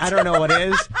made it, I don't know what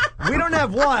is. We don't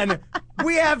have one.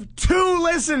 We have 2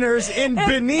 listeners in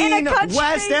Benin,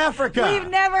 West Africa. We've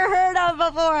never heard of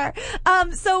before.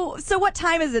 So what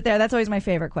time is it there? That's always my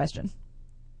favorite question.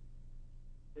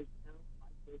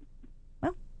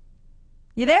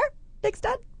 You there, big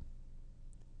stud?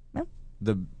 No.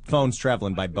 The phone's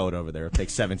traveling by boat over there. It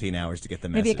takes 17 hours to get the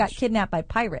message. Maybe it got kidnapped by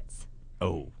pirates.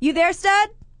 Oh. You there, stud?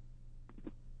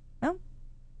 No?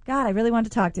 God, I really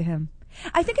wanted to talk to him.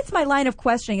 I think it's my line of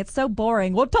questioning. It's so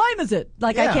boring. What time is it?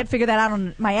 Like, I can't figure that out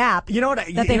on my app. You know what?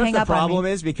 That they hang the up on problem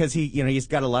me. is because he's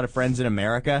got a lot of friends in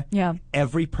America. Yeah.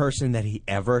 Every person that he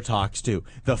ever talks to,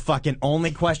 the fucking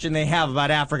only question they have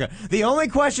about Africa, the only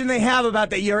question they have about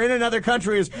that you're in another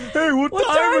country is, hey, what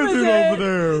time is it over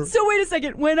there? So wait a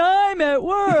second. When I'm at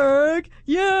work,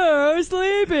 you're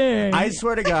sleeping. I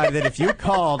swear to God that if you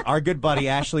called our good buddy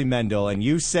Ashley Mendel and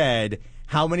you said,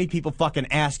 how many people fucking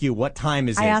ask you what time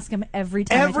is it? I ask him every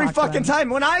time. Every fucking time.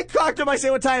 When I talk to him, I say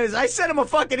what time is it. I send him a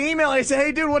fucking email and I say,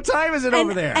 hey, dude, what time is it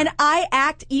over there? And I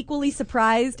act equally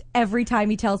surprised every time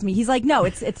he tells me. He's like, no,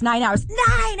 it's 9 hours.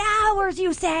 9 hours,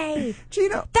 you say?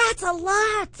 Gina. That's a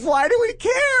lot. Why do we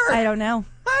care? I don't know.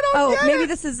 I don't get maybe it.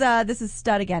 this is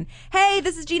Stud again. Hey,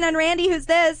 this is Gina and Randy. Who's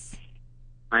this?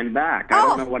 I'm back. I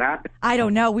don't know what happened. I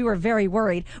don't know. We were very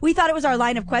worried. We thought it was our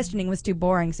line of questioning was too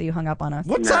boring, so you hung up on us.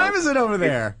 What time is it over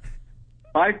there?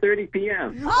 5:30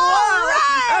 p.m. All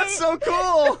right. That's so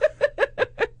cool.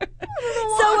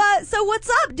 So what's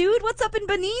up, dude? What's up in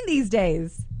Benin these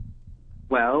days?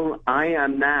 Well, I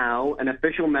am now an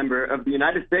official member of the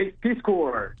United States Peace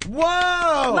Corps.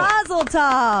 Whoa! Mazel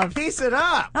tov. Piece it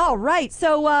up. All right.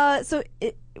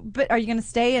 But are you going to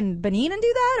stay in Benin and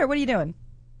do that, or what are you doing?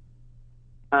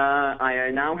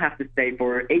 I now have to stay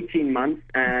for 18 months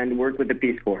and work with the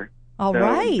Peace Corps. All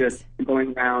right. Just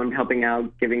going around, helping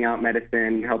out, giving out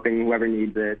medicine, helping whoever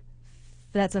needs it.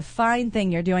 That's a fine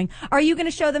thing you're doing. Are you going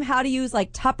to show them how to use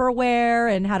like Tupperware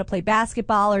and how to play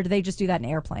basketball, or do they just do that in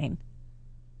an airplane?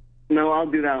 No,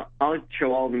 I'll do that. I'll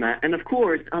show all of them that. And of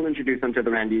course, I'll introduce them to the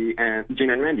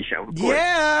Gina and Randy show. Of course.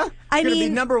 Yeah. We're going to be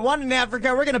 #1 in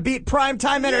Africa. We're going to beat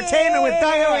primetime entertainment with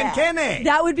Dio and Kenny.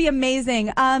 That would be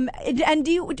amazing. And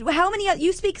how many,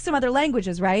 you speak some other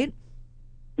languages, right?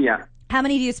 Yeah. How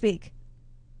many do you speak?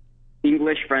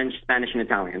 English, French, Spanish, and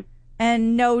Italian.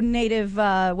 And no native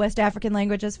West African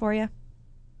languages for you?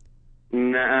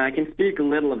 I can speak a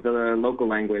little of the local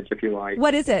language if you like.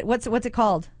 What is it? What's it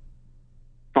called?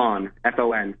 Fawn.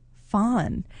 F-O-N.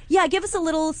 Fawn. Yeah, give us a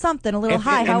little something, a little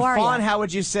hi, how are you? Fawn, how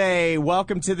would you say,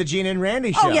 welcome to the Gina and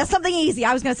Randy show? Oh, yeah, something easy.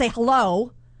 I was going to say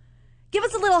hello. Give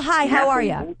us a little hi, how are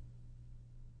you?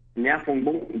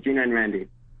 Nyahumbo, Gina and Randy.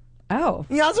 Oh.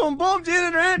 Nyahumbo, Gina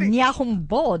and Randy.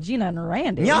 Nyahumbo, Gina and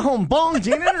Randy. Nyahumbo,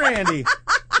 Gina and Randy.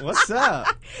 What's up?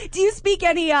 Do you speak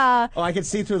any, Oh, I can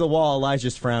see through the wall.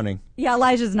 Elijah's frowning. Yeah,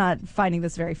 Elijah's not finding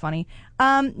this very funny.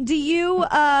 Do you,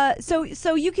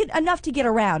 so you can, enough to get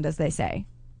around, as they say?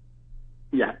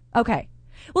 Yeah. Okay.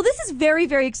 Well, this is very,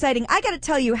 very exciting. I got to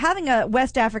tell you, having a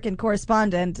West African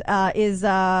correspondent is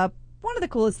one of the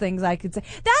coolest things I could say.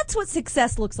 That's what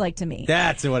success looks like to me.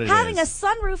 That's what it Having a is.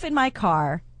 sunroof in my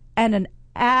car and an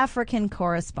African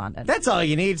correspondent. That's all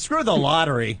you need. Screw the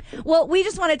lottery. Well, we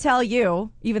just want to tell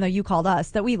you, even though you called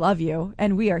us, that we love you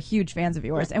and we are huge fans of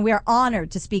yours, and we are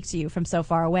honored to speak to you from so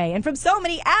far away and from so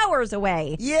many hours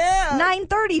away. Yeah.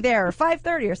 9:30 there, or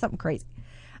 5:30 or something crazy.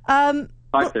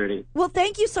 5:30. Well,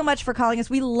 thank you so much for calling us.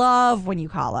 We love when you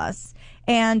call us.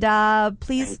 And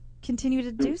please continue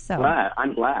to do so.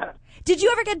 I'm glad. Did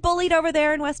you ever get bullied over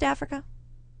there in West Africa?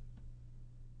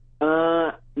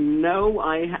 No,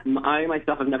 I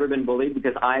myself have never been bullied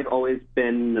because I've always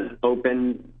been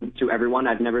open to everyone.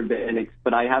 I've never been,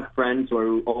 but I have friends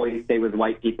who always stay with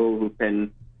white people who've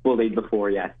been bullied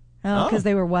before, yes. Oh, because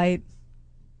they were white.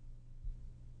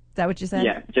 Is that what you said?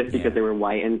 Yeah, just because they were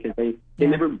white and because they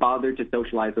never bothered to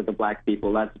socialize with the black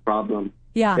people. That's the problem.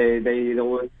 Yeah. They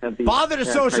always have these... Bother to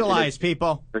socialize,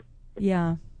 people.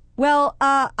 Yeah. Well,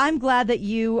 I'm glad that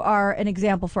you are an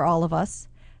example for all of us.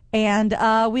 And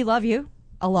we love you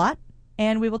a lot.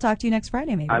 And we will talk to you next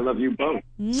Friday, maybe. I love you both.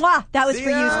 Mwah! That was for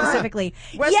you specifically.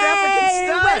 West Yay! African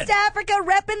stud. West Africa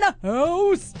repping the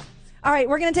house. All right,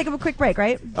 we're going to take a quick break,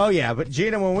 right? Oh, yeah, but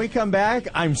Gina, when we come back,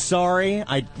 I'm sorry.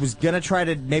 I was going to try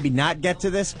to maybe not get to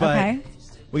this, but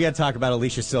we got to talk about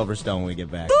Alicia Silverstone when we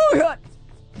get back.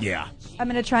 Yeah. I'm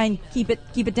going to try and keep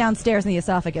it downstairs in the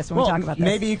esophagus when we talk about this.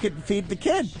 Maybe you could feed the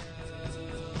kid.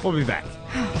 We'll be back.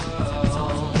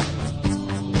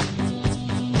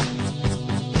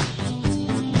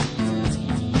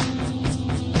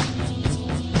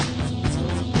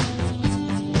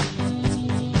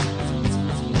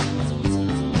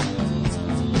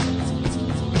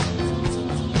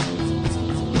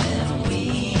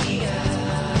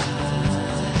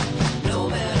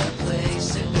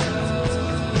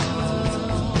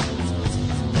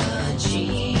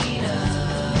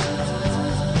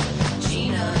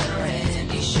 Gina and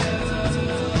Randy show.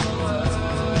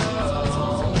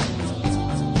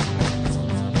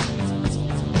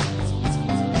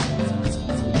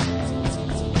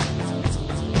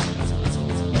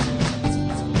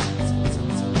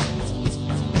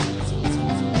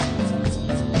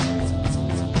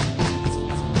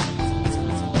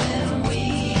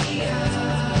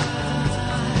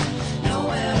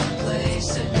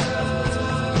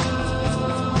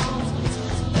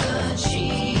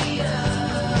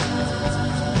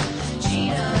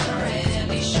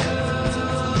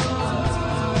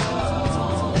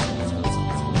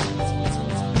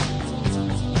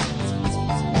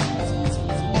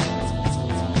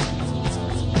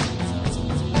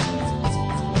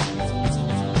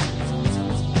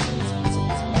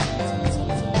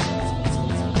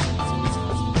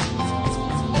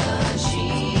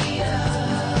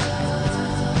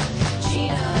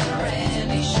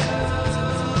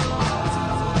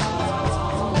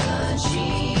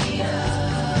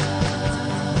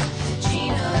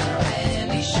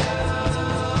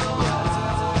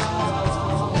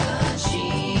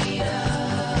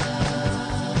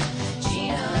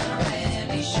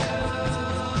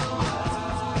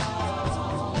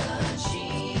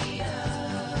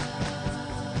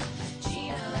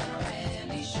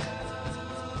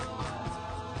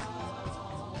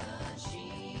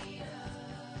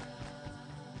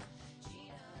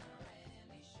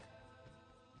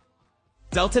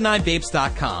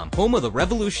 Delta9Vapes.com, home of the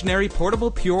revolutionary portable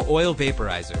pure oil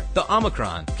vaporizer. The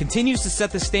Omicron continues to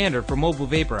set the standard for mobile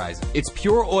vaporizing. Its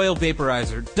pure oil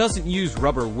vaporizer doesn't use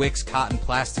rubber, wicks, cotton,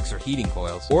 plastics, or heating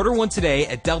coils. Order one today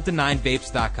at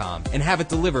Delta9Vapes.com and have it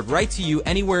delivered right to you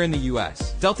anywhere in the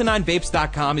U.S.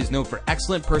 Delta9Vapes.com is known for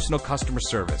excellent personal customer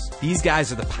service. These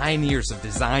guys are the pioneers of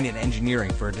design and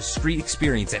engineering for a discreet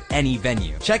experience at any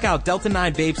venue. Check out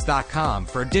Delta9Vapes.com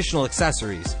for additional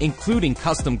accessories, including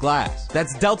custom glass.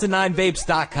 That's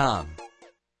Delta9Vapes.com.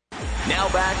 Now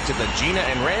back to the Gina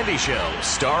and Randy Show,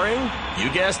 starring,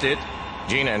 you guessed it,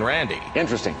 Gina and Randy.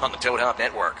 Interesting. On the Toad Hop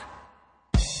Network.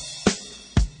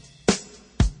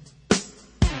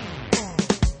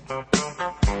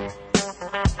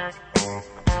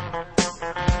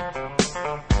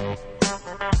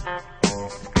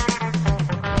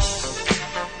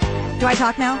 Do I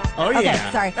talk now? Oh, yeah. Okay,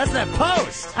 sorry. That's that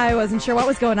post. I wasn't sure what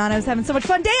was going on. I was having so much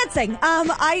fun dancing. I'm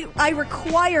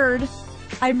requiring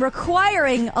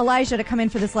Elijah to come in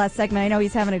for this last segment. I know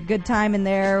he's having a good time in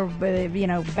there,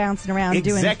 bouncing around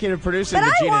doing... Executive producer but of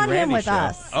the I Gina want and Randy him with Show.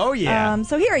 us. Oh, yeah.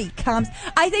 So here he comes.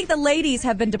 I think the ladies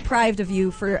have been deprived of you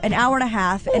for an hour and a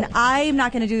half, and I'm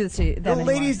not going to do this to them anymore.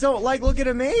 ladies don't like looking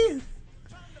at me?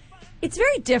 It's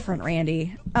very different,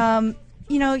 Randy.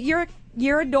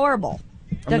 You're adorable.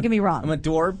 Don't get me wrong. I'm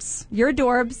adorbs. You're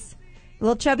adorbs. A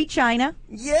little chubby China.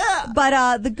 Yeah.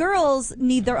 But the girls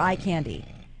need their eye candy.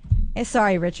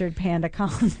 Sorry, Richard Panda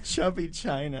Collins. Chubby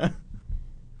China.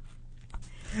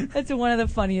 That's one of the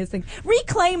funniest things.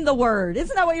 Reclaim the word.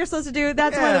 Isn't that what you're supposed to do?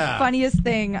 That's one of the funniest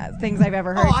things I've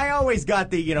ever heard. Oh, I always got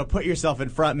the, put yourself in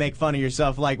front, make fun of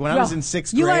yourself. Like when I was in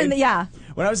sixth grade. You learned that,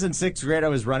 When I was in sixth grade, I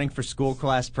was running for school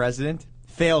class president.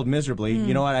 Failed miserably.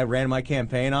 You know what I ran my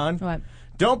campaign on? What?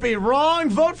 Don't be wrong.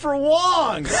 Vote for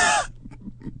Wong.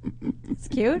 It's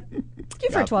cute. It's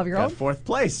cute for a 12-year-old. Got 4th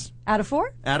place. Out of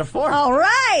 4? Out of 4. All right.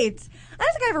 I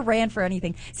don't think I ever ran for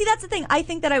anything. See, that's the thing. I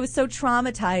think that I was so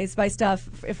traumatized by stuff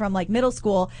from like middle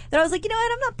school that I was like, you know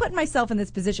what? I'm not putting myself in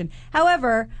this position.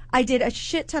 However, I did a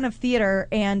shit ton of theater,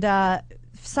 and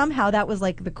somehow that was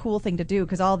like the cool thing to do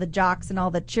because all the jocks and all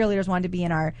the cheerleaders wanted to be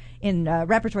in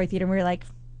repertory theater, and we were like,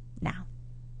 no,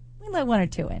 we let 1 or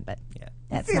 2 in, but yeah.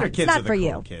 That's Theater not, kids not are the for cool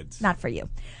you. kids. Not for you.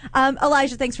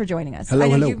 Elijah, thanks for joining us. Hello, I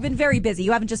know hello. you've been very busy.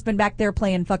 You haven't just been back there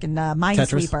playing fucking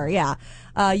Minesweeper.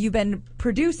 Yeah. You've been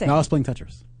producing. No, I was playing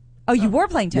Tetris. Oh, you were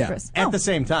playing Tetris? At the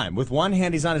same time. With one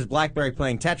hand, he's on his BlackBerry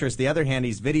playing Tetris. The other hand,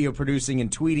 he's video producing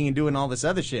and tweeting and doing all this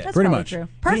other shit. That's probably true.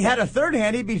 If he had a third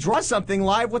hand, he'd be drawing something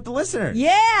live with the listeners.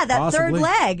 Yeah, that Possibly. third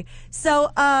leg.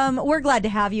 So we're glad to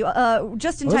have you.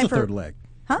 Just in time What's for a third leg?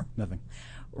 Huh? Nothing.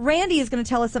 Randy is going to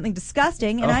tell us something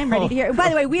disgusting, and I'm ready to hear it. By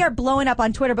the way, we are blowing up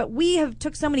on Twitter, but we have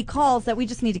took so many calls that we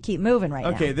just need to keep moving right now.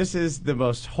 Okay, this is the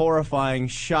most horrifying,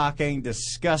 shocking,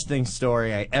 disgusting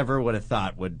story I ever would have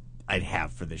thought I'd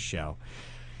have for this show.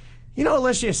 You know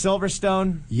Alicia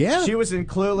Silverstone? Yeah. She was in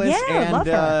Clueless, Yeah, love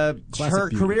her. her Classic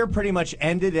beauty. career pretty much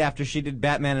ended after she did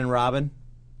Batman and Robin.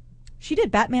 She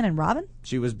did Batman and Robin?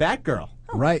 She was Batgirl.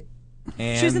 Right.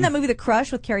 And She was in that movie The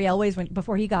Crush with Carrie Elways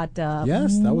before he got...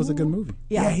 Yes, that was a good movie.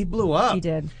 Yeah, he blew up. He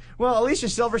did. Well, Alicia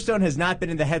Silverstone has not been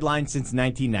in the headlines since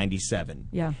 1997.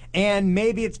 Yeah. And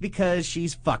maybe it's because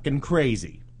she's fucking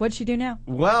crazy. What'd she do now?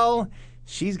 Well,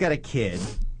 she's got a kid.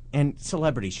 And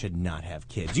celebrities should not have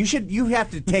kids. You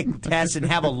have to take tests and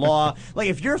have a law. Like,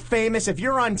 if you're famous, if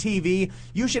you're on TV,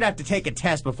 you should have to take a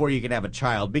test before you can have a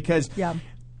child. Because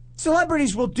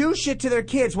celebrities will do shit to their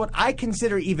kids, what I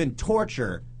consider even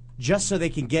torture, just so they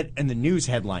can get in the news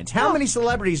headlines. How many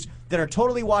celebrities that are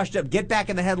totally washed up get back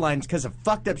in the headlines because of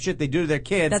fucked up shit they do to their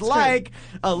kids? That's like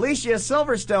Alicia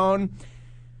Silverstone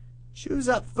chews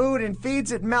up food and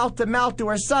feeds it mouth to mouth to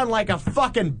her son like a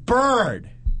fucking bird.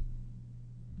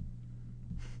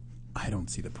 I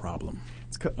don't see the problem.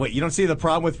 Wait, you don't see the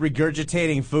problem with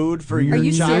regurgitating food for your Are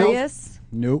you child? serious?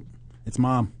 Nope. It's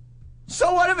mom.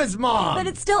 So what if it's mom? But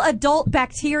it's still adult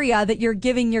bacteria that you're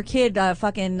giving your kid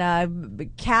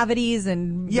fucking cavities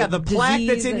and yeah, the plaque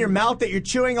that's in and- your mouth that you're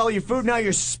chewing all your food, now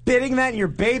you're spitting that in your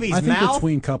baby's I think mouth?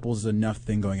 between couples, enough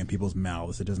thing going in people's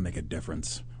mouths, it doesn't make a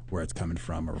difference where it's coming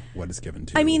from or what it's given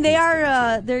to. I mean,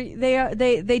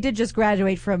 they did just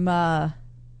graduate from the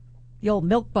old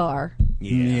Milk Bar.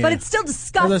 Yeah. But it's still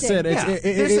disgusting. As I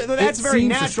said, that's very seems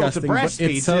natural to disgusting, but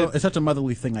breastfeed. It's such a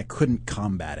motherly thing, I couldn't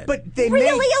combat it. But they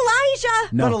Really, make,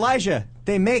 Elijah? No. But Elijah,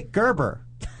 they make Gerber.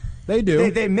 They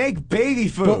do. They make baby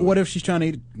food. But what if she's trying to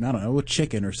eat, I don't know, a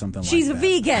chicken or something She's like a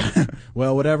that? vegan.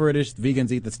 Well, whatever it is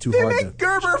vegans eat, that's too They hard make to...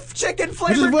 Gerber chicken Which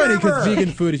flavored is funny, Gerber. because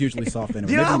vegan food is usually soft anyway.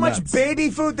 Do you know Maybe how much nuts. baby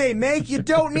food they make? You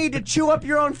don't need to chew up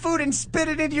your own food and spit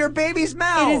it into your baby's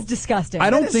mouth. It is disgusting. I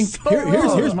don't That think... is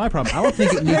so here's my problem. I don't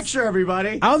think it needs... Picture,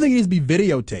 everybody. I don't think it needs to be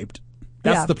videotaped.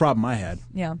 That's Yeah. the problem I had.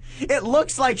 Yeah. It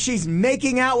looks like she's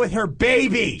making out with her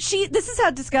baby. This is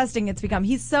how disgusting it's become.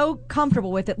 He's so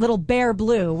comfortable with it, little Bear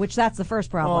Blue, which that's the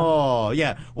first problem. Oh,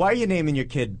 yeah. Why are you naming your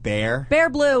kid Bear? Bear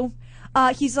Blue.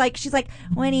 She's like,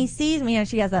 when he sees me, and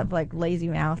she has that like lazy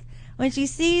mouth. When he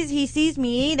sees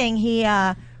me eating, he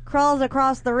crawls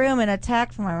across the room and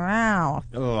attacks my mouth.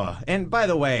 Ugh. And by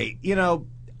the way,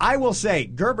 I will say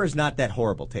Gerber's not that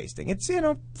horrible tasting. It's,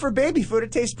 for baby food,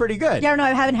 it tastes pretty good. Yeah, I don't know.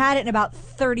 I haven't had it in about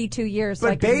 32 years. So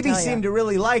I But couldn't babies tell ya. seem to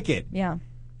really like it. Yeah.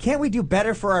 Can't we do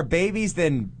better for our babies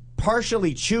than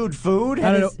partially chewed food?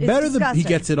 I don't know. It's Better that he disgusting.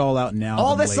 gets it all out now.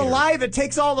 All than the later. saliva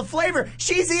takes all the flavor.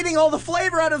 She's eating all the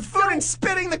flavor out of the food and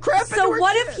spitting the crap into So her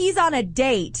what kid. if he's on a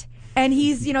date and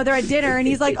he's, they're at dinner and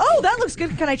he's like, oh, that looks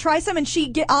good. Can I try some? And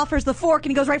she offers the fork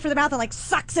and he goes right for the mouth and like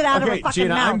sucks it out of her Okay, fucking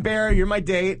Gina, mouth. I'm Bear. You're my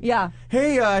date. Yeah.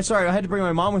 Hey, sorry, I had to bring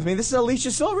my mom with me. This is Alicia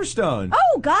Silverstone.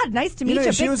 Oh, God. Nice to meet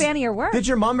you. she Big was- fan of your work. Did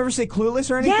your mom ever say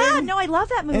Clueless or anything? Yeah, no, I love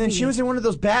that movie. And then she was in one of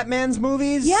those Batman's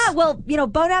movies? Yeah, well,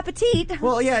 Bon Appetit.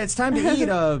 Well, yeah, it's time to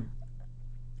eat.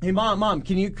 Hey, Mom,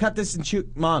 can you cut this and chew?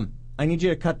 Mom, I need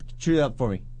you to chew that up for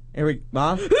me.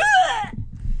 Mom?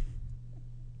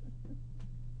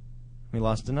 We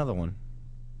lost another one.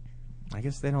 I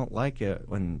guess they don't like it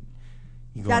when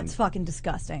you go That's on- fucking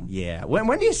disgusting. Yeah. When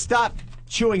do you stop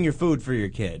chewing your food for your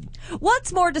kid?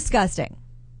 What's more disgusting?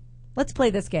 Let's play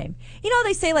this game.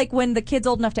 They say like when the kid's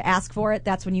old enough to ask for it,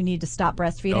 that's when you need to stop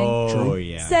breastfeeding. Oh,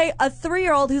 yeah. Say a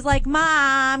 3-year-old who's like,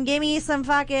 Mom, give me some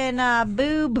fucking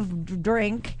boob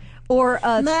drink. Or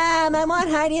Mom, I want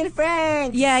Heidi and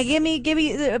Franks. Yeah, give me,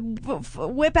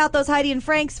 whip out those Heidi and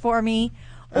Franks for me.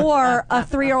 Or a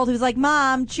 3-year-old who's like,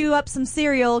 Mom, chew up some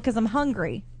cereal because I'm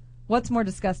hungry. What's more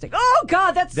disgusting? Oh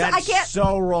God, I can't.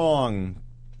 so wrong.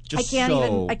 I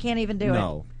can't even do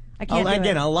it. I can't do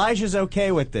again, it. Elijah's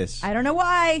okay with this. I don't know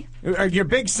why. Your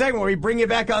big segment where we bring you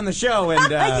back on the show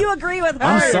and you agree with her.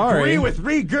 I'm sorry. I agree with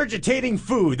regurgitating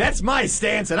food. That's my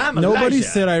stance, and I'm Nobody Elijah.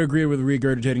 said I agreed with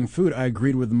regurgitating food. I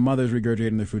agreed with mothers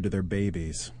regurgitating their food to their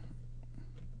babies.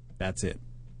 That's it.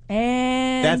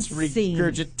 And that's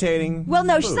regurgitating. Well,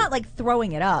 no, food. she's not like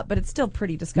throwing it up, but it's still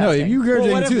pretty No, disgusting. if you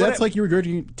regurgitating too, that's like you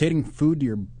regurgitating food to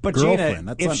your girlfriend.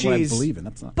 Gina, that's not what I believe in.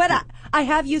 That's not. But I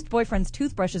have used boyfriend's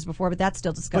toothbrushes before, but that's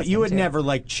still disgusting. But you would too. never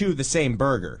chew the same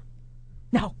burger.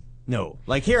 No.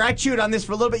 Like here, I chewed on this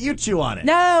for a little bit. You chew on it.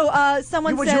 No.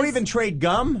 Someone would says. you even trade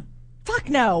gum? Fuck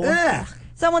no. Ugh.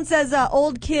 Someone says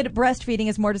old kid breastfeeding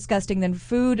is more disgusting than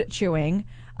food chewing.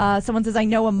 Someone says, I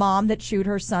know a mom that chewed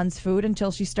her son's food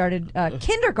until she started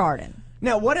kindergarten.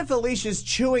 Now, what if Alicia's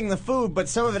chewing the food, but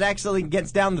some of it actually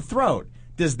gets down the throat?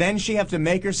 Does then she have to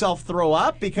make herself throw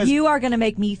up? Because you are going to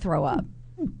make me throw up.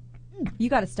 You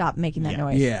got to stop making that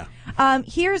noise. Yeah.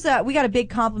 We got a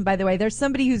big compliment, by the way. There's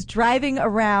somebody who's driving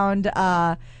around.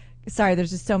 Sorry,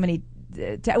 there's just so many.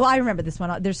 I remember this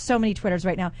one. There's so many Twitters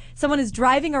right now. Someone is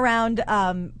driving around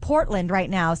Portland right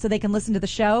now so they can listen to the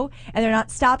show, and they're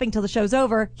not stopping till the show's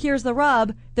over. Here's the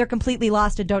rub. They're completely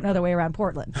lost and don't know their way around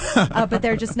Portland. But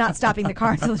they're just not stopping the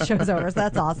car until the show's over, so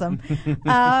that's awesome. You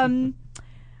know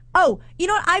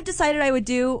what I've decided I would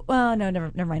do? No,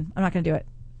 never mind. I'm not going to do it.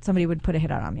 Somebody would put a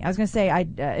hit out on me. I was going to say,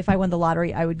 if I won the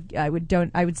lottery, I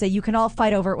would say you can all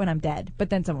fight over it when I'm dead, but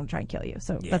then someone would try and kill you.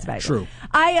 So that's bad. True.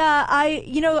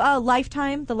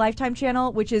 Lifetime, the Lifetime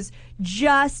channel, which is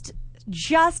just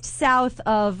south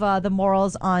of the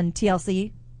Morals on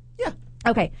TLC. Yeah.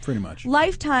 Okay. Pretty much.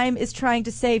 Lifetime is trying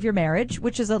to save your marriage,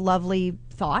 which is a lovely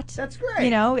thought. That's great. You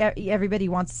know, everybody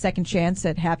wants a second chance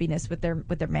at happiness with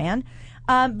their man.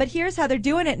 But here's how they're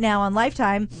doing it now on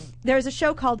Lifetime. There's a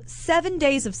show called 7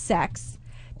 Days of Sex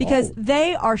because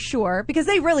they are sure, because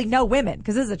they really know women,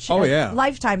 because this is a show. Oh, yeah.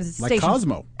 Lifetime is a like station.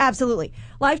 Cosmo. Absolutely.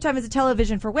 Lifetime is a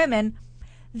television for women.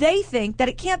 They think that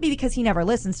it can't be because he never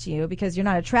listens to you, because you're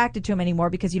not attracted to him anymore,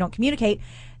 because you don't communicate,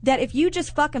 that if you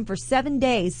just fuck him for 7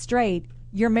 days straight,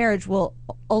 your marriage will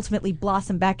ultimately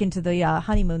blossom back into the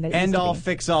honeymoon that it used End to all, be.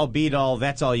 fix all, beat all.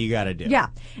 That's all you got to do. Yeah.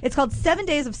 It's called 7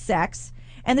 Days of Sex,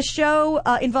 and the show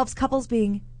involves couples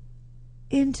being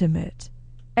intimate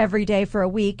every day for a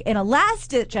week in a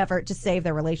last-ditch effort to save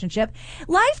their relationship.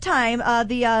 Lifetime,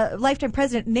 the Lifetime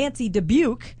president, Nancy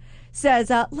Dubuque,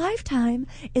 says, Lifetime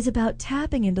is about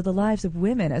tapping into the lives of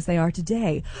women as they are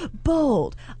today.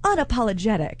 Bold,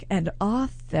 unapologetic, and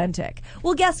authentic.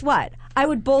 Well, guess what? I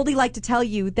would boldly like to tell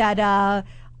you that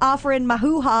offering my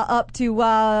hoo-ha up to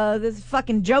this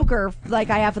fucking joker like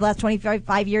I have for the last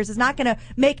 25 years is not going to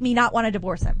make me not want to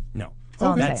divorce him. No.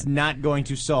 all I'm That's saying. not going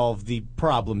to solve the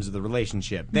problems of the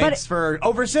relationship. Thanks for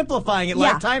oversimplifying it,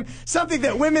 Lifetime. Something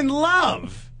that women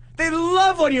love. They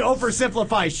love when you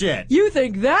oversimplify shit. You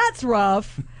think that's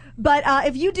rough. But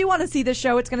if you do want to see the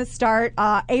show, it's going to start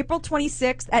April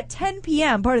 26th at 10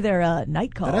 p.m., part of their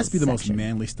night call. That has to be the most section.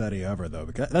 manly study ever, though.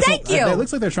 Because Thank you. It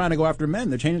looks like they're trying to go after men.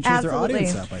 They're changing their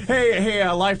audience up. I think. Hey,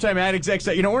 Lifetime Addicts X,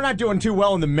 we're not doing too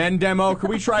well in the men demo. Could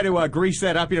we try to grease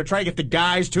that up? Try to get the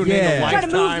guys tuning in to Try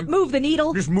Lifetime. to move the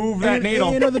needle. Just move that needle.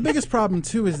 And, the biggest problem,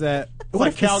 too, is that what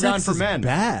like if the Calgon sex for is men.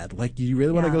 bad? Like, you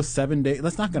really want to go 7 days?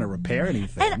 That's not going to repair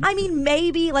anything. And I mean,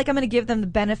 maybe, I'm going to give them the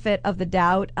benefit of the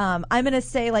doubt. I'm going to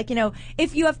say,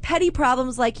 if you have petty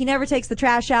problems, like he never takes the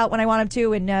trash out when I want him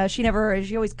to, and she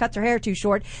always cuts her hair too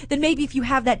short, then maybe if you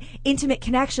have that intimate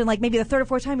connection, like maybe the third or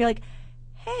fourth time, you're like,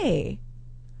 hey,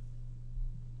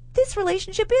 this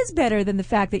relationship is better than the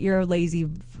fact that you're a lazy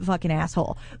fucking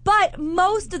asshole. But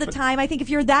most of the time, I think if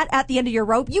you're that at the end of your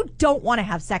rope, you don't want to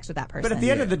have sex with that person. But at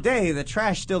the end of the day, the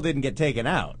trash still didn't get taken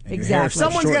out. Exactly.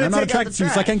 Someone's got to I'm not take out the attracted to you,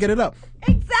 trash. so I can't get it up.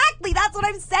 Exactly. That's what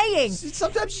I'm saying.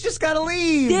 Sometimes you just got to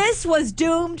leave. This was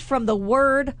doomed from the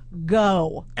word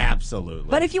go. Absolutely.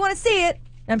 But if you want to see it,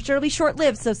 I'm sure it'll be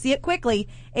short-lived, so see it quickly.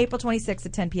 April 26th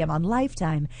at 10 p.m. on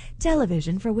Lifetime,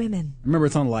 television for women. Remember,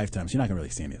 it's on Lifetime, so you're not going to really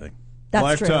see anything. That's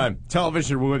Lifetime, true.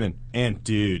 television for women and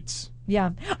dudes. Yeah.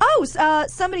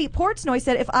 Somebody, Portsnoy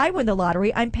said, if I win the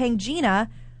lottery, I'm paying Gina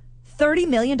 $30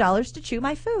 million to chew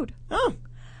my food. Oh.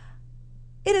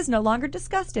 It is no longer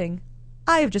disgusting.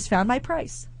 I have just found my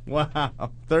price. Wow.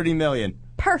 $30 million.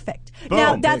 Perfect. Boom.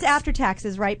 Now, that's after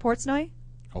taxes, right, Portsnoy?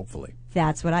 Hopefully.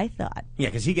 That's what I thought. Yeah,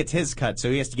 because he gets his cut, so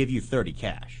he has to give you 30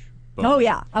 cash. Boom. Oh,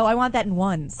 yeah. Oh, I want that in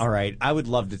ones. All right. I would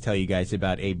love to tell you guys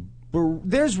about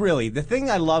there's really, the thing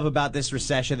I love about this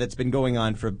recession that's been going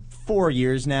on for 4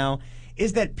 years now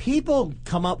is that people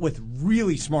come up with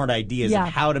really smart ideas of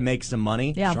how to make some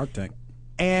money. Yeah. Shark Tank.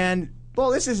 And Well,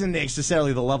 this isn't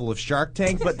necessarily the level of Shark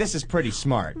Tank, but this is pretty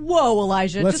smart. Whoa,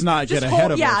 Elijah. Let's not get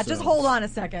ahead of Yeah, ourselves. just hold on a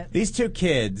second. These two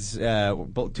kids,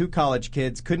 two college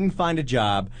kids, couldn't find a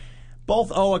job.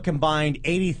 Both owe a combined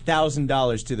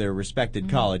 $80,000 to their respected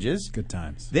colleges. Good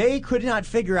times. They could not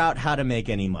figure out how to make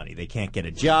any money. They can't get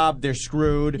a job. They're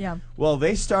screwed. Yeah. Well,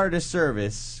 they started a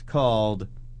service called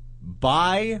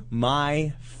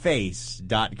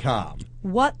BuyMyFace.com.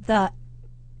 What the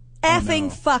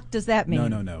effing fuck does that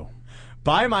mean? No.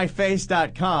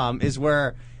 BuyMyFace.com is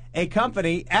where a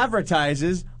company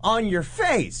advertises on your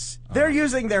face. They're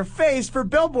using their face for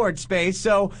billboard space,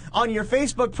 so on your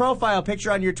Facebook profile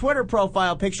picture, on your Twitter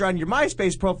profile picture, on your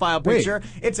MySpace profile picture,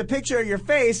 it's a picture of your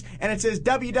face, and it says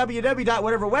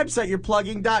www.whatever website you're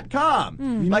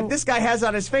plugging.com. Like this guy has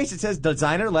on his face, it says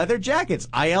designer leather jackets,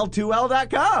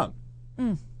 il2l.com.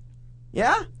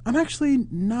 Yeah? I'm actually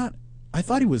not... I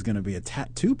thought he was going to be a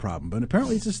tattoo problem, but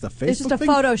apparently it's just a Facebook It's just a thing.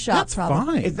 Photoshop That's problem.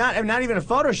 fine. It's not even a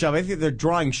Photoshop. I think they're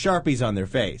drawing Sharpies on their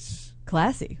face.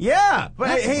 Classy. Yeah,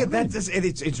 but hey,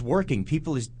 it's working.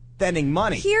 People is spending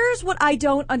money. Here's what I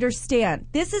don't understand.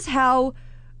 This is how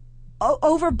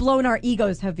overblown our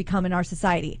egos have become in our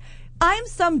society. I'm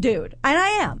some dude, and I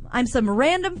am. I'm some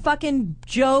random fucking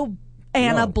Joe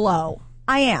Anna Blow.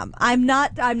 I am. I'm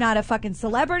not a fucking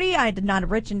celebrity. I'm not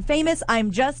rich and famous.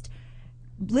 I'm just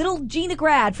little Gina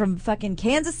Grad from fucking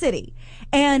Kansas City.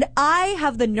 And I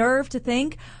have the nerve to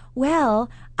think,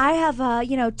 well, I have,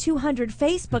 200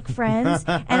 Facebook friends,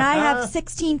 and I have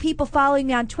 16 people following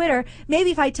me on Twitter. Maybe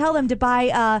if I tell them to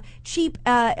buy cheap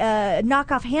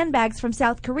knockoff handbags from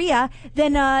South Korea,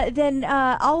 then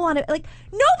I'll want to, like,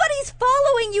 nobody's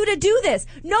following you to do this.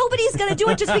 Nobody's going to do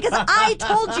it just because I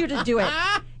told you to do it.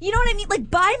 You know what I mean?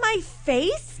 Like, buy my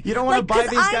face? You don't want to buy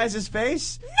these guys'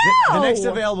 face? No! The next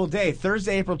available day,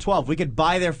 Thursday, April 12th, we could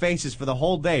buy their faces for the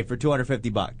whole day for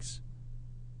 $250.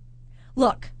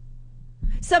 Look.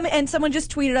 Someone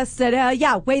just tweeted us, said,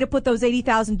 way to put those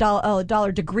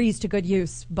 $80,000 degrees to good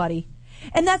use, buddy.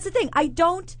 And that's the thing. I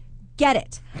don't get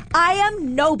it. I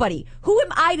am nobody. Who am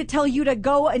I to tell you to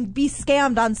go and be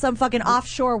scammed on some fucking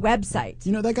offshore website?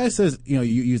 You know, that guy says, you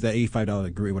use that $85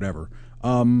 degree, whatever.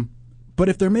 But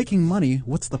if they're making money,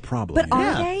 what's the problem? But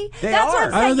are they? That's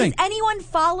what I'm saying. Is anyone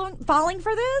falling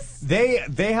for this?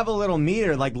 They have a little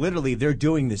meter, like literally they're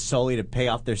doing this solely to pay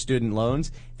off their student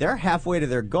loans. They're halfway to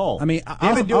their goal. I mean,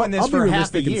 they've been doing this I'll for be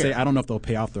half a realistic and year. say I don't know if they'll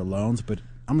pay off their loans, but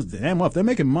if they're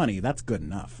making money, that's good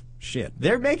enough. Shit.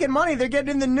 They're making money. They're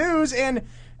getting in the news, and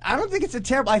I don't think it's a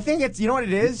terrible. I think it's, you know what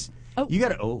it is? Oh. You got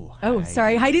to, Oh,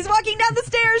 sorry. Heidi's walking down the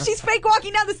stairs. She's fake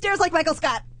walking down the stairs like Michael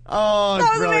Scott. Oh, that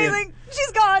was brilliant. amazing.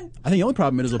 She's gone. I think the only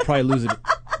problem is they'll probably lose it.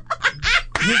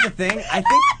 Here's the thing. I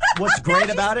think what's great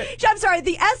about it. I'm sorry.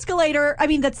 The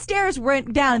stairs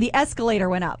went down and the escalator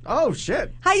went up. Oh,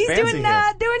 shit. Heidi's Fancy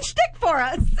doing shtick for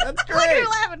us. That's Look at great. her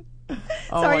laughing.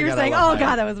 Oh Sorry, my you're God, saying, I love oh,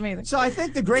 God, that was amazing. So I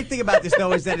think the great thing about this,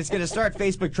 though, is that it's going to start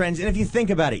Facebook trends. And if you think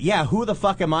about it, who the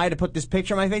fuck am I to put this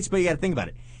picture on my face? But you got to think about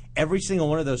it. Every single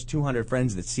one of those 200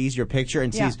 friends that sees your picture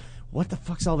and sees, what the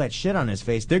fuck's all that shit on his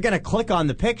face? They're going to click on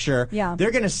the picture. Yeah.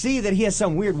 They're going to see that he has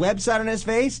some weird website on his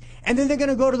face, and then they're going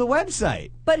to go to the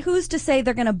website. But who's to say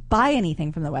they're going to buy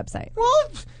anything from the website?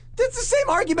 Well, that's the same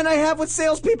argument I have with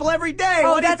salespeople every day.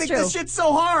 Oh, Why do you that's think true. this shit's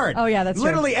so hard? Oh, yeah, that's true.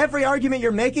 Literally every argument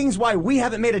you're making is why we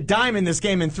haven't made a dime in this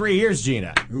game in 3 years,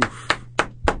 Gina. Oof.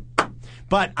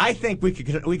 But I think we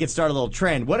could start a little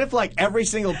trend. What if, like, every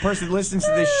single person that listens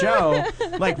to this show,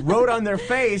 like, wrote on their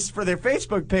face for their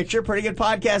Facebook picture,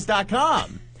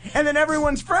 prettygoodpodcast.com. And then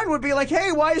everyone's friend would be like,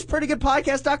 hey, why is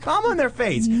prettygoodpodcast.com on their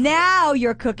face? Now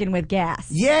you're cooking with gas.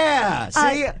 Yeah.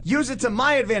 See, use it to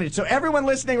my advantage. So everyone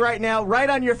listening right now, write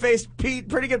on your face,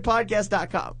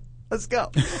 prettygoodpodcast.com. Let's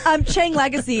go. Chang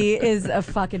Legacy is a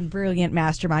fucking brilliant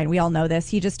mastermind. We all know this.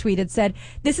 He just tweeted, said,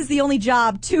 this is the only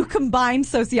job 2 combined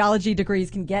sociology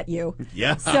degrees can get you.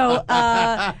 Yeah. So,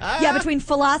 between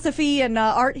philosophy and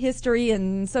art history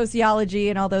and sociology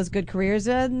and all those good careers,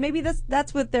 maybe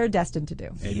that's what they're destined to do.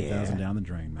 80,000 down the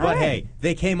drain. But hey,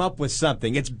 they came up with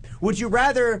something. Would you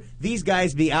rather these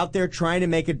guys be out there trying to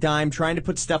make a dime, trying to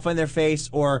put stuff on their face,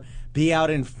 or be out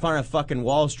in front of fucking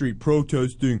Wall Street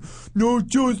protesting, no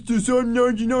justice, I'm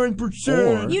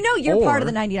 99%? You're part of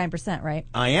the 99%, right?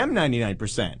 I am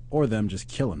 99%. Or them just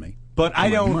killing me. But I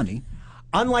don't. Money.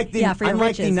 Unlike the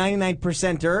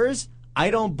 99%ers, I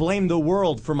don't blame the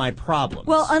world for my problems.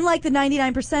 Well, unlike the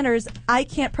 99%ers, I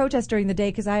can't protest during the day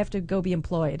because I have to go be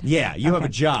employed. Yeah, you have a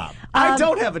job. I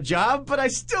don't have a job, but I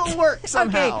still work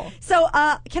somehow. Okay, so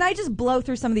can I just blow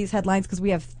through some of these headlines because we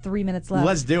have 3 minutes left?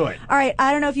 Let's do it. All right,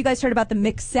 I don't know if you guys heard about the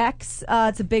mixed sex.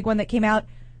 It's a big one that came out.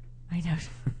 I know.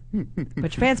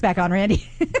 Put your pants back on, Randy.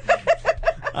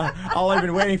 All I've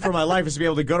been waiting for in my life is to be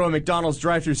able to go to a McDonald's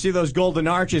drive-thru, see those golden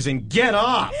arches, and get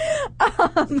off.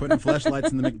 Putting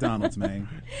flashlights in the McDonald's, man.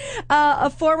 A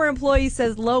former employee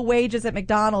says low wages at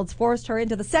McDonald's forced her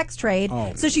into the sex trade.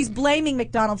 Oh. So she's blaming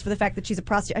McDonald's for the fact that she's a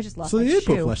prostitute. I just lost So my they did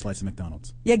shoe. put flashlights in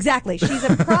McDonald's. Yeah, exactly. She's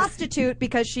a prostitute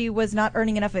because she was not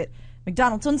earning enough at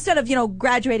McDonald's. So instead of,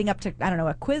 graduating up to, I don't know,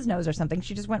 a Quiznos or something,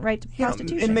 she just went right to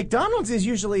prostitution. And McDonald's is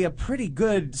usually a pretty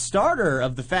good starter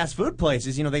of the fast food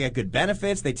places. They got good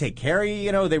benefits. They take care of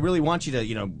you. They really want you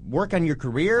to, work on your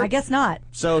career. I guess not.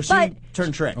 So she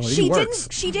turned tricks.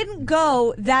 She didn't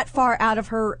go that far out of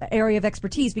her area of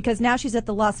expertise because now she's at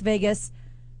the Las Vegas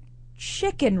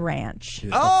Chicken Ranch.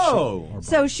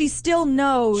 So she still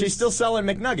knows. She's still selling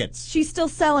McNuggets. She's still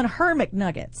selling her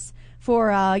McNuggets for,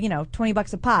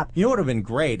 $20 a pop. You know what would have been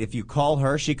great? If you call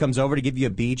her, she comes over to give you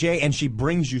a BJ, and she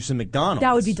brings you some McDonald's.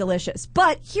 That would be delicious.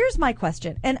 But here's my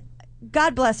question, and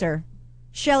God bless her,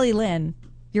 Shelley Lynn,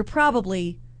 you're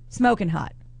probably smoking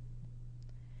hot.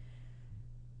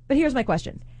 But here's my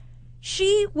question.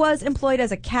 She was employed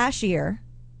as a cashier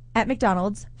at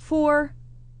McDonald's for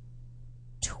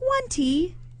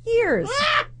 20 years.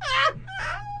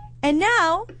 And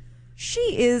now she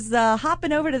is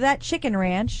hopping over to that chicken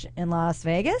ranch in Las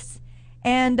Vegas,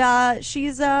 and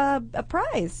she's a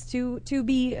prize to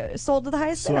be sold to the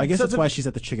highest bidder. So I guess that's why she's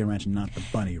at the chicken ranch and not the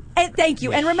bunny. And thank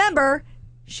you. And remember,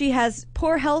 she has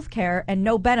poor health care and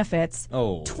no benefits.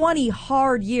 20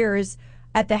 hard years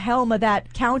at the helm of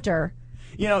that counter.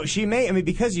 She may,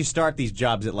 because you start these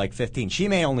jobs at like 15, she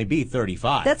may only be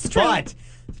 35. That's true. But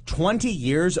 20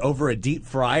 years over a deep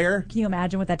fryer? Can you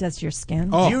imagine what that does to your skin?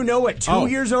 Do you know what 2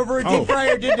 years over a deep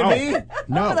fryer did to me?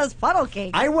 No. Those funnel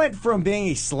cakes. I went from being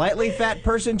a slightly fat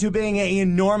person to being an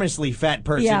enormously fat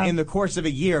person in the course of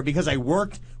a year because I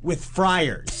worked with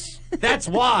fryers. That's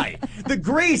why. The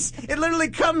grease, it literally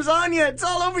comes on you. It's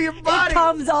all over your body. It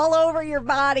comes all over your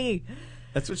body.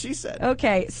 That's what she said.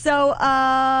 Okay, so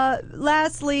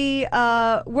lastly,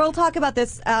 we'll talk about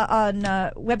this on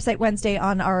Website Wednesday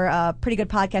on our Pretty Good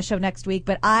Podcast show next week,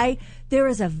 but there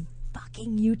is a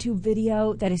fucking YouTube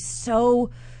video that is so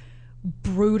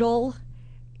brutal.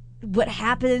 What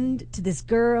happened to this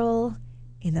girl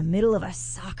in the middle of a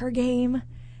soccer game.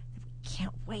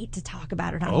 Can't wait to talk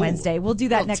about it on Wednesday. We'll do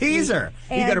that next teaser.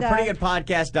 week. You go to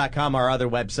prettygoodpodcast.com, our other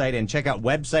website, and check out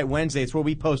Website Wednesday. It's where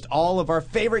we post all of our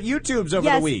favorite YouTubes over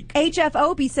the week. HF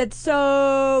Opie said,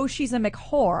 so she's a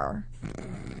McWhore.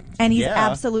 And he's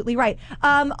absolutely right.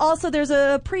 Also, there's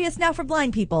a Prius now for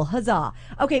blind people. Huzzah.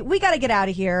 Okay, we got to get out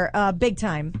of here big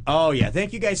time. Oh, yeah.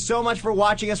 Thank you guys so much for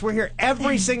watching us. We're here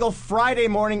every single Friday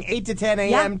morning, 8 to 10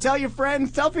 a.m. Tell your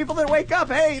friends. Tell people that wake up.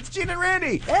 Hey, it's Gina and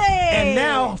Randy. Hey. And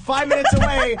now, 5 minutes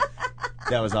away.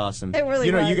 That was awesome. It really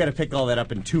was. You got to pick all that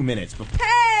up in 2 minutes.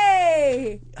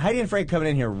 Hey! Heidi and Frank coming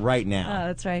in here right now. Oh,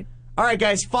 that's right. All right,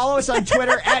 guys, follow us on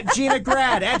Twitter at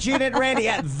GinaGrad, at Gina and Randy,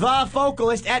 at The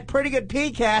Focalist, at Pretty Good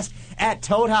PCast, at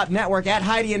Toad Hop Network, at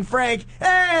Heidi and Frank.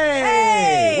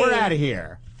 Hey! We're out of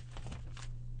here.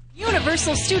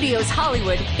 Universal Studios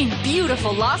Hollywood in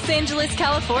beautiful Los Angeles,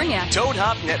 California.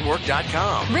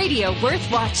 ToadHopNetwork.com. Radio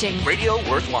worth watching. Radio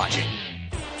worth watching.